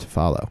each other to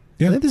follow.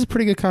 Yeah. I think this is a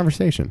pretty good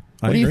conversation.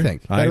 What do you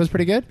think? That was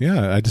pretty good?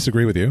 Yeah, I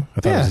disagree with you.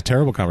 I thought it was a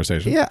terrible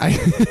conversation. Yeah.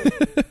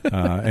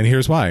 And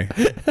here's why.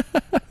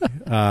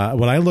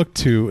 When I look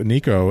to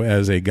Nico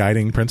as a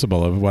guiding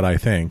principle of what I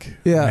think,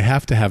 Yeah. I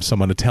have to have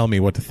someone to tell me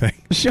what to think.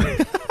 Sure.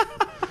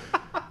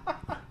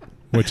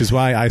 Which is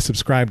why I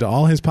subscribe to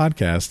all his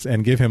podcasts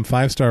and give him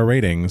 5-star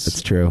ratings.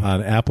 That's true.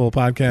 On Apple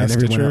Podcasts,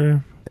 And everyone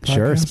Stitcher,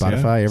 Sure, podcasts,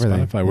 Spotify,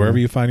 everything. Spotify, wherever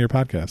you find your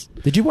podcast.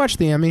 Did you watch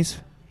the Emmys?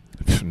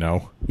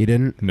 No, You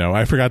didn't? no,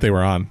 I forgot they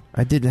were on.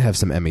 I did have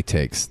some Emmy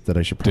takes that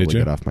I should probably Did you?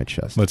 get off my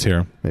chest. Let's hear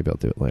 'em. Maybe I'll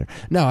do it later.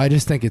 No, I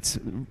just think it's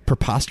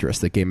preposterous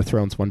that Game of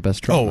Thrones won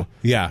Best Drama. Oh,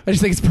 yeah. I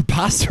just think it's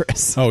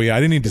preposterous. Oh, yeah. I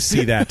didn't need to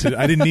see that.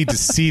 I didn't need to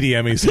see the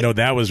Emmys to know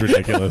that was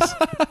ridiculous.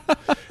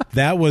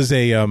 That was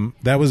a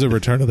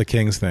Return of the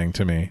Kings thing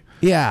to me,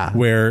 Yeah.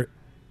 where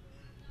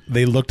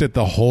they looked at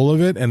the whole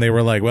of it and they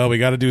were like, well, we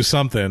got to do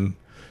something.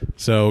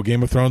 So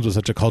Game of Thrones was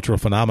such a cultural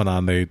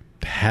phenomenon, they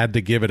had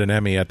to give it an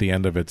Emmy at the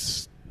end of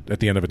its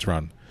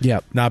run.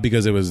 Yep. Not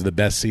because it was the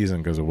best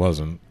season, because it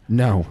wasn't,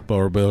 No.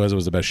 but because it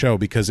was the best show,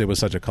 because it was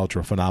such a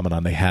cultural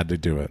phenomenon, they had to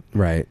do it.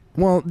 Right.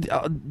 Well,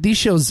 these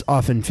shows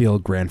often feel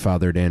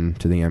grandfathered in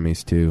to the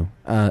Emmys too.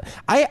 I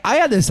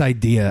had this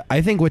idea.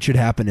 I think what should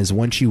happen is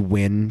once you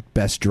win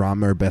Best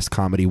Drama or Best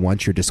Comedy,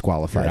 once you're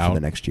disqualified You're for out. the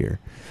next year.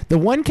 The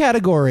one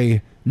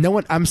category, no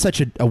one. I'm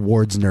such an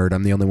awards nerd.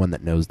 I'm the only one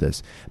that knows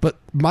this. But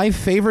my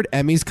favorite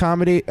Emmys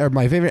comedy or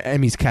my favorite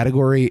Emmys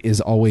category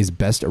is always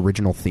Best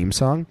Original Theme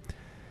Song.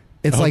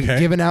 It's like Okay.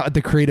 given out at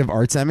the Creative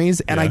Arts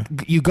Emmys, and Yeah.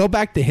 you go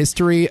back the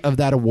history of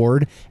that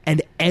award, and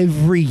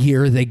every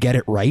year they get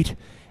it right.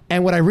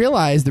 And what I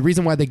realized, the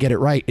reason why they get it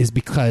right is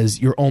because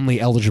you're only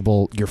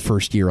eligible your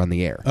first year on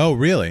the air. Oh,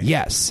 really?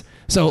 Yes.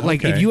 So,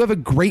 like, Okay. if you have a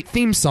great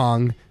theme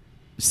song,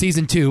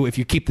 season 2, if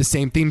you keep the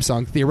same theme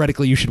song,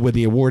 theoretically you should win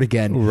the award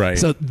again. Right.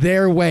 So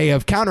their way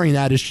of countering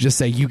that is to just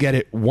say you get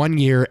it 1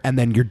 year and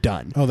then you're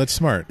done. Oh, that's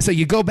smart. So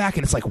you go back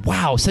and it's like,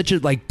 wow, such a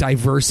like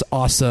diverse,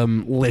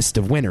 awesome list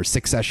of winners.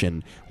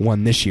 Succession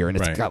won this year, and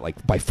it's Right. got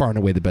like by far and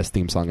away the best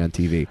theme song on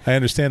TV. I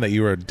understand that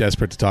you were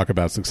desperate to talk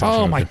about Succession.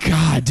 Oh my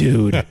god,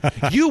 dude,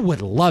 you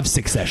would love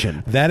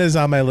Succession. That is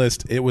on my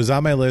list. It was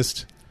on my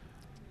list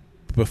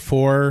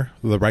before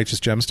The Righteous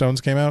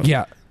Gemstones came out.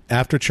 Yeah,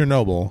 After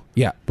Chernobyl.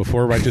 yeah,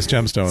 Before Righteous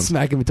Gemstones.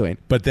 smack in between.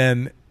 But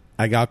then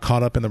I got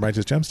caught up in The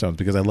Righteous Gemstones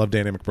because I love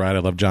Danny McBride. I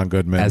love John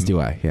Goodman. As do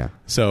I. Yeah,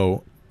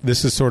 So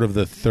this is sort of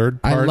the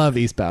third part. I love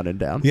Eastbound and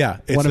Down. Yeah,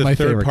 it's one of the my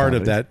third favorite part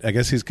of comedies. that. I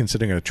guess he's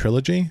considering it a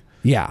trilogy.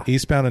 Yeah,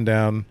 Eastbound and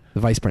Down,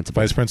 the Vice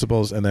Principal. Vice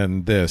Principals, and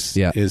then this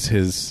Yeah. is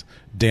his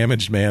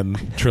Damaged Man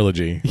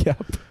trilogy.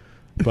 Yep.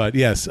 But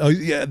yes, oh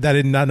yeah, I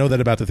did not know that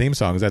about the theme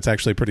songs. That's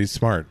actually pretty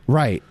smart.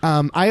 Right.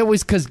 I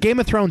always, because Game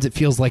of Thrones, it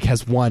feels like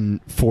has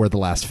won for the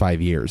last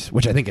 5 years,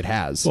 which I think it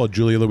has. Well,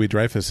 Julia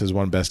Louis-Dreyfus has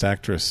won Best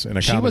Actress in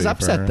a She comedy. was for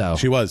upset, her. though.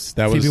 She was.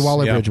 That Phoebe was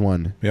Waller-Bridge yeah.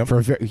 won. Yep.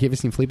 For have you ever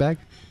seen Fleabag?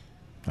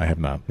 I have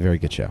not. Very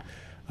good show.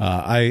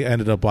 I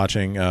ended up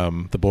watching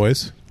The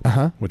Boys,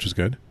 which was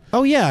good.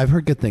 Oh yeah, I've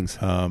heard good things.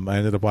 I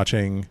ended up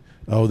watching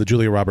the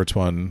Julia Roberts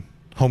one,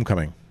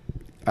 Homecoming.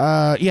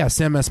 Yeah,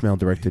 Sam Esmail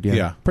directed. Yeah,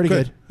 Yeah. pretty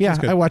Good. good. Yeah, That's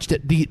good. I watched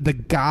it. The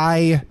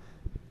guy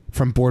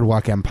from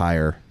Boardwalk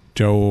Empire.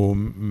 Joe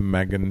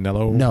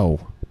Manganiello. No,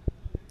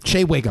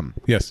 Shea Wiggum.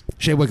 Yes,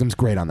 Shea Wiggum's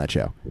great on that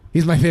show.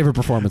 He's my favorite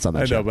performance on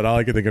that I show. know, but all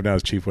I can think of now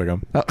is Chief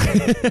Wiggum.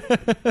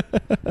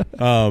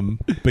 Oh.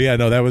 But yeah,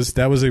 no, that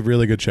was a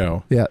really good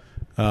show. Yeah.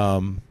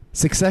 Um,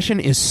 Succession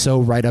is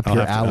so right up I'll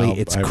your have to- alley. I'll-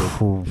 It's I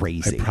will-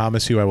 crazy. I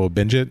promise you, I will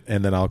binge it,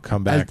 and then I'll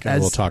come back and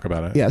As- we'll talk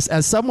about it. Yes,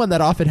 as someone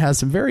that often has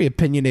some very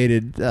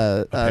opinionated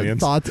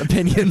Opinions?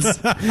 opinions,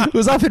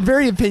 who's often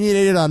very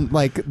opinionated on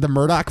like the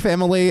Murdoch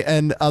family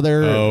and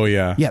other. Oh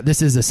yeah. Yeah,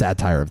 this is a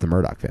satire of the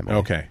Murdoch family.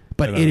 Okay.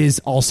 But And, it is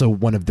also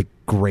one of the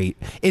great.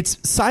 It's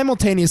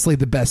simultaneously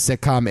the best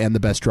sitcom and the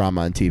best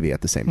drama on TV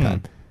at the same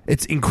time.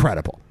 It's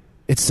incredible.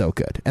 It's so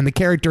good, and the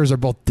characters are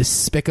both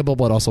despicable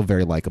but also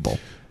very likable.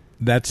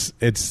 it's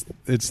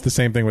the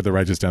same thing with the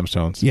Righteous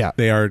Gemstones. Yeah.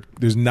 They are.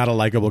 There's not a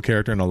likable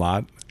character in a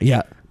lot,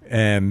 Yeah,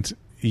 and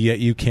yet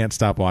you can't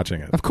stop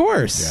watching it. of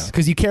course, Yeah.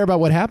 because you care about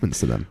what happens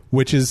to them.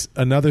 Which is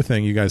another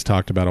thing you guys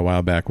talked about a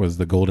while back was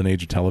the golden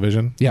age of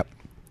television. Yep.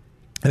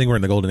 I think we're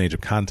in the golden age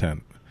of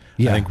content.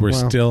 Yeah, I think we're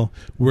well- still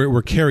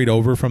we're carried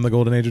over from the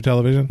golden age of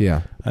television.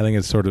 Yeah. I think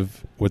it's sort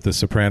of with The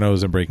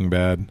Sopranos and Breaking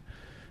Bad.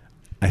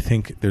 I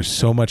think there's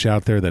so much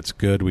out there that's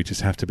good. We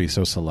just have to be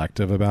so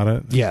selective about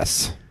it.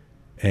 Yes.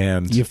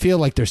 And You feel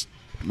like there's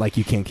like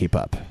you can't keep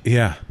up.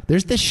 yeah,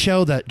 There's this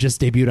show that just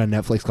debuted on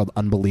Netflix called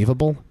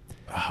Unbelievable.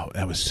 oh,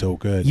 that was so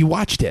good. You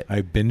watched it.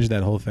 I binged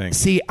that whole thing.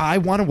 See, I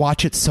want to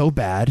watch it so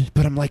bad,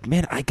 but I'm like,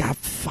 man, I got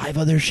 5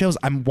 other shows.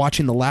 I'm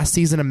watching the last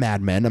season of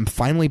Mad Men. I'm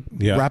finally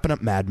Yeah. wrapping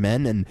up Mad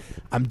Men, and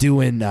I'm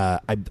doing. I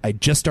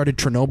just started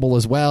Chernobyl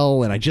as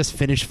well, and I just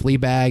finished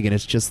Fleabag, and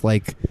it's just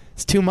like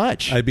it's too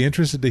much. I'd be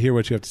interested to hear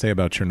what you have to say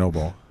about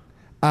Chernobyl.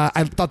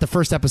 I thought the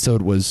first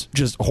episode was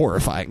just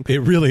horrifying.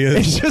 It really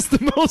It's is. just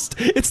the most.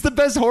 It's the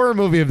best horror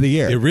movie of the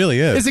year. It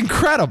really is. It's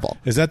incredible.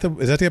 Is that the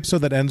episode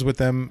that ends with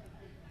them?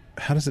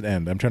 How does it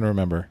end? I'm trying to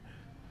remember.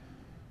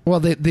 Well,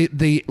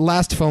 the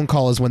last phone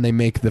call is when they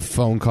make the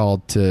phone call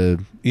to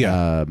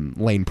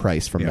Lane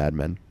Price from Mad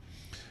Men.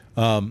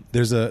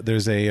 There's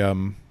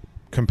a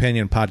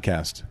companion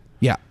podcast.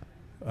 Yeah.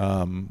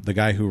 The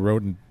guy who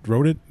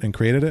wrote it and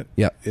created it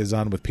is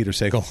on with Peter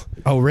Sagal.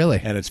 Oh, really?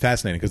 And it's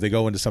fascinating because they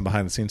go into some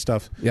behind the scenes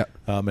stuff. Yeah.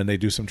 And they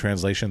do some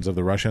translations of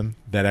the Russian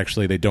that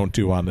actually they don't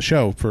do on the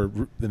show.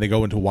 Then they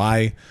go into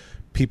why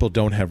people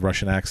don't have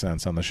Russian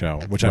accents on the show,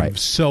 which I'm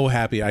so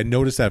happy. I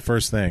noticed that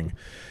first thing.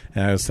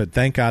 And I said,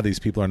 thank God these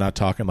people are not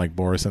talking like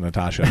Boris and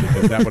Natasha,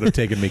 because that would have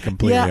taken me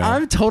completely out.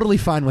 I'm totally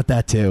fine with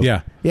that, too.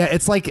 Yeah. Yeah,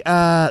 it's like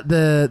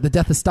the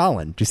Death of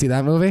Stalin. Did you see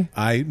that movie?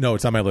 No,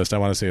 it's on my list. I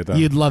want to see it, though.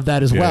 You'd love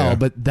that as well, yeah.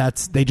 but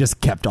they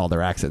just kept all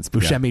their accents.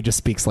 Buscemi just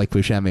speaks like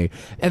Buscemi.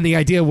 And the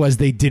idea was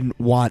they didn't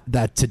want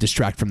that to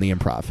distract from the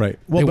improv. Right.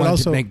 Well, they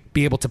wanted to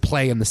be able to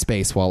play in the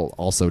space while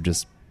also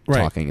just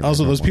talking. In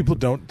also, those people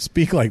don't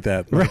speak like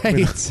that.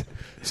 Right.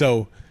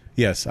 So,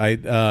 yes,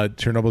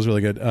 Chernobyl's really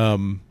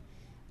good.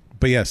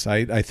 But yes,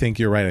 I think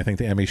you're right. I think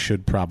the Emmy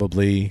should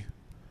probably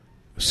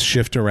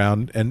shift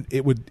around, and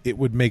it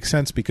would make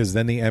sense, because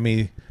then the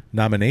Emmy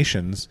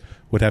nominations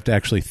would have to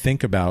actually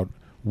think about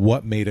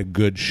what made a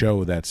good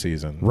show that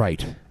season.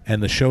 Right.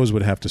 And the shows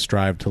would have to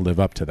strive to live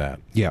up to that.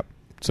 Yep.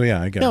 So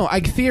yeah, I get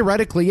it.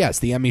 Theoretically, yes,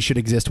 the Emmy should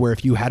exist where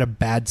if you had a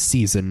bad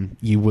season,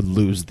 you would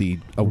lose the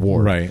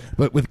award. Right.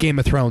 But with Game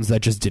of Thrones,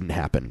 that just didn't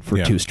happen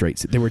for 2 straight.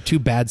 There were 2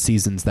 bad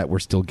seasons that were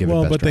still given.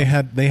 Well, best but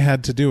drama. they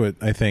had to do it,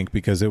 I think,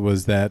 because it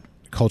was that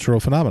cultural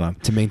phenomenon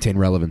to maintain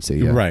relevancy.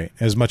 Yeah. Right.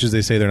 As much as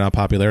they say they're not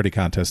popularity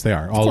contests, they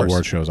are. All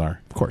award shows are,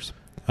 of course.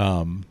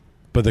 But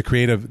the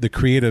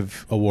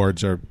creative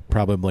awards are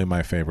probably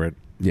my favorite.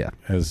 Yeah.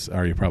 As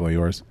are you probably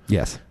yours.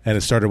 Yes. And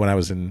it started when I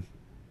was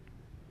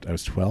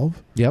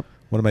 12. Yep.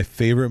 One of my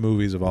favorite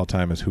movies of all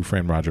time is Who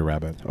Framed Roger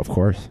Rabbit. Of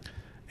course.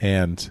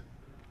 And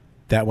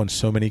that won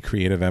so many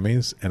creative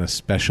Emmys and a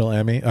special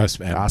Emmy,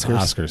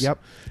 Oscars. Yep.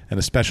 And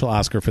a special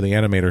Oscar for the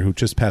animator who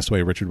just passed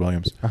away, Richard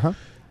Williams. Uh-huh.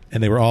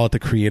 And they were all at the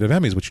creative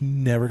Emmys, which you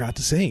never got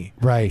to see.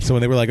 Right. So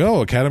when they were like,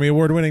 "Oh, Academy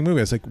Award winning movie,"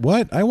 I was like,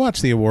 "What? I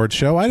watched the awards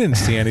show. I didn't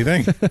see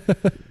anything."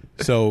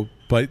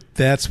 But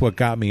that's what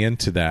got me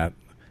into that.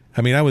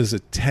 I mean, I was a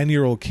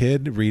 10-year-old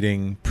kid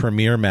reading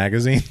Premiere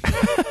magazine.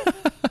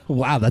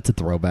 Wow, that's a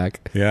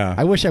throwback. Yeah.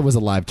 I wish I was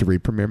alive to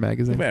read Premiere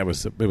magazine. Man, it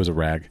was a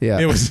rag. Yeah.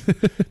 It was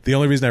the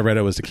only reason I read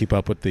it was to keep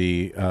up with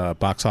the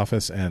box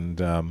office, and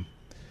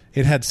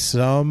it had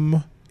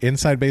some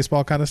inside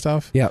baseball kind of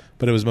stuff. Yeah.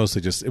 But it was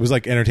mostly it was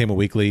like Entertainment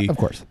Weekly, of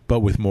course,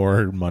 but with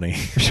more money.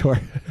 Sure.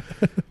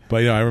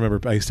 But I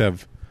remember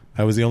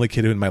I was the only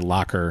kid who in my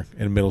locker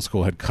in middle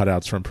school had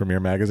cutouts from Premiere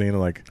magazine.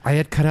 Like, I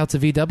had cutouts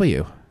of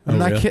EW. I'm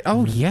not kidding.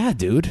 Oh yeah,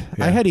 dude.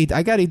 Yeah.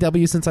 I got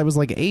EW since I was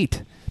like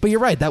 8. But you're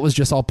right. That was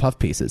just all puff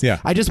pieces. Yeah.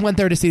 I just went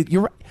there to see.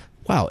 You're right.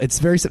 Wow, it's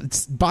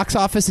box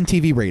office and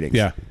TV ratings.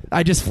 Yeah.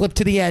 I just flipped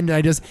to the end,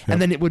 and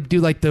and then it would do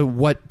like the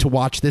what to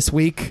watch this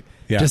week.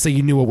 Yeah. Just so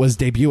you knew what was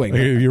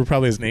debuting. You were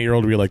probably as an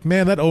 8-year-old where you're like,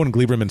 man, that Owen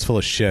Gleiberman's full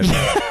of shit.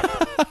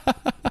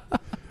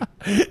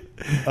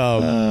 But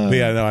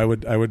yeah, no, I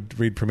would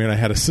read Premiere, and I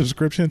had a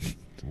subscription.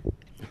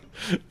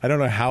 I don't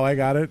know how I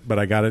got it, but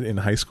I got it in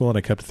high school and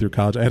I kept it through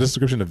college. I had a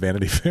subscription to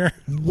Vanity Fair.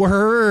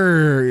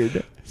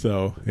 Word.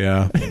 So,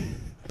 yeah.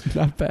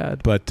 Not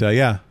bad. But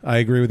yeah, I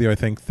agree with you. I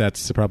think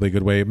that's probably a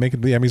good way of making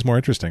the Emmys more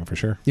interesting, for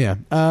sure. Yeah.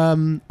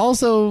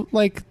 Also,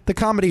 like the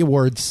comedy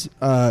awards,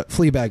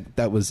 Fleabag,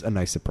 that was a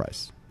nice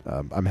surprise.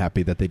 I'm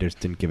happy that they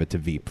just didn't give it to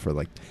Veep for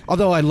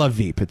although I love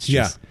Veep, it's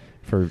just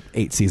for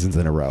 8 seasons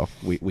in a row.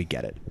 We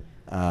get it.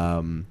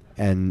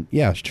 And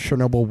yeah,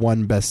 Chernobyl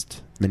won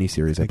best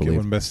miniseries, I believe.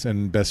 It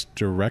won best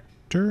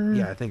director.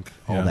 Yeah, I think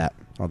all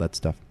that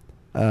stuff.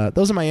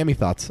 Those are my Emmy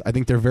thoughts. I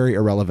think they're very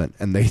irrelevant,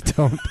 and they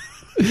don't.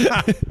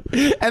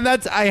 And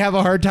I have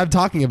a hard time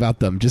talking about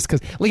them just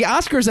because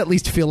Oscars at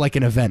least feel like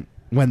an event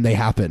when they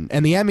happen,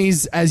 and the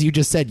Emmys, as you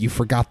just said, you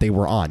forgot they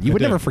were on. You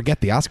would never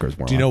forget the Oscars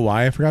were on. Do you know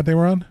why I forgot they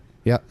were on?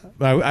 Yeah,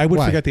 I would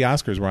forget the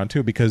Oscars were on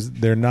too, because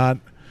they're not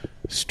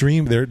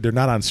they're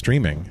not on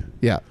streaming.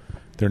 Yeah,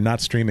 they're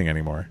not streaming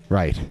anymore.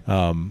 Right.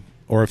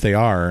 Or if they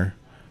are,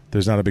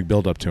 there's not a big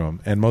build up to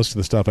them, and most of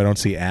the stuff I don't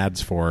see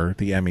ads for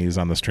the Emmys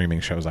on the streaming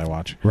shows I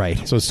watch.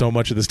 Right. So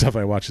much of the stuff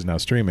I watch is now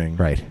streaming.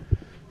 Right.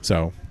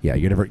 So yeah,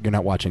 you're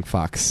not watching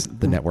Fox,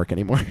 the network,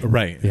 anymore.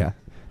 Right. Yeah.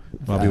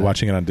 I'll be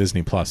watching it on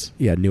Disney Plus.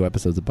 Yeah, new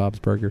episodes of Bob's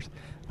Burgers.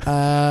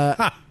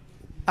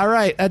 All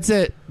right, that's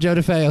it. Joe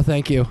DeFeo,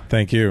 thank you.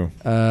 Thank you.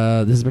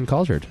 This has been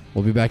Cultured.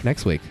 We'll be back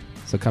next week.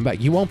 So come back.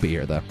 You won't be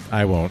here, though.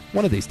 I won't.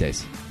 One of these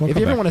days. We'll if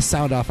you ever back. want to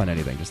sound off on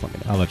anything, just let me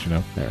know. I'll let you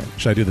know. All right.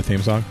 Should I do the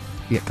theme song?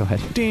 Yeah, go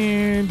ahead. I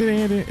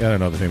don't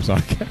know the theme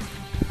song.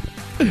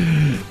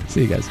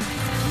 See you guys.